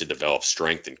continues to develop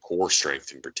strength and core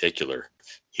strength in particular,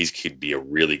 he could be a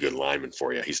really good lineman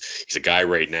for you. He's a guy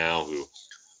right now who,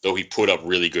 though he put up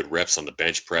really good reps on the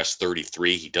bench press,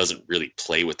 33, he doesn't really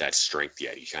play with that strength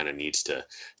yet. He kind of needs to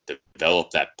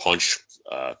develop that punch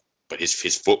but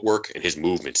his footwork and his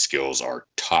movement skills are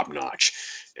top notch.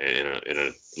 And in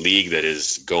a league that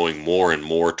is going more and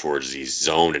more towards these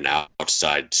zone and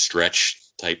outside stretch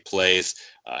type plays,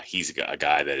 he's a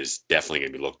guy that is definitely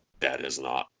going to be looked at as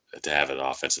to have an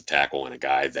offensive tackle and a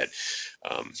guy that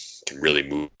can really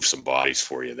move some bodies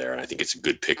for you there. And I think it's a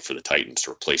good pick for the Titans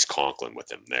to replace Conklin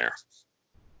with him there.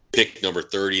 Pick number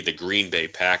 30, the Green Bay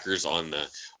Packers on the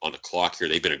clock here.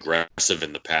 They've been aggressive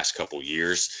in the past couple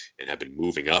years and have been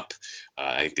moving up.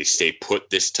 I think they stay put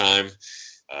this time.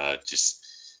 Just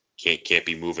can't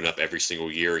be moving up every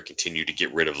single year and continue to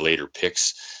get rid of later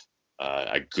picks.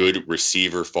 A good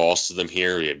receiver falls to them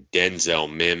here. We have Denzel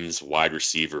Mims, wide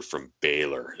receiver from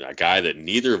Baylor, a guy that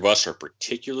neither of us are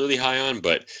particularly high on,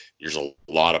 but there's a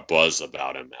lot of buzz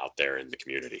about him out there in the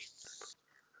community.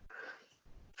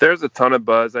 There's a ton of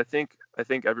buzz. I think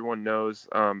everyone knows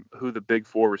who the big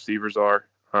four receivers are.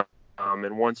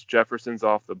 And once Jefferson's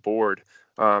off the board,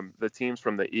 the teams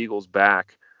from the Eagles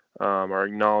back are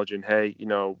acknowledging, hey,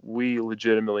 we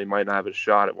legitimately might not have a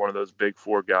shot at one of those big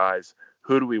four guys.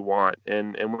 Who do we want?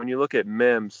 And when you look at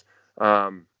Mims,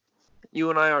 you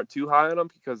and I aren't too high on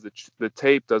him because the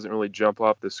tape doesn't really jump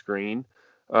off the screen.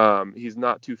 He's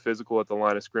not too physical at the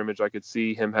line of scrimmage. I could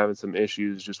see him having some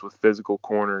issues just with physical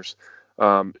corners,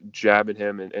 jabbing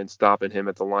him and stopping him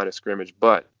at the line of scrimmage.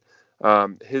 But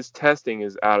his testing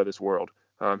is out of this world.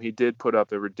 He did put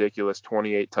up a ridiculous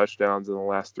 28 touchdowns in the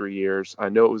last 3 years. I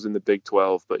know it was in the Big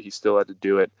 12, but he still had to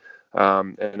do it.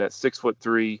 And at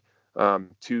 6'3",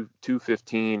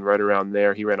 215, right around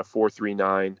there, he ran a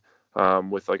 4.39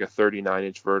 with like a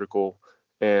 39-inch vertical.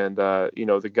 And,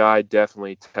 the guy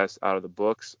definitely tests out of the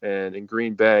books. And in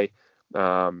Green Bay,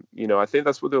 I think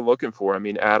that's what they're looking for. I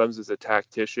mean, Adams is a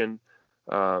tactician.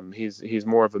 He's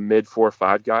more of a mid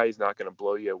 4-5 guy. He's not going to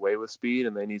blow you away with speed,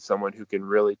 and they need someone who can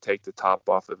really take the top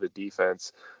off of a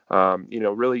defense.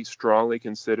 Really strongly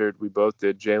considered. We both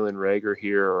did Jalen Reagor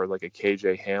here or like a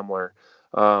KJ Hamler.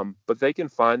 But they can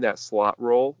find that slot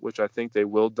role, which I think they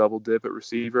will double dip at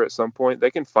receiver at some point.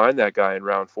 They can find that guy in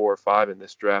round 4 or 5 in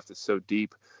this draft. It's so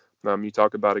deep. You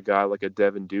talk about a guy like a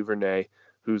Devin Duvernay,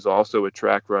 who's also a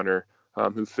track runner,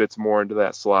 who fits more into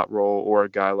that slot role, or a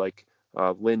guy like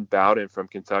Lynn Bowden from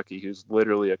Kentucky, who's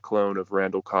literally a clone of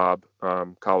Randall Cobb,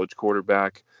 college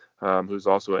quarterback, who's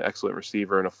also an excellent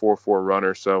receiver and a 4.4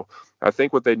 runner. So I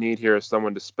think what they need here is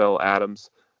someone to spell Adams.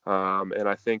 And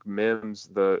I think Mims,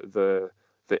 the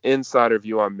insider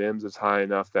view on Mims is high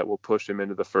enough that will push him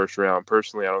into the first round.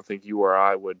 Personally, I don't think you or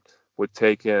I would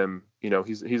take him.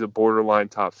 He's a borderline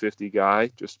top 50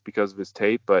 guy just because of his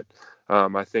tape, but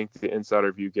I think the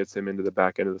insider view gets him into the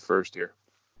back end of the first year.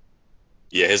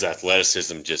 Yeah, his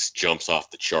athleticism just jumps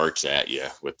off the charts at you,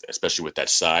 especially with that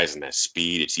size and that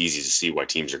speed. It's easy to see why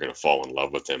teams are going to fall in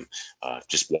love with him.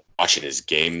 Just watching his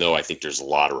game, though, I think there's a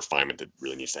lot of refinement that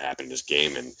really needs to happen in this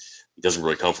game, and he doesn't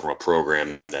really come from a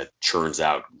program that churns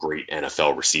out great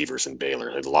NFL receivers in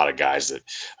Baylor. There's a lot of guys that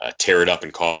tear it up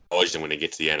in college, and when they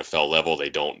get to the NFL level, they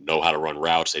don't know how to run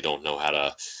routes. They don't know how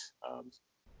to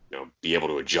be able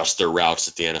to adjust their routes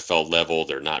at the NFL level.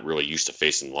 They're not really used to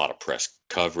facing a lot of press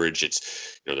coverage.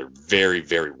 It's, they're very,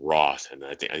 very raw. And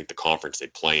I think the conference they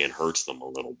play in hurts them a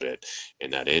little bit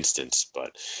in that instance.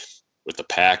 But with the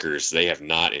Packers, they have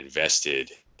not invested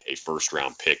a first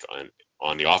round pick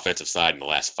on the offensive side in the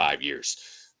last 5 years.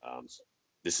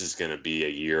 This is going to be a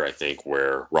year, I think,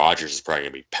 where Rodgers is probably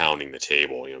going to be pounding the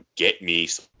table. Get me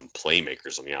some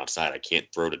playmakers on the outside. I can't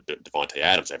throw to Devontae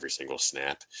Adams every single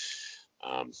snap.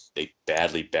 They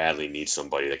badly need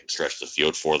somebody that can stretch the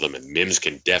field for them, and Mims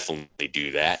can definitely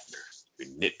do that. You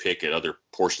can nitpick at other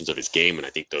portions of his game, and I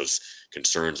think those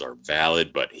concerns are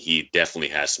valid, but he definitely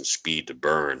has some speed to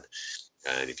burn.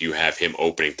 And if you have him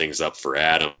opening things up for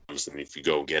Adams, and if you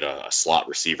go get a slot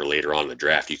receiver later on in the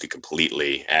draft, you could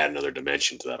completely add another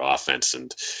dimension to that offense.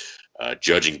 And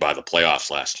judging by the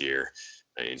playoffs last year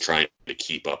and trying to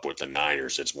keep up with the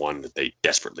Niners, it's one that they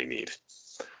desperately need.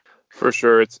 For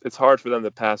sure. It's hard for them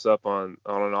to pass up on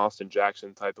an Austin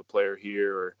Jackson type of player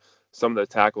here, or some of the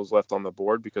tackles left on the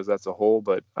board, because that's a hole.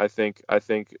 But I think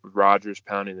Rodgers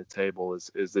pounding the table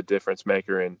is the difference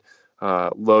maker in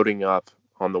loading up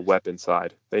on the weapon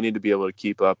side. They need to be able to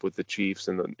keep up with the Chiefs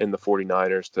and the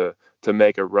 49ers to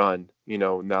make a run,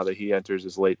 now that he enters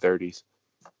his late 30s.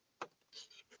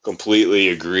 Completely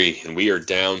agree. And we are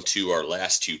down to our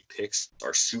last two picks,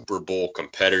 our Super Bowl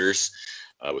competitors.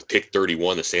 With pick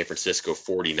 31, the San Francisco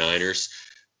 49ers,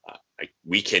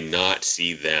 we cannot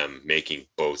see them making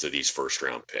both of these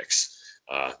first-round picks.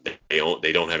 They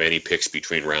don't have any picks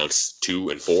between rounds 2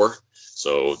 and 4,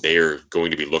 so they are going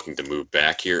to be looking to move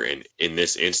back here. And in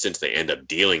this instance, they end up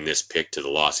dealing this pick to the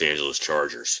Los Angeles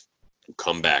Chargers.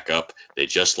 come back up. They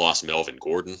just lost Melvin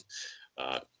Gordon.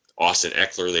 Austin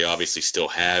Eckler, they obviously still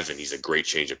have, and he's a great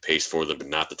change of pace for them, but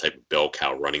not the type of bell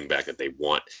cow running back that they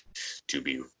want to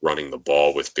be running the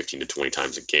ball with 15 to 20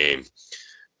 times a game.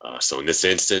 So in this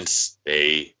instance,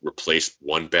 they replaced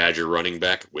one Badger running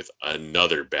back with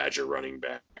another Badger running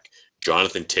back,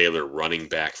 Jonathan Taylor, running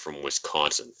back from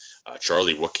Wisconsin.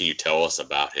 Charlie, what can you tell us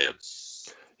about him?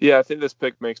 Yeah, I think this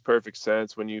pick makes perfect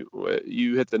sense. When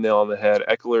you hit the nail on the head.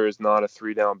 Eckler is not a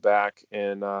 3-down back,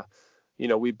 and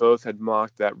we both had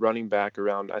mocked that running back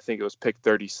around, I think it was pick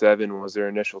 37 was their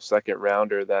initial second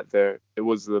rounder, it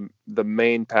was the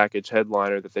main package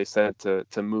headliner that they sent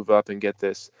to move up and get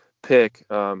this pick.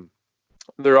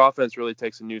 Their offense really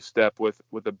takes a new step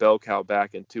with a bell cow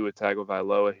back and Tua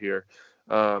Tagovailoa here.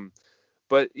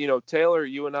 But, Taylor,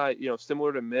 you and I,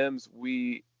 similar to Mims,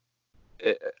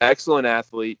 excellent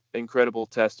athlete, incredible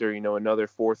tester, another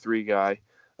 4.3 guy.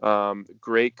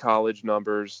 Great college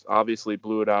numbers, obviously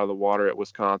blew it out of the water at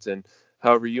Wisconsin.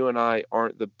 However, you and I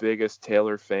aren't the biggest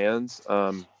Taylor fans.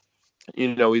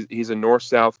 He's a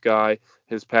north-south guy.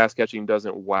 His pass catching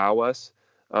doesn't wow us.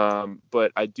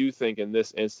 But I do think in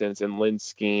this instance, in Lynn's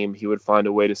scheme, he would find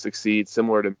a way to succeed,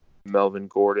 similar to Melvin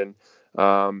Gordon.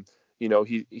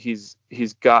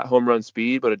 He's got home run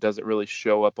speed, but it doesn't really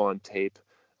show up on tape.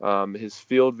 His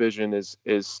field vision is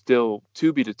still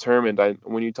to be determined.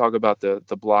 When you talk about the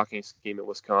blocking scheme at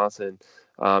Wisconsin,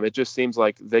 it just seems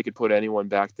like they could put anyone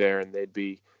back there and they'd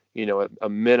be, a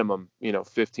minimum,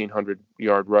 1,500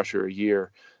 yard rusher a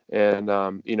year. And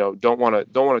don't want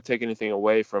to take anything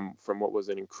away from what was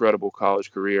an incredible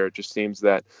college career. It just seems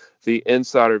that the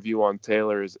insider view on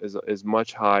Taylor is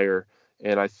much higher,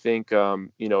 and I think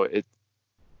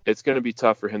it's going to be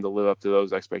tough for him to live up to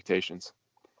those expectations.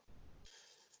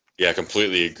 Yeah, I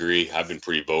completely agree. I've been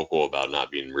pretty vocal about not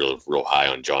being real high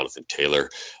on Jonathan Taylor,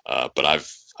 but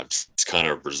I've just kind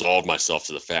of resolved myself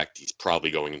to the fact he's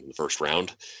probably going in the first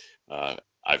round.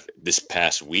 This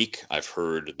past week, I've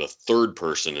heard the third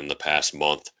person in the past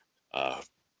month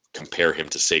compare him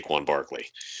to Saquon Barkley.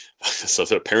 So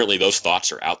apparently those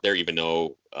thoughts are out there, even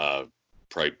though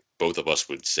probably both of us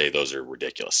would say those are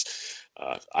ridiculous.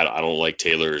 I don't like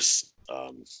Taylor's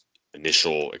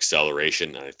initial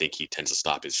acceleration. I think he tends to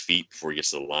stop his feet before he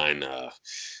gets to the line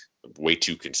way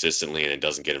too consistently, and it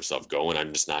doesn't get himself going.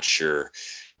 I'm just not sure.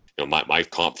 My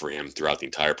comp for him throughout the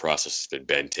entire process has been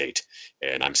Ben Tate,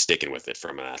 and I'm sticking with it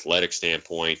from an athletic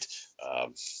standpoint,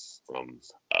 from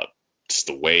just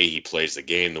the way he plays the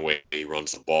game, the way he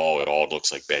runs the ball. It all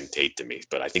looks like Ben Tate to me.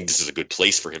 But I think this is a good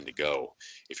place for him to go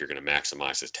if you're going to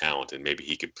maximize his talent, and maybe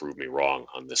he could prove me wrong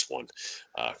on this one.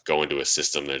 Go into a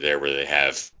system where they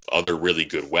have other really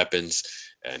good weapons,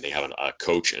 and they have a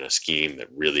coach and a scheme that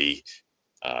really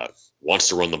wants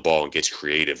to run the ball and gets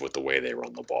creative with the way they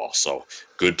run the ball. So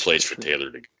good place for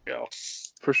Taylor to go.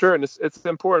 For sure. And it's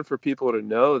important for people to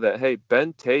know that, hey,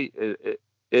 Ben Tate,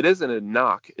 it isn't a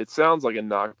knock. It sounds like a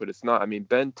knock, but it's not. I mean,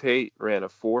 Ben Tate ran a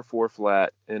 4.4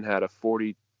 flat and had a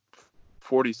 40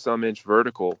 some inch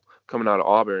vertical coming out of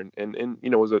Auburn, and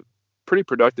was a pretty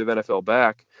productive NFL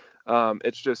back.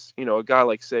 It's just, a guy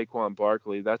like Saquon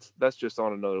Barkley, that's just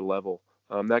on another level.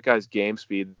 That guy's game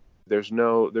speed, there's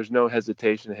no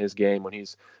hesitation in his game when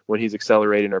he's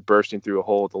accelerating or bursting through a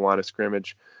hole at the line of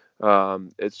scrimmage.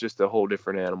 It's just a whole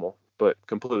different animal, but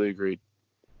completely agreed.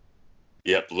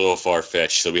 Yep, a little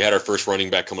far-fetched. So we had our first running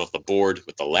back come off the board.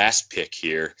 With the last pick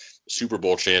here, the Super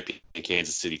Bowl champion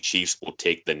Kansas City Chiefs will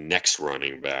take the next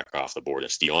running back off the board.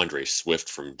 That's DeAndre Swift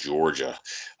from Georgia.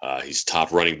 He's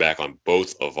top running back on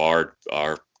both of our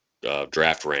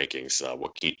draft rankings.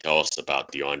 What can you tell us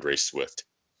about DeAndre Swift?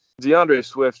 DeAndre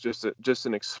Swift, just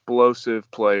an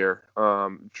explosive player,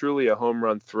 truly a home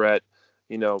run threat.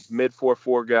 Mid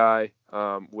 4.4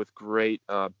 guy with great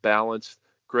balance,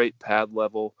 great pad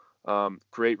level.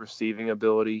 Great receiving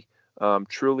ability,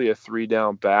 truly a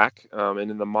 3-down back. And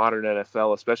in the modern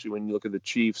NFL, especially when you look at the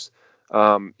Chiefs,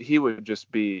 he would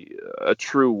just be a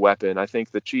true weapon. I think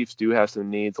the Chiefs do have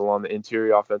some needs along the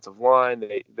interior offensive line.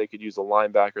 They could use a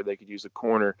linebacker. They could use a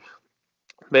corner.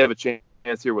 They have a chance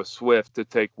here with Swift to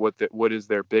take what is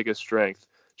their biggest strength,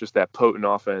 just that potent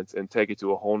offense, and take it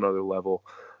to a whole nother level.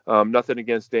 Nothing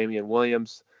against Damian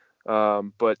Williams.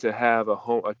 But to have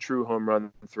a true home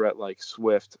run threat like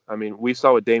Swift, I mean, we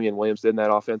saw what Damian Williams did in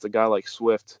that offense. A guy like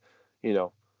Swift,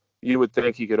 you would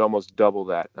think he could almost double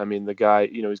that. I mean, the guy,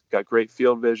 he's got great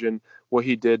field vision. What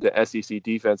he did to SEC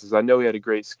defenses, I know he had a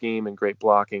great scheme and great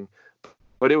blocking,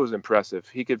 but it was impressive.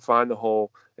 He could find the hole,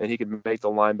 and he could make the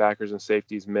linebackers and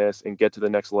safeties miss and get to the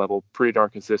next level pretty darn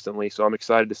consistently. So I'm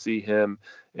excited to see him.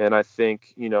 And I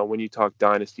think, when you talk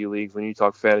dynasty leagues, when you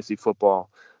talk fantasy football,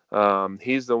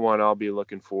 He's the one I'll be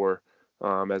looking for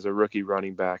as a rookie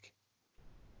running back.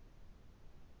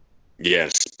 Yeah,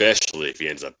 especially if he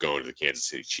ends up going to the Kansas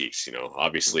City Chiefs.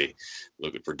 Obviously,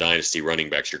 looking for dynasty running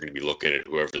backs, you're going to be looking at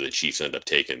whoever the Chiefs end up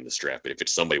taking in this draft. But if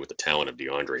it's somebody with the talent of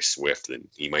DeAndre Swift, then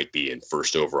he might be in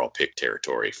first overall pick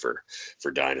territory for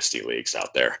dynasty leagues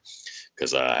out there.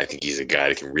 Because I think he's a guy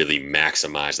that can really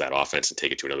maximize that offense and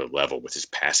take it to another level with his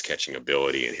pass catching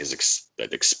ability and his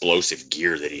that explosive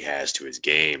gear that he has to his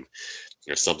game.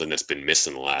 Something that's been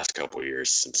missing the last couple of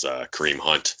years since Kareem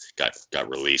Hunt got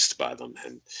released by them.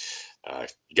 And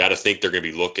you got to think they're going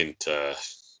to be looking to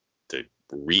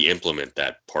re-implement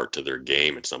that part to their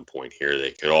game at some point here.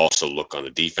 They could also look on the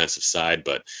defensive side,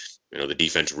 but the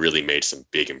defense really made some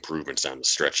big improvements down the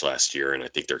stretch last year, and I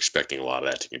think they're expecting a lot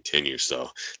of that to continue. So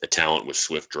the talent with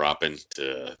Swift dropping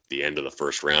to the end of the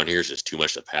first round here is just too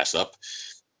much to pass up,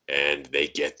 and they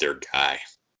get their guy.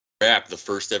 Wrap, the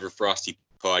first ever Frosty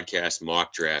podcast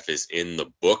mock draft is in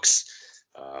the books.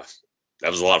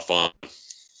 That was a lot of fun.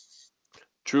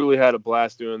 Truly had a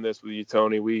blast doing this with you,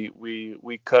 Tony.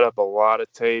 We cut up a lot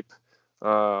of tape,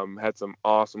 had some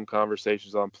awesome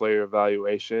conversations on player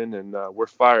evaluation, and we're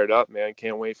fired up, man.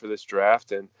 Can't wait for this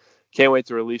draft, and can't wait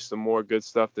to release some more good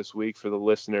stuff this week for the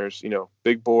listeners.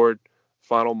 Big board,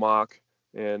 final mock,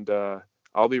 and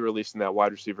I'll be releasing that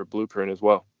wide receiver blueprint as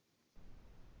well.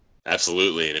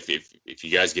 Absolutely, and if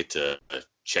you guys get to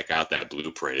check out that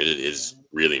blueprint, it is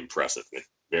really impressive.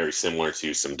 Very similar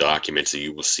to some documents that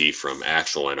you will see from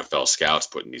actual NFL scouts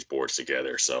putting these boards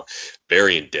together. So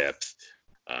very in depth,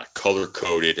 color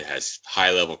coded, has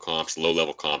high level comps, low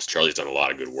level comps. Charlie's done a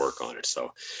lot of good work on it.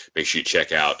 So make sure you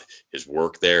check out his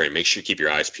work there, and make sure you keep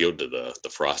your eyes peeled to the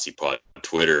Frosty Pod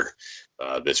Twitter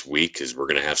this week, because we're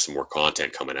going to have some more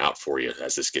content coming out for you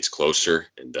as this gets closer.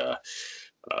 And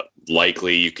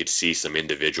likely you could see some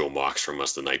individual mocks from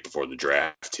us the night before the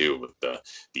draft too, with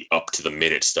the up to the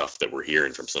minute stuff that we're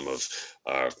hearing from some of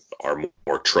our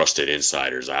more trusted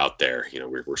insiders out there.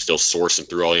 We're still sourcing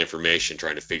through all the information,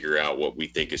 trying to figure out what we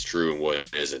think is true and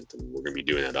what isn't, and we're going to be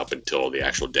doing that up until the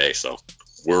actual day. So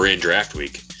we're in draft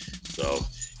week, so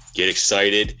get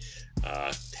excited.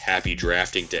 Happy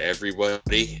drafting to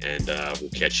everybody, and we'll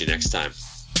catch you next time.